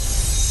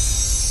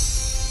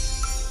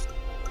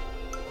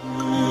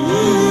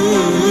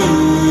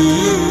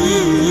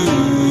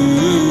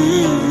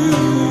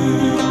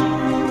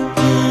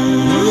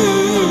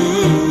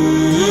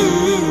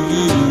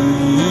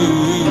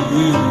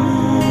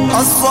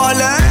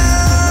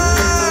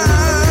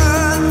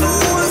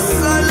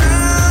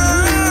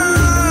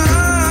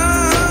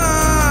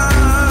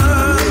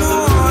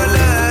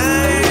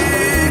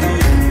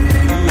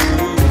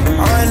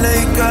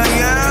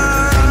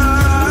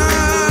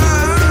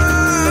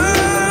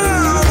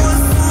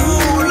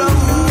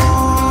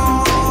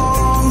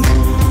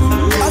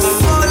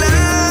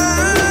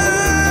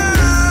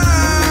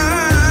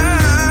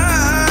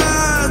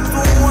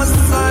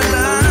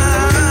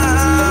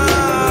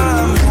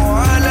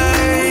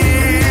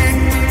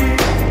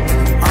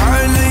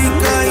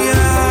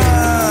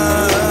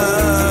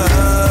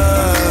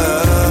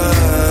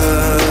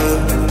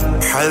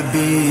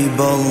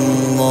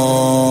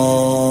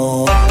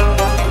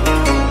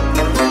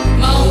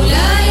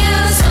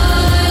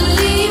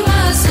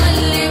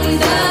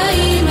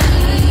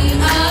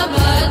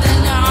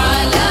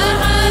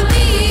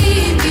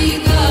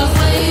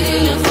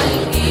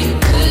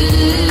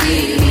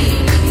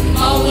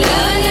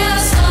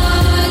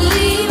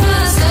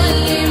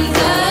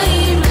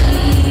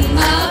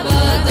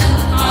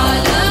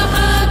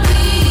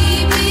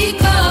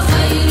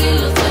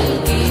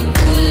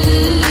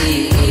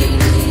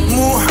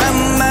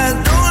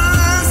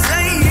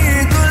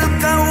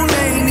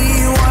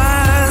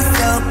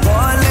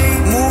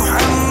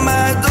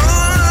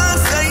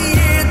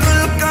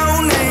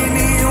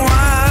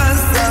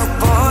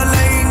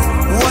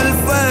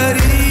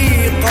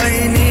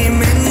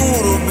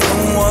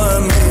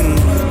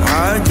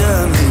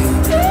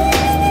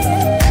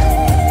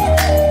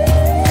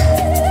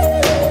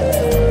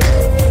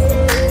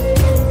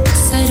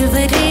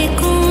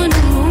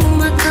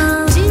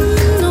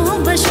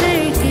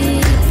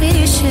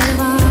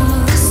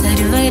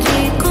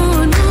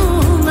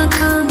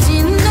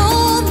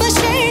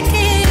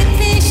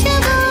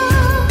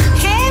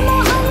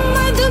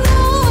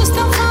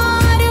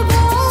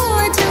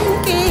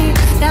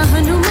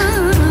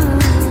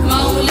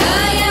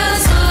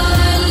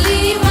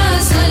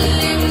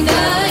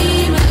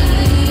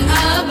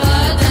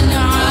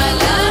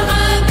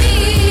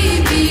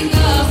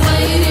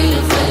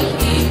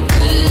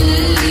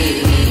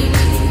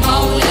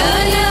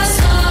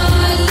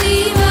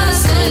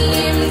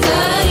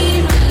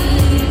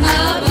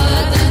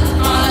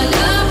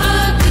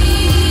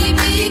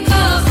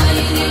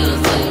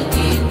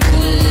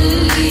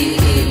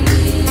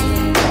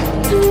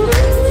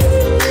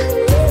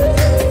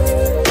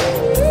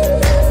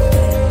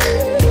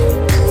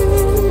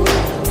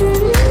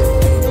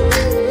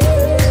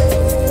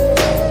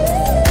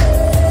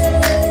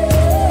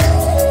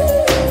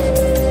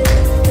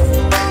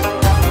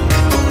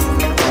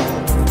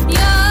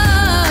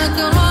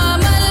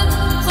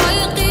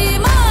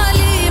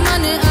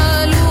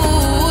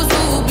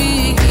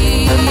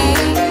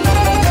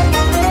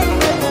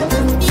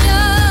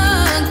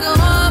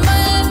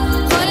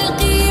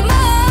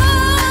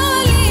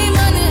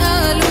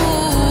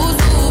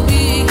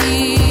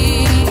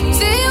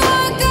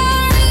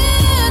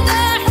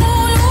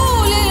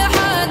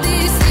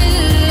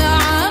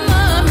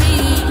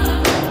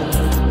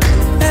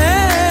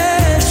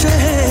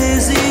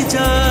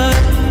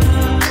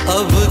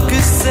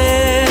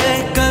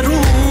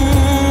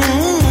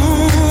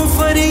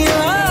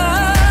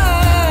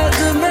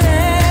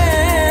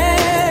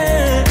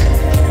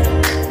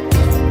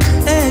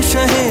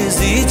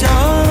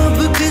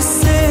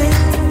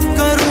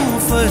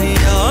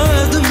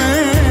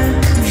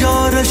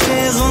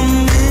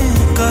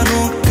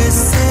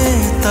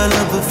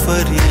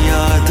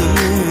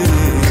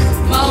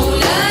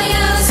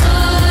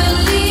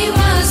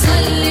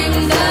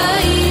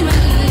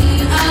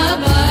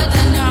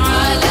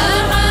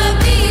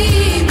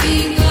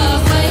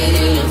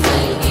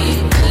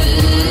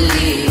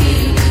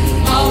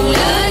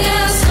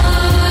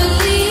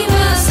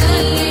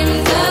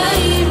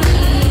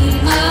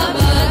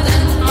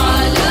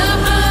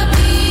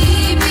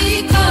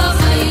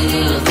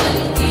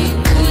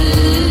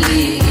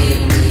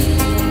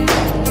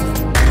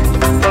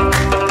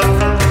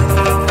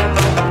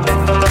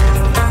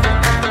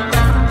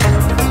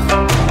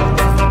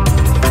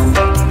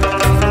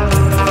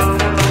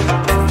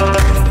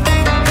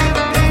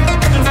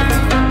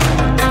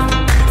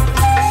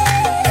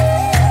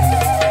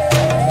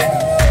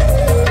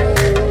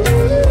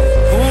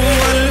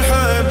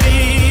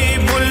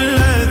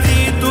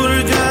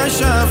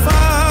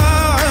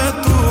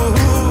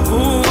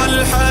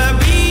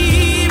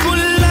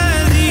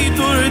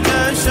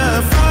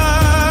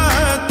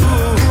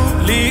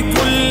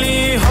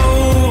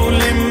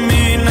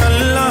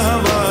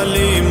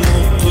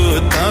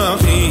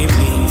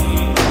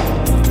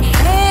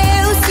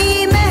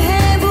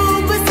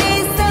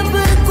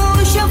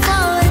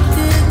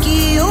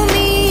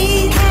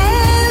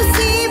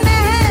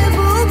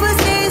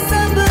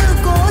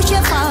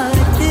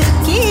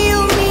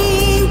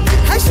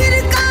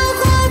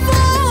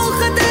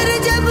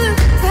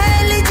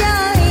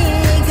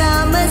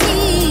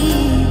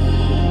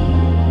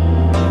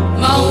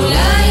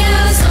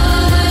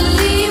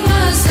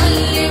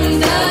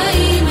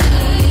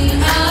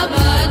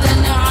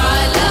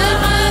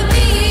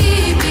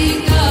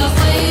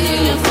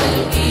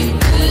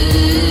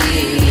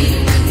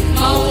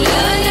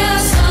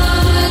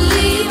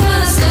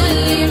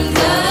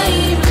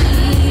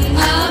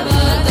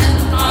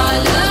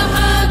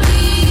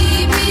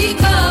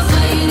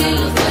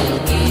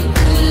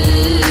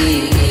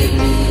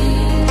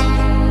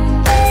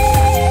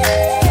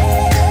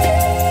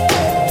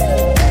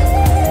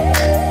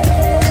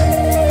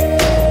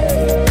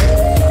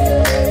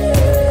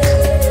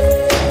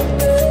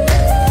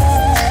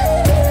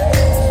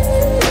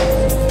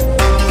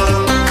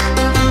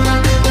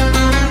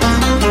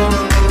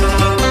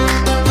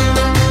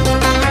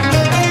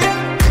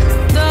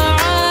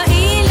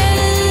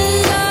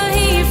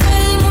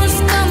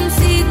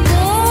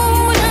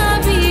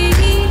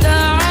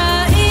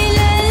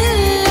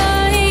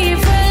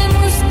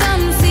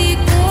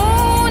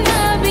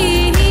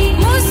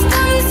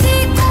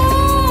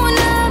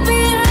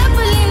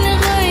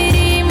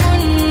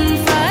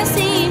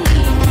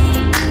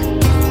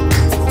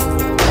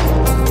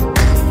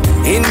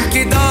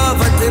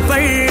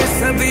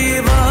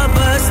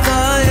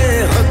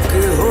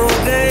 हक हो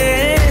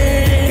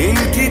गए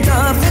इनकी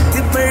दावत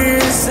पर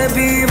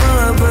सभी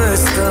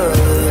वाबस्ता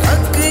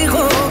हक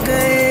हो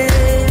गए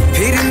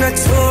फिर न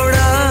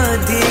छोड़ा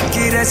दी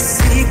की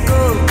रस्सी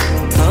को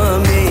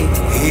थामे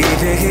ही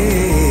रहे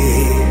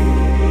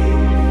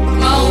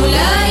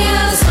मौलाया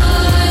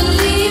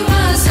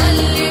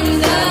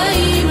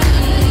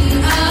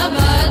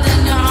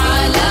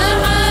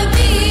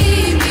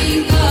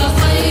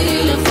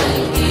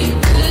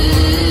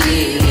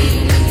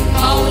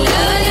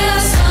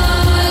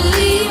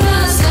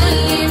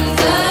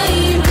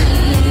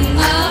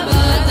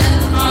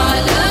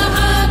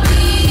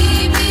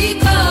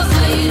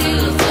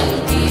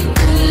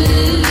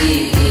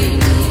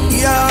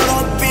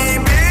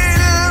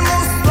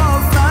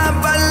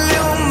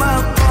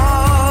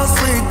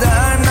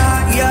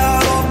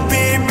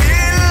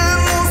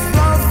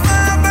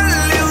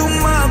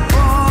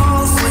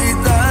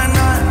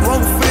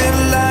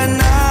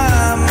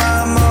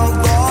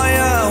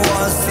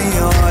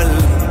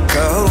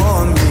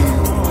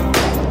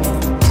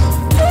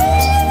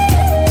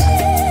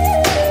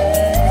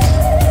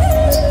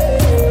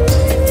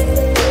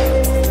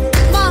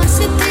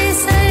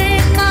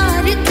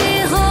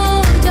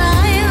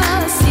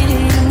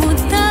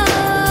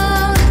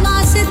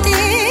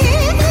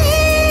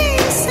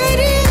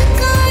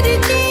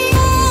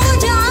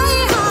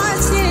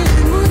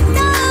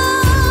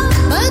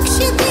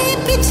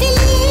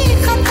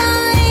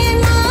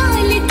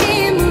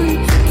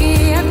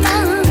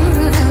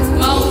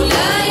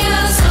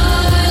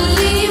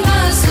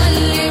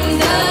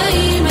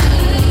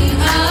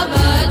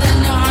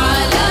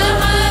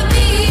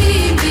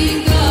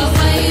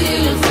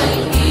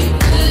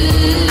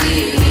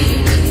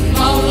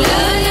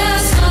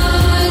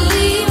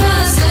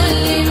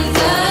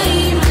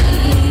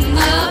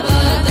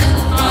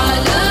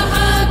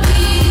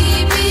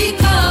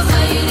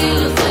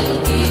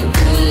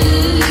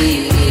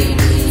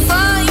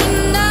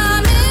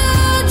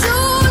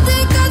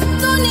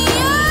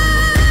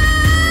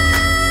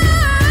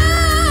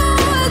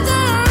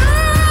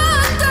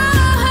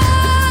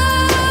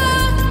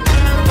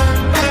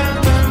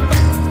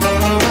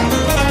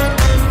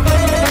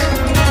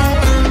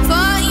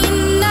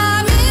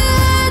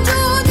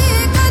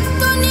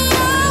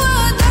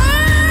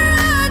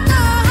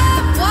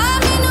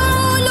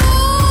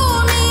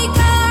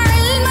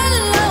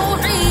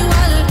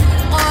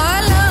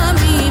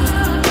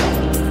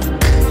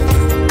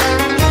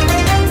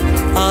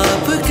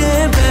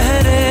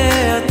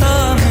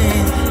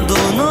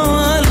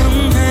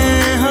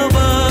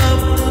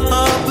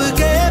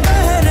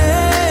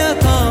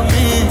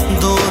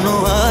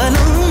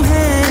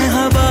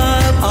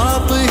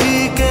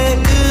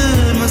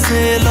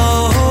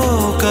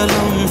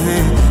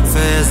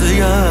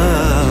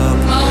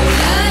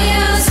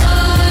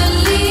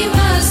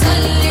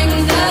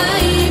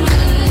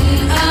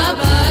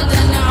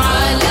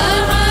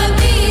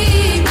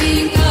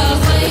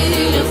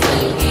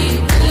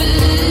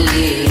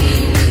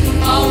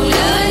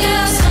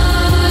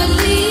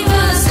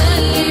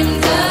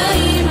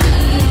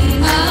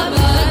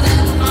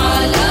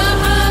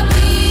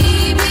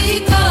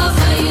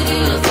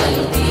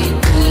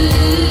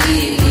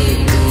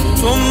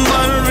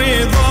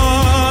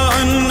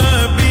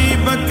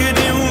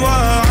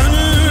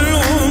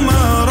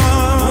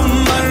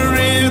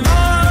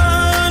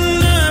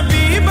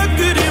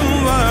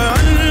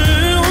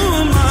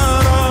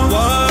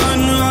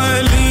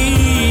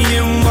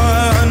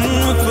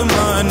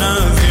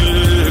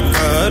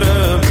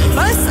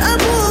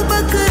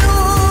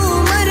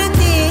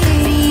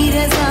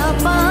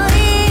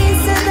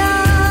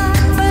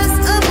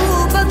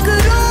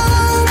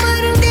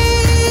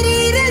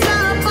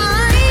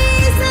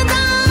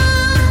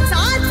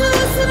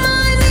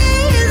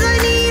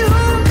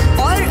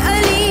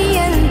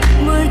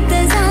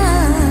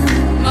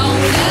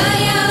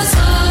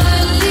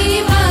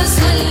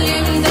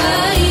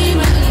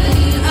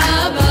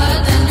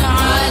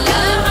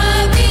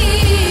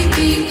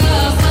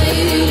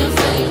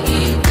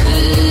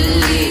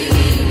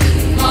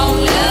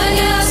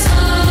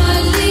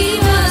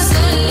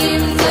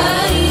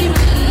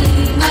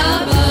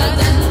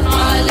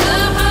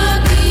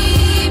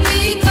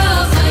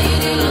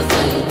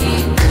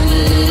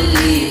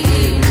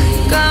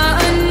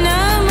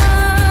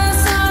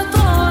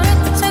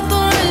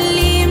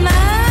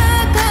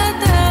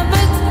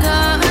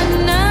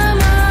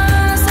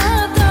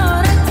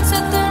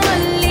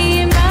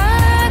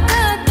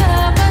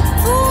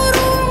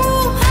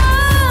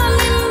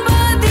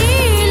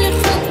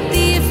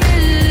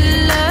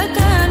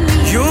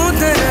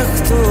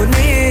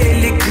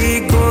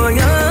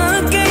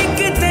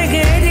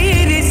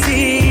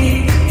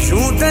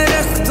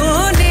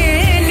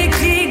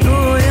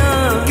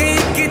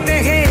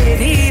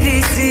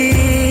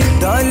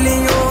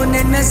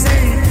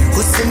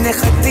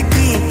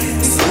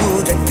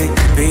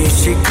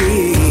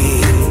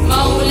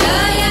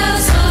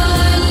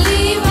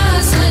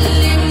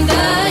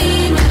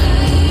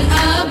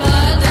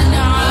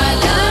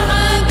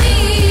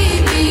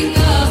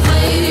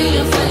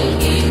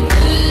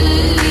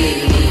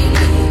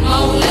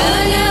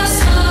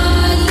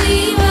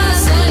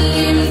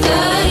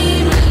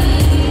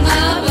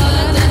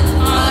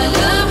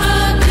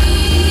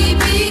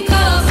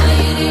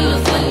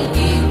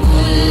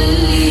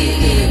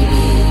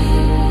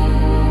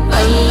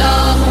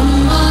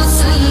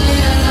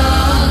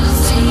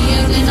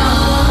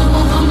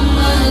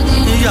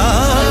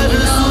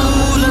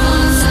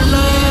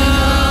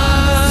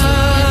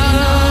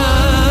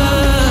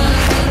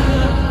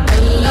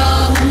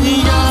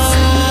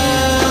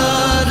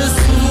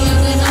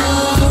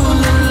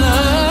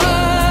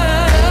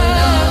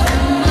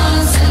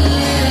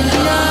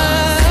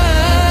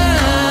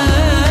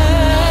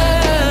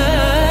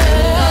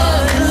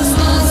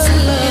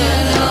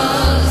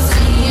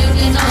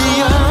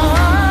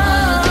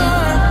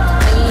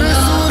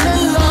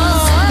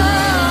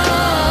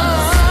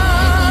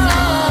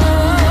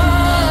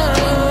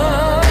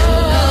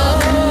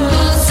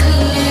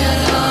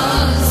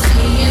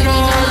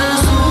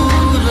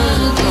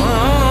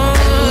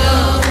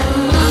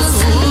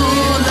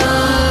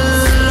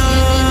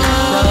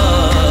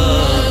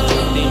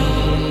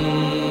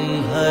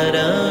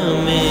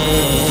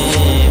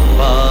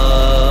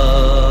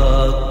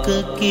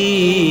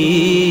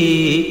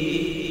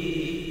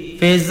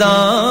फिजाओं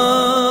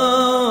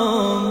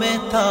में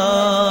था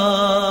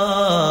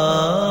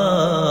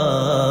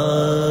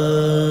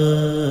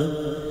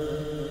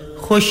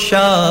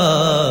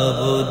खुशाब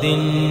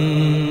दिन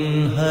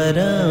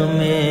हरम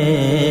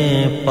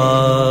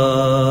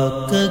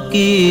पाक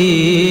की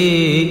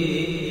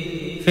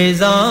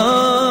फिजाओं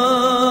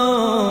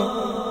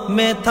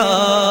में था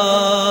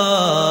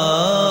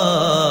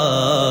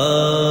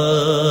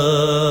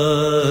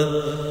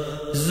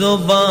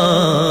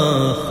जुबान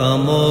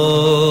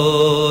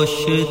खामोश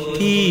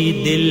थी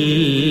दिल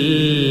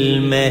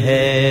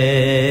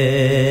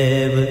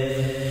महब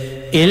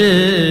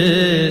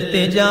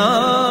इल्तिजा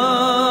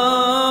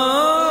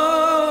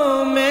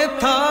में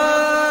था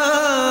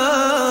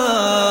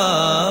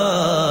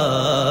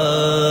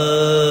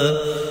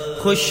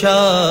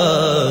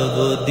खुशाब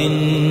दिन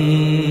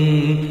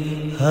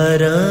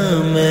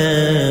हरम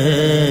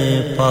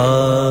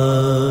पाक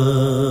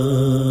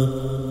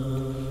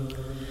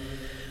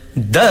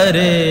दर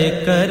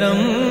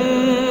करम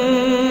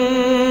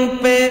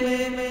पे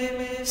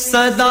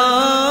सदा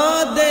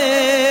दे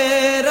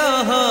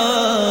रहा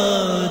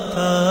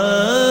था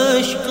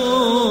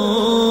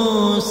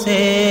अश्कों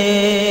से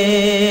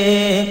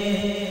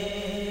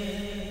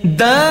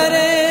दर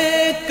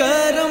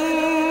करम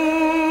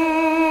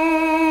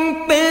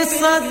पे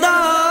सदा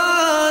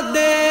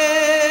दे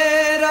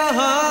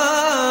रहा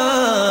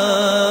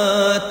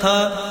था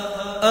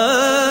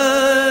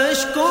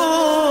अश्कों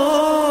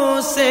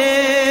से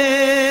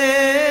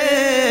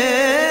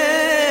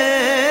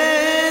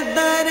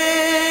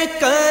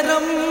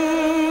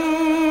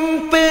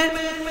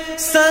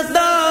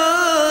सदा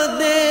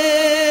दे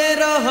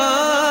रहा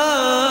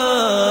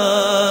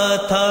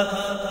था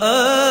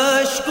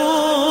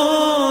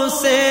अश्कों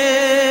से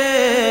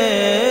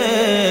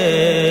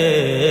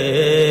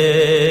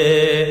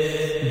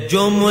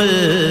जो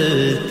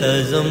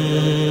मुल्तज़म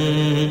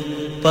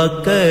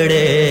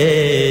पकड़े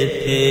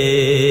थे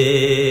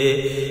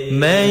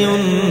मैं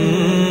उन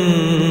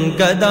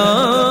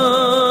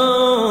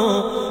गदाओं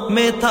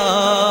में था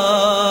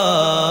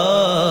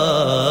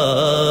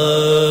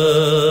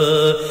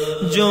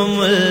जो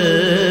मुल्तज़म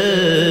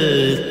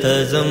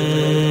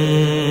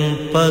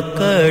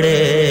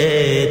पकड़े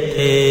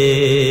थे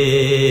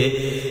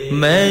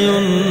मैं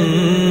उन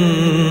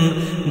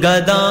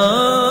गदाओं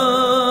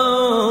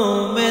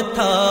में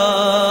था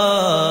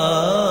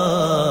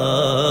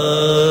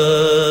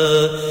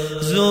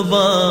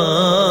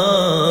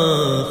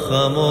जुबान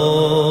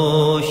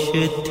खामोश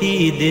थी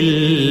दिल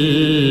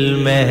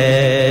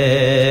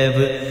महब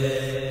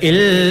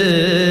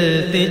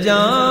इल्तिजा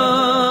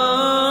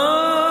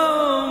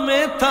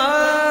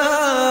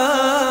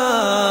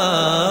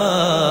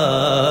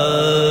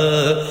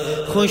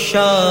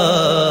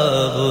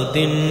खुशाब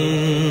दिन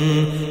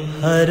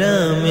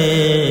हरम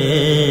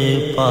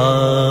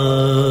पाक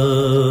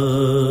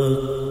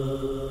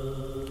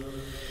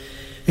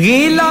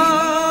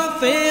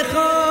गिलाफ़े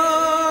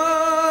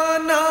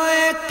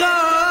खानाए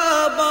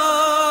काबा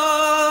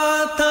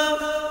था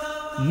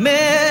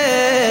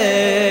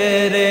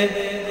मेरे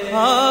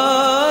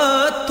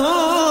हाथों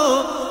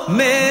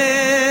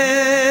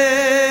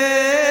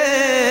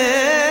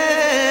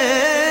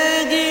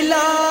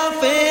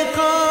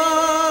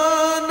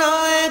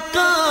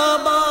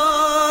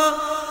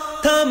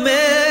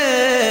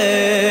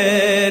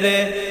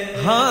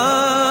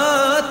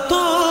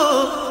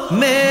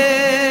में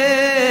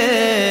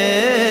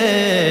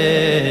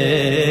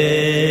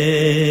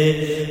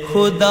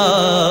खुदा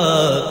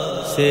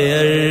से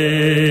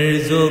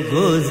अर्ज़ व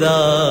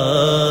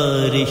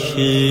गुज़ारिश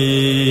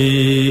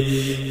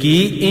की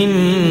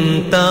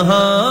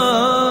इंतहा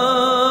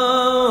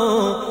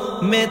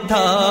में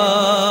था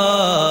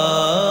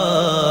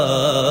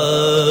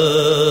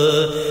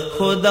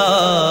खुदा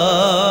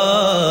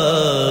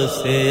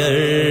से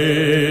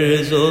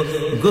अर्ज़ व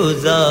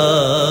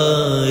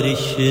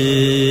गुज़ारिश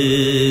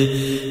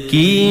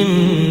की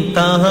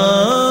इंतहा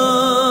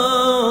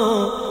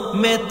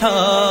में था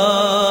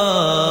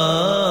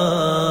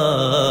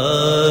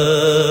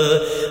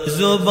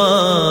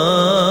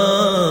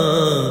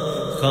जुबान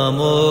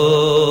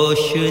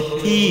खामोश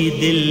थी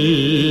दिल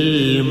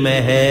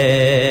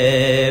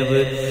महब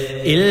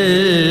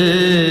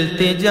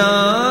इल्तिजा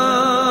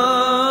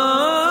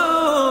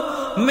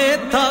में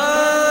था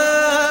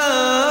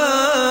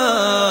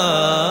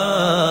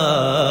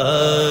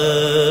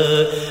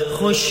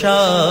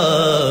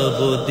खुशाब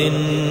दिन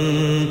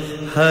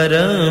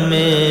हरम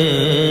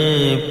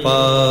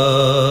पाक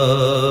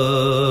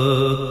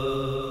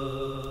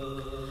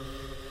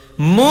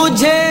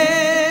मुझे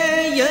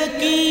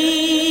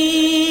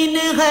यकीन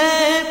है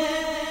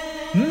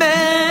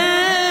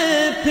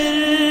मैं फिर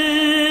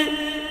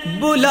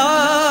बुलाया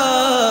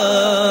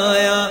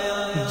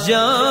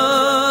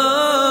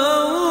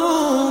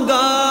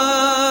जाऊंगा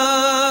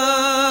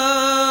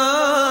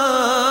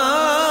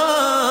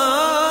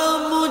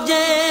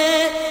मुझे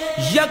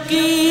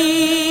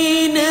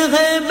यकीन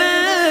है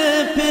मैं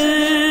फिर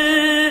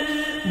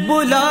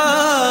बुलाया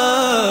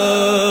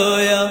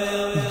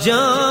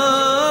जाऊंगा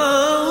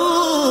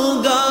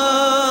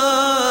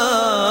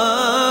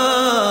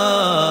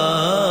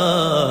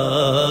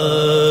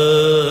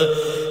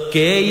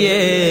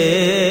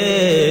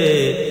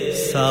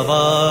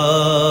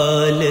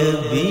سوال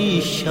بھی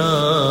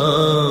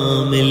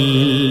شامل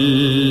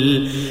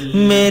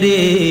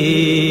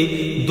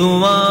میری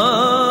دعاؤں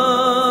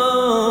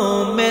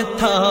میں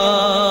تھا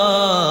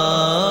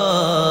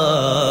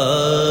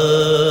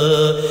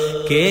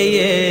کہ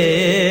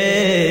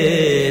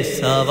یہ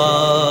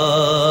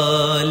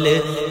سوال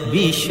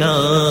بھی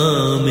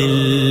شامل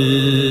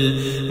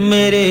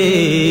میرے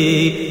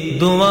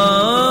دعاؤں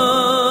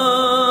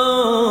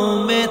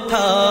میں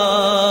تھا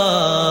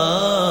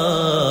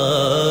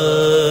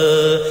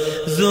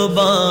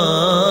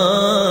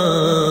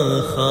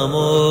زبان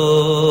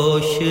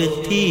خاموش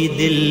تھی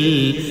دل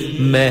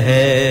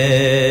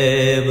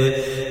محب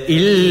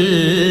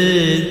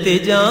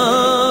التجا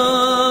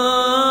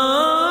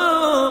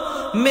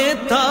میں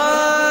تھا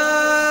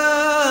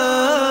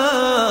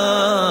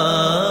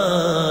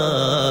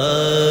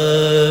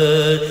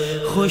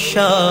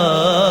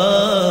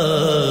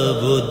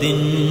خوشاب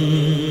دن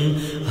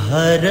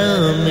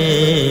حرم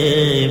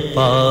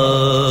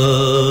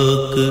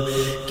پاک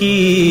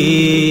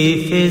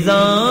کی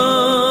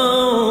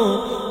فضاؤں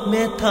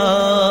میں تھا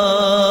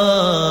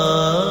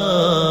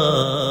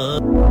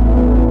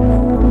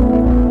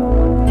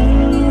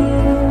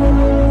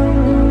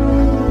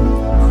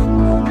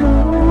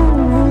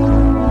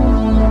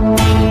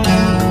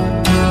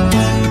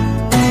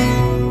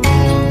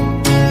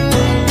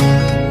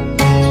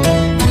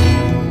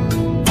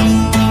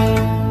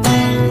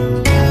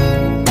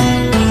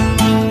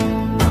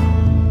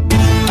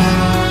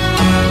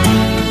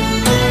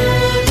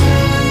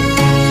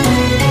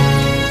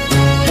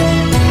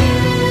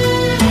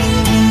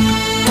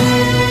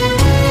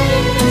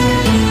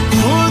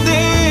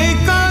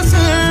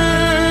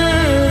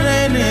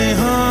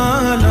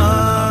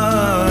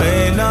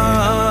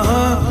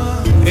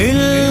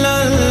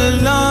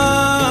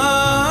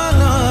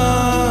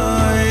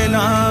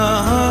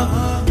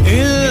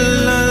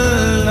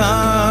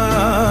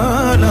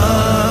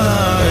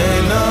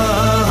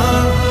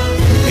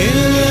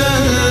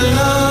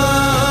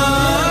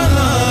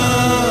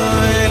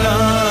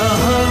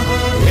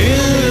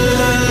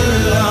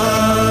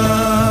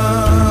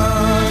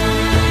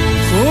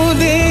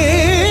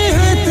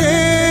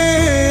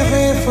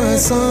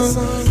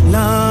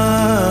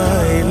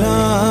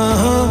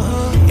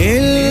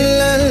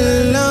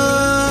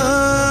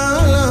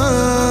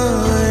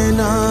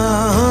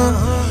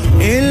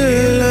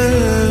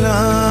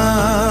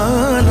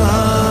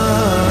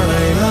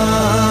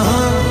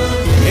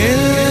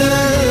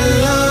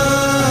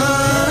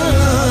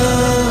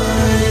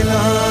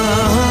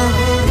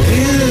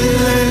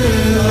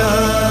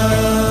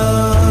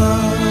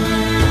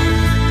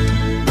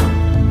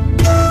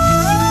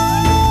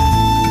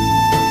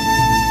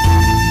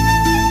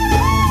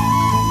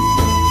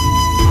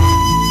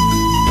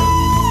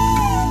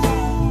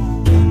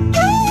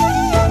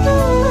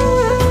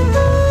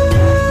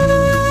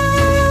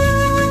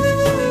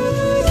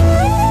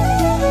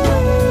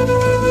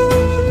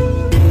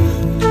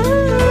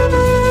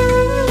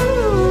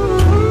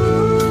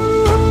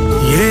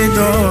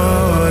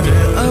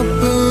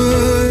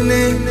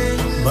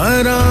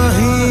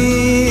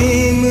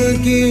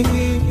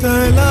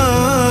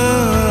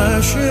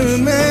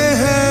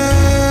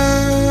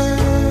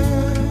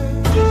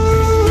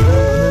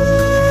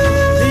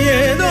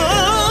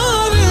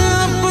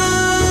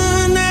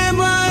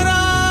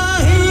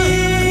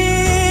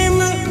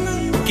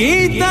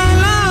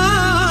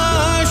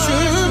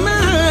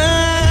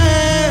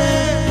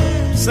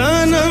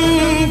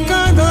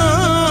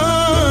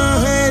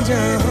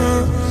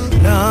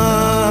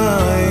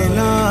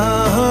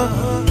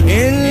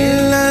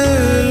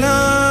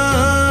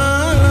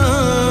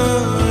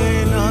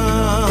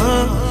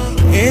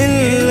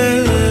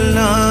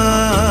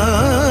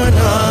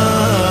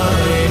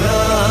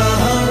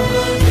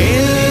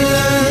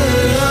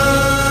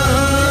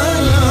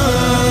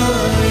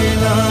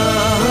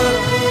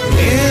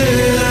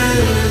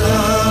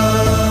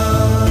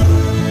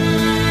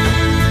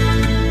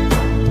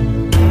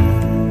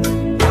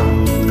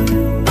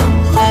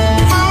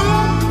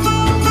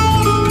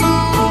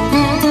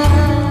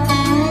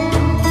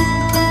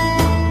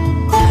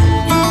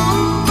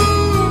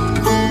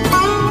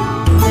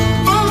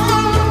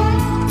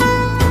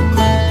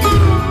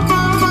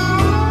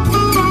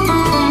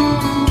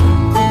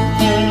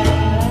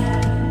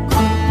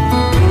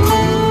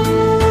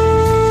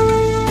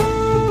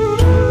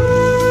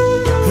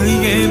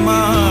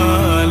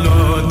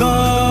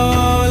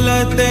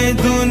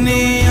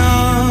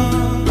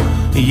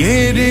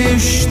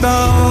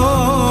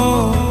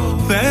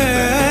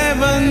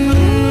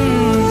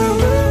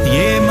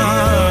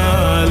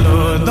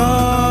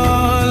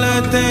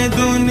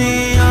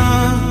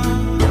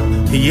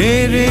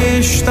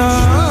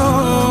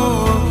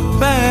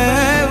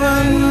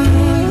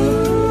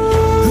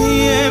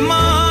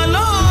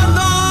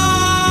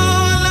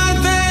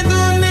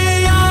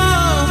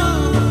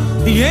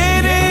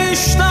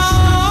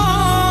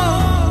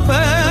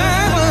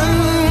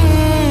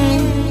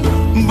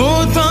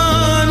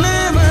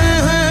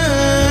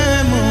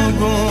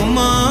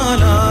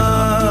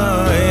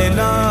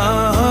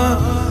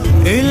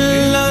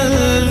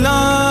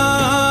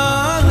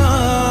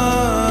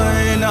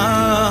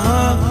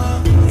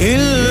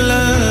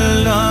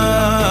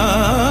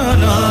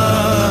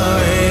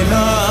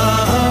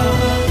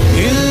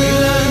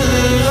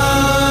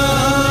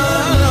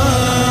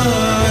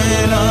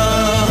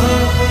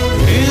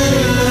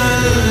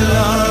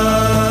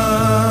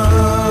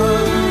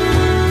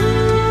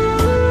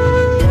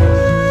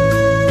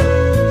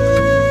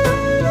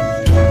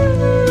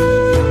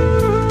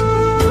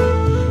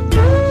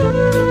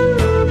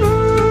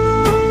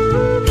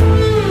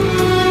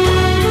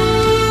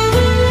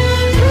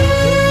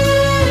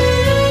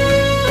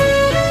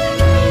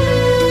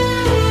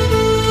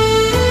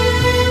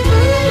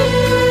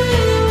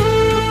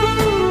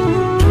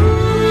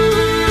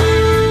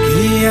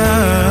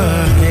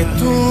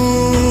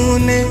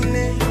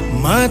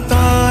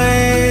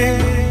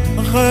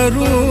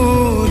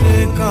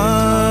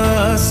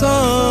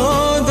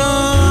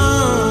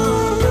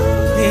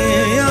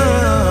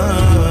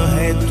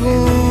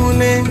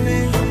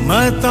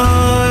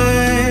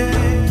बताए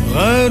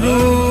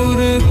गरूर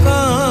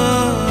का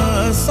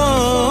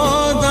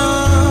सौदा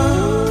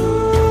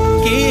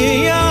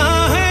किया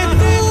है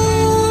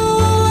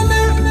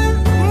तूने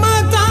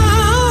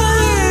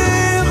बताए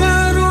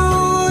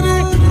गरूर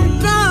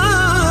का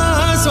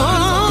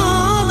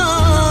सौदा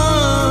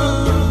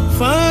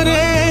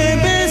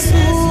फरेब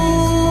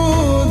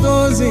सूद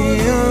व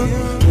ज़िया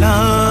ला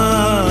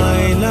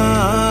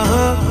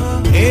इलाहा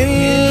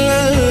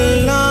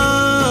इल्लल्लाह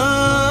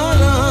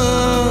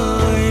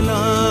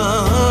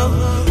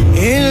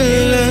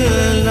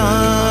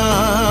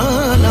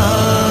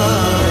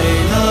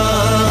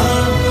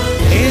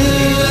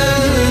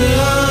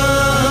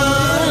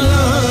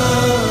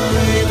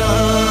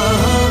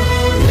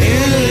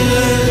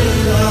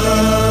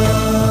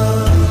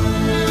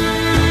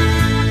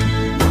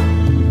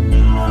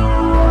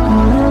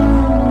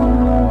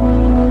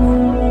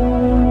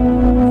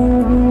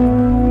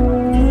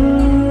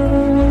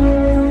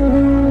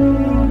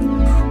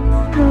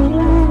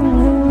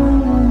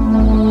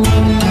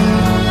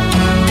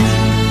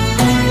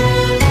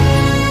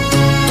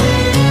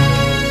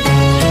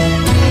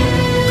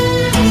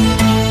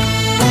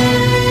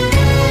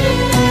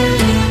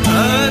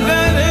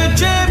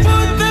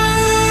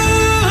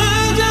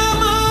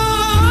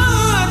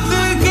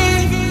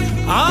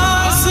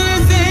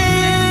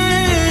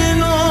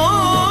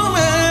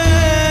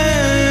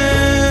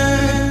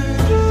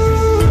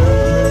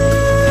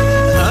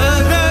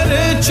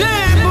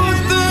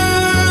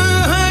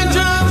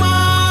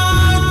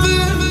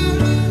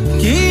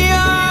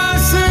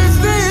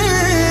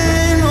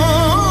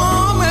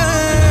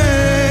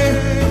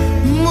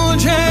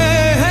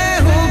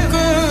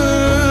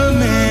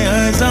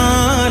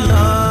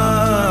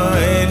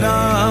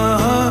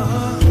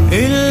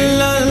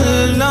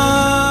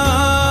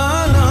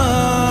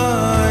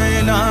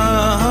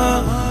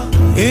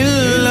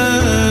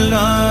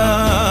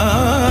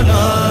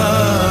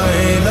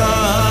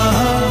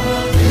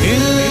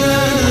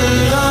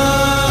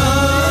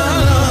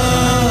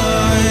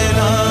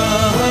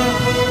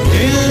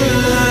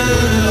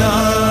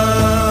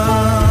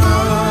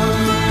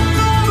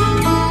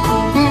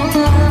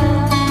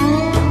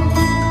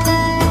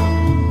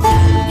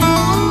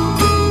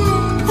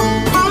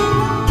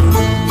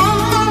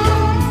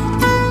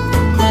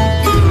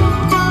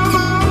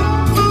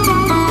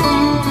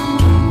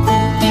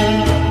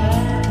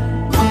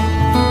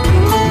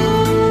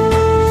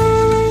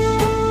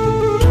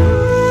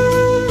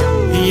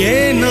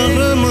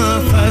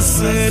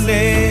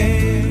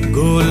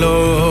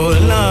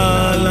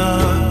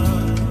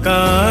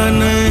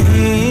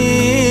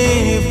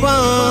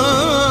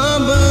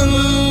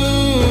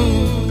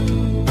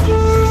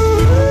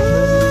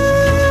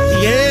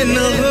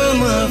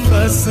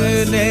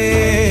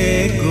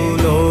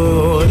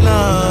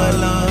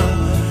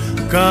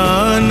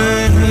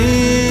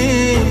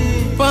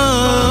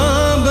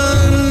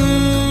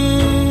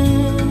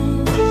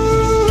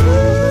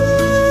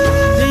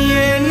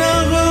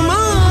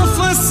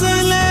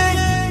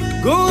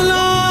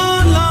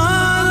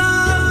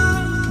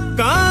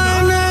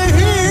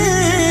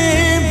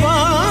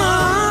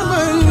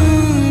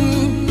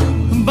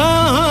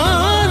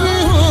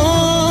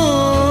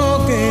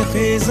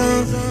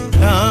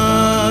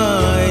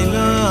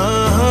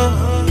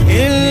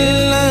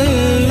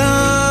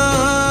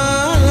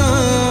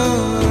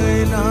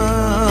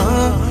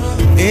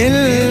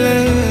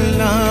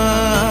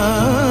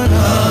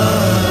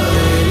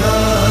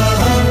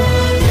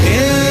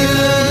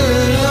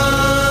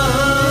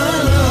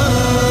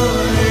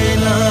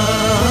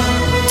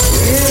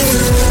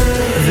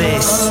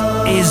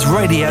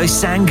Radio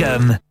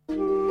Sangam.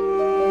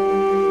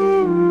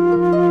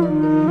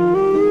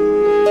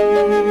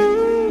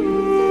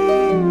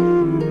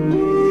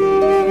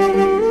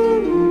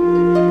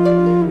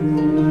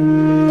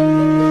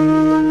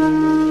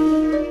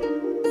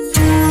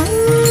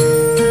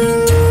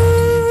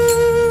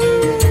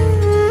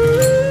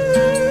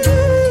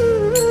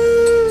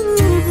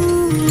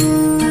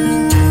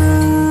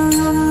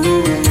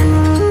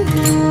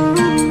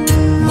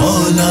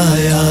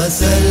 مولایا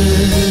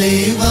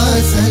صلی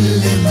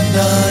وسلم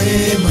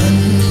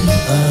دائما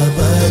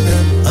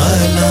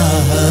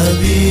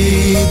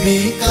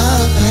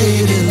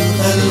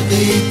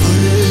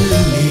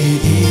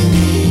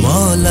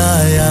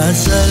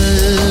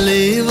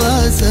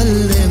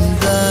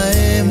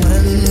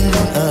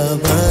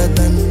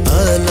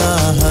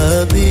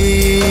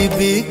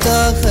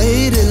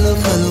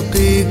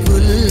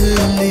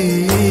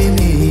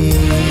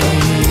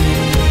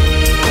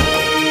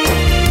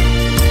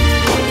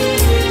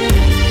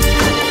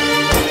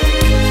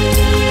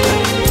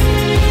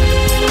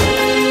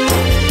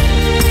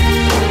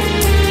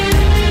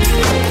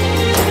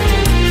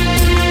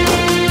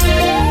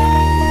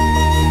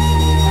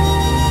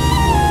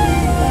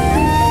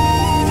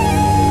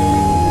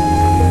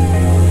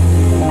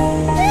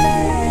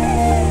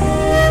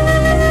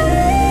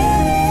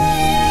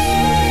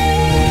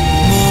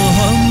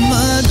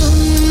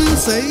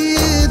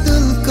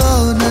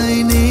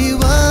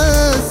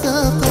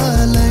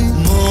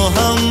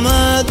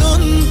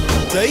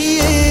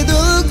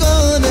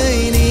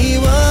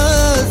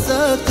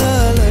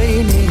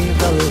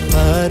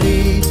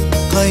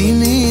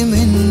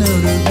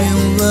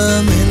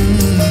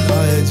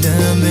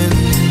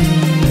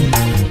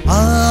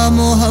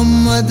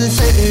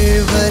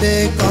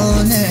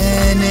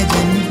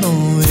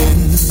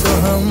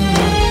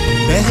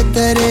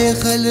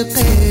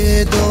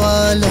इश्क़े दो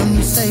आलम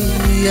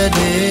सैयद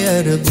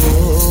अरब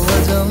व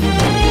अजम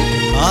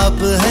आप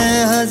हैं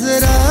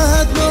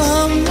हज़रत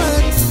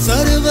मोहम्मद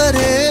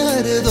सरवरे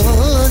हर दो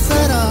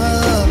सरा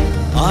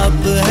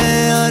आप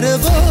हैं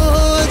अरब व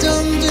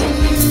अजम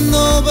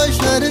जिन्नो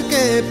बशर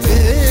के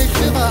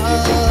पेशवा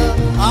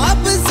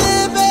आपसे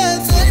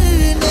बेहतर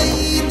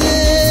नहीं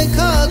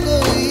देखा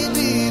कोई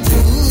भी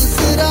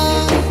दूसरा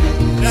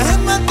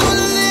रहमतुल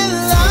लिल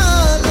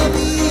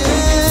आलमीन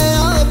है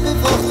आप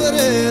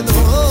फख्रे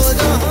दो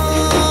जहां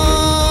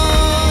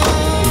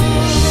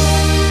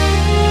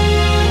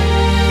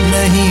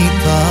नहीं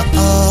था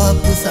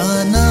आप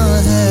साना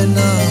है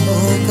ना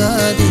होगा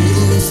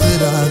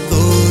दूसरा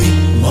कोई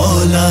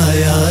मौला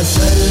या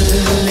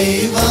सल्ली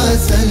व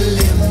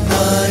सल्लिम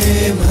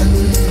दाइमन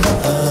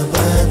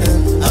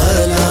अबदन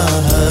अला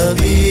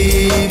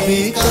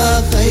हबीबिका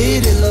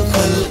खैरिल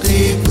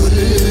खल्क़ि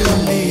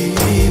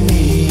कुल्लिहिम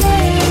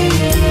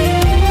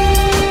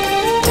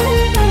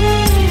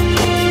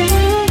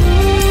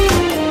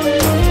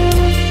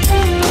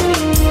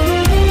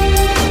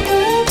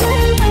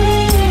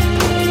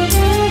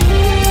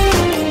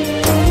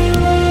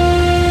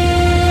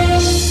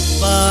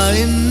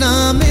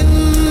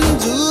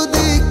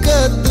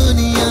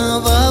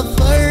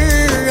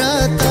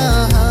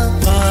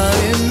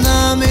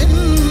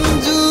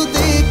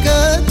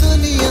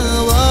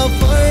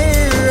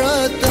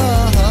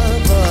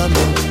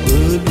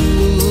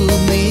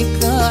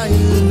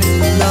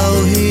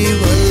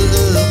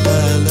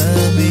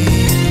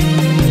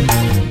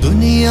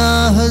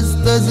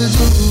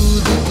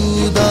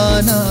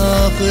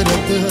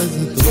आखिरत हज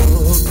तो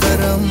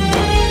करम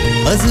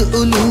हज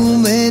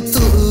उलूमे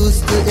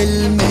तुस्त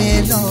इल्मे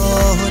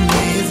लौह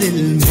नेज़िल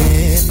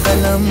में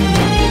कलम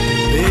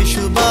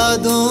बेशुबा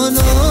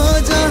दोनों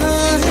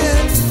जहां है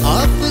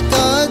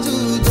आपका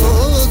जूदो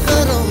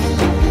करम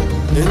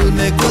दिल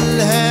में कुल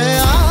है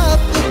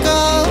आपका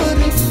और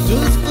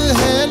जुज़्व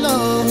है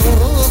लौह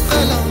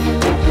कलम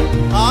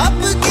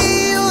आपकी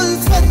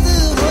उल्फत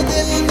हो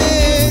दिल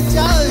में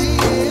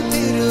चाहिए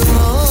फिर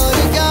और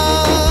क्या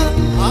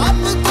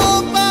आपको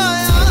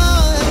पाया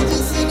है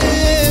जिसने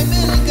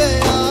मिल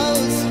गया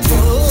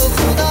उसको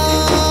खुदा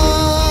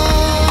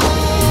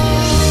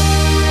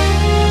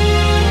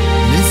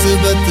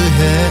निस्बत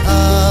है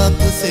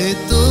आपसे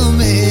तो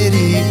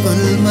मेरी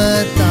कुल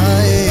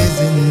मताए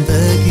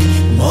जिंदगी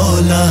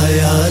मौला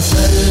या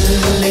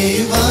सल्ली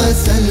व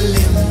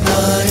सल्लिम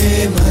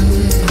दाइमन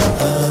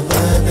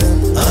अबदन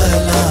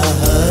अला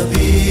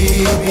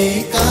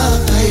हबीबिका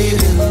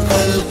खैरिल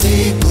खल्क़ि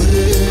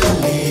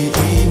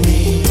कुल्लिहिम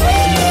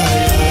मौला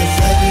या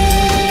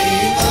सल्ली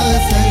व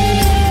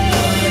सल्लिम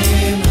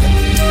दाइमन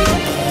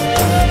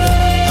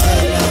अबदन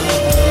अला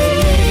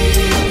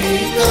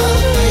हबीबिका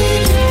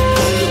खैरिल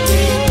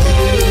खल्क़ि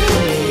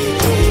कुल्लिहिम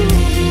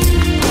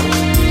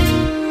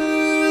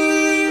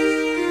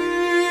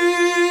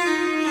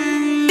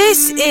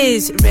This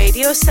is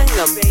Radio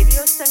Sangam.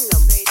 Radio Sangam.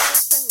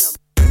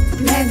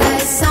 मैं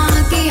बरसां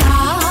की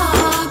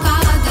आका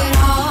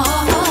तेरा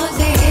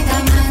रोज़े दा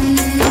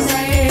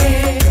मंज़र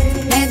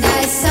मैं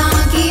बरसां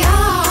की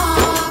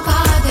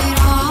आका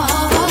तेरा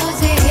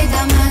रोज़े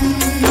दा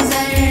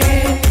मंज़र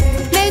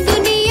मैं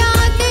दुनिया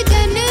ते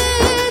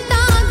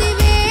जन्नतां दे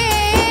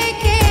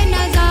वेखे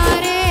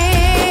नज़ारे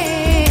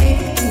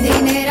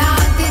दिन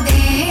रात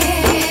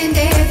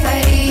देंदे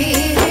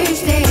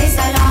फरिश्ते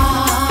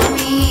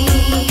सलामी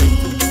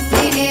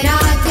दिन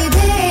रात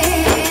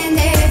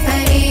देंदे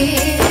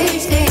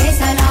फरिश्ते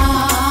सलामी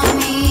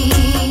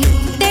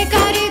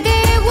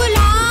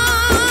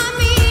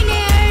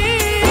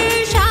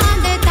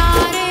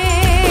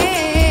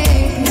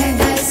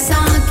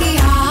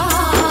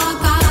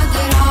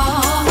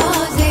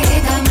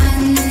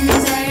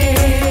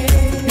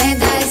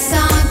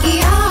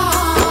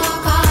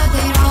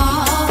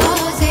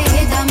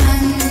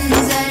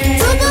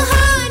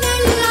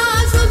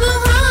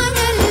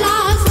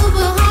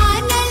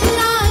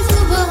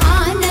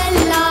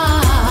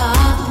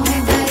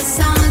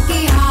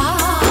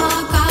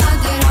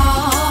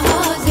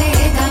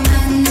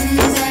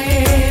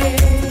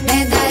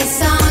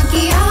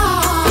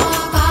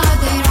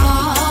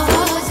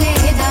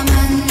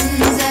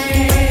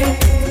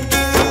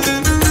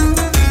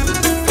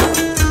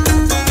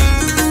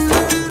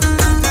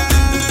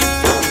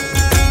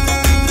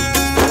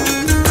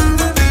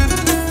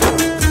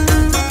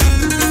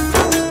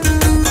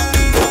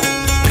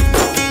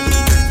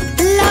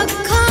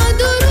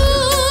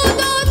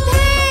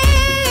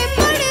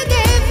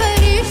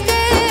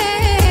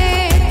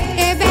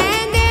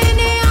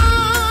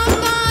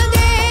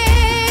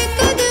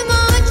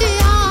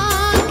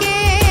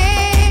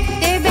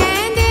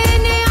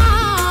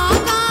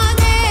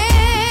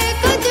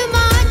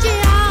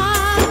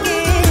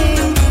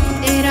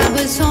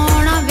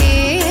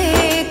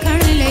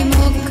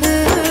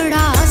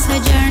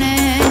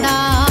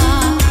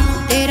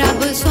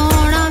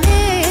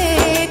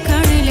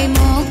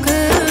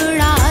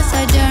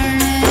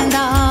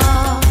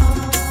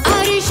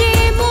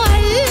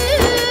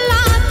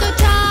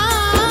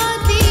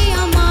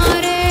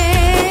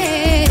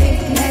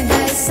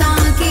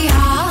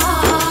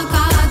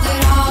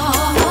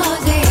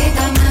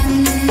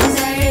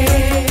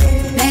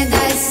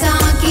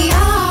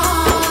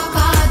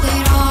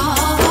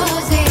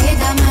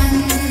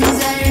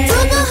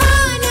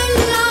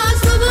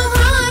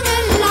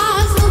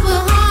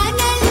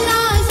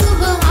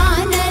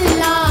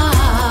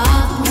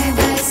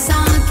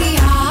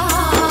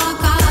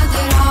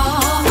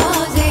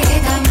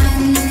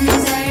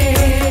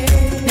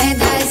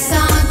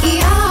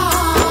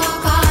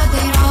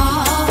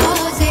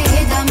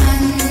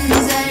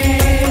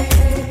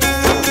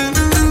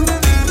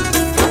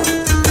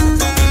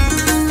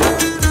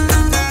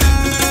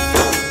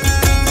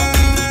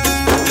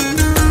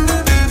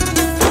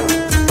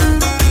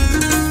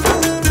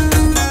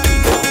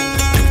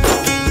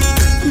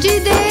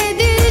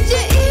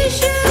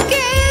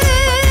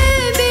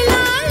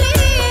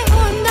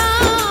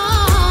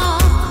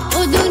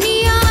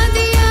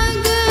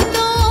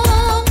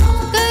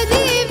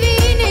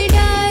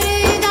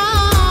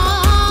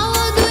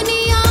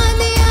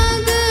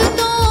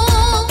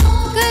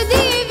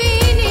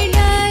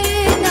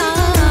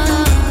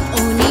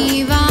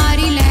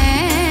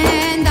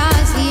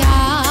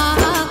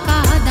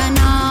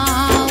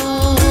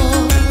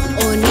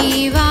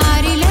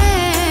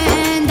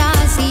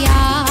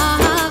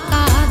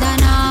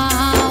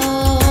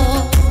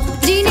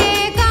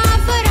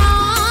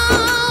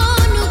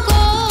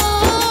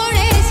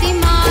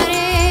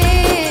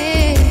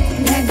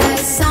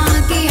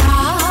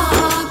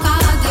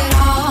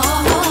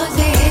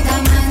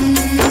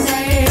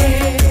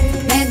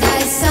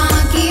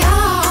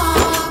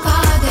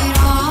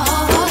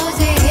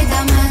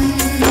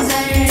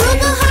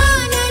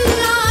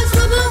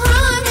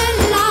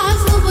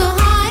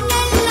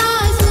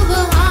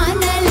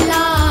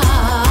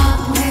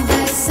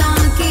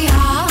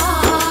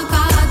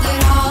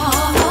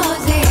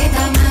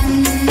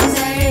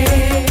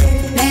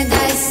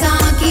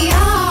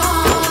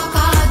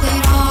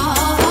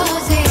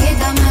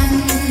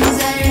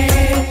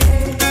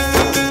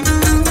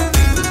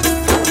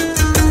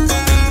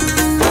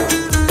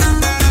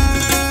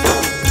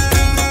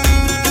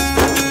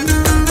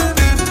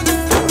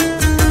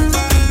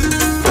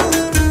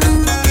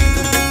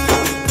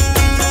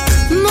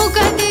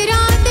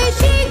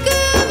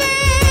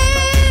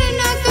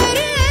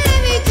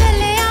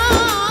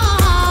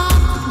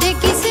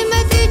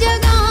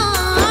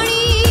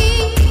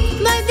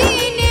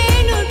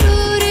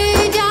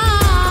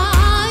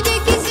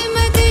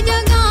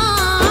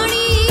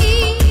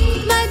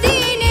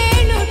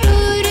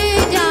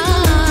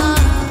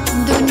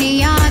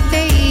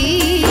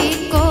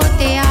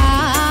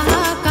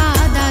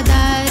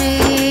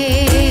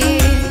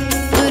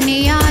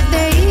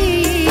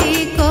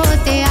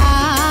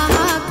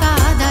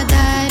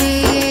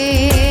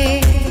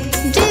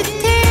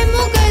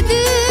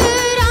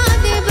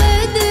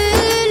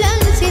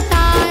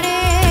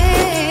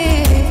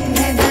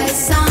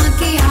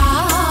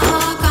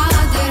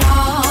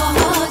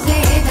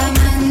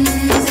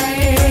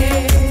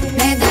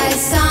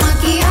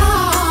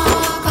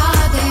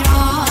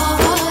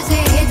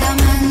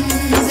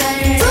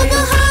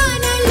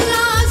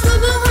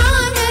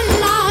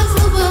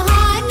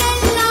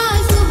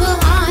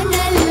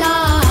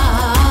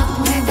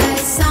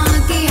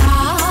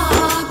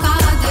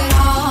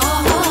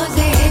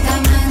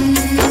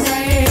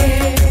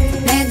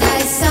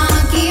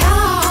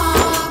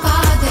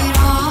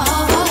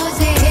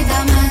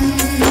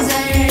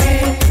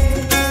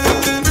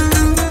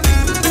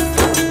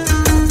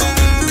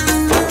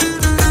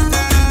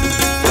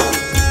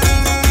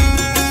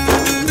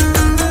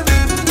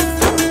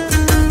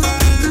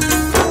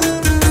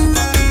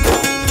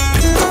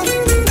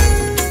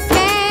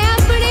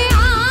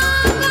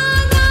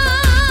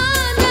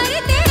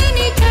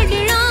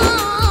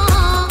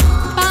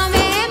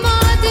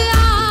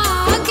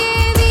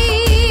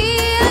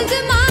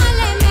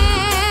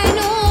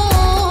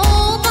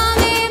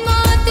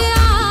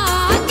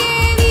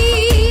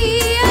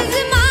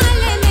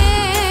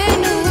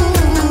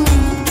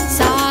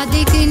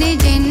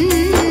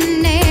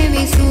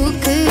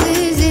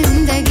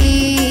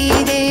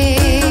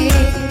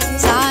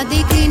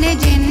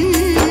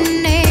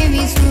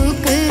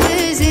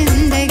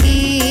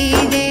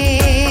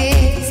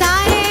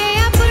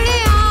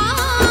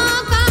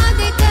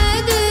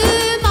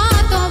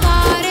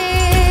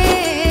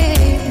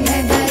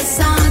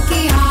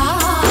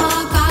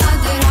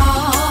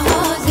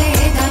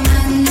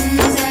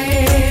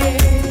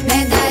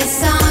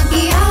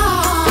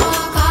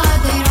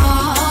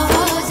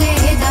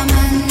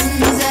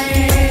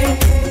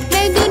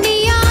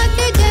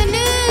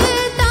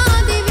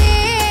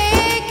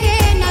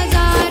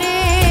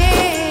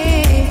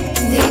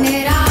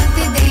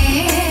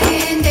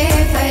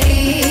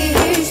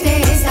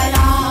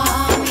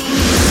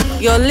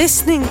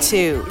listening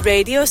to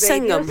Radio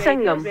Sangam.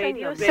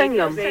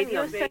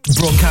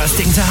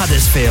 Broadcasting to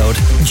Huddersfield,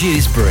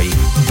 Dewsbury,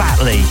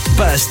 Batley,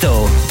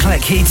 Birstall,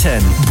 Cleckheaton,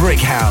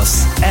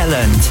 Brickhouse,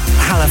 Elland,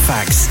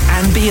 Halifax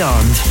and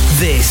beyond.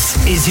 This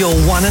is your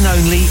one and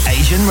only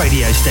Asian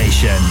radio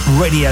station. Radio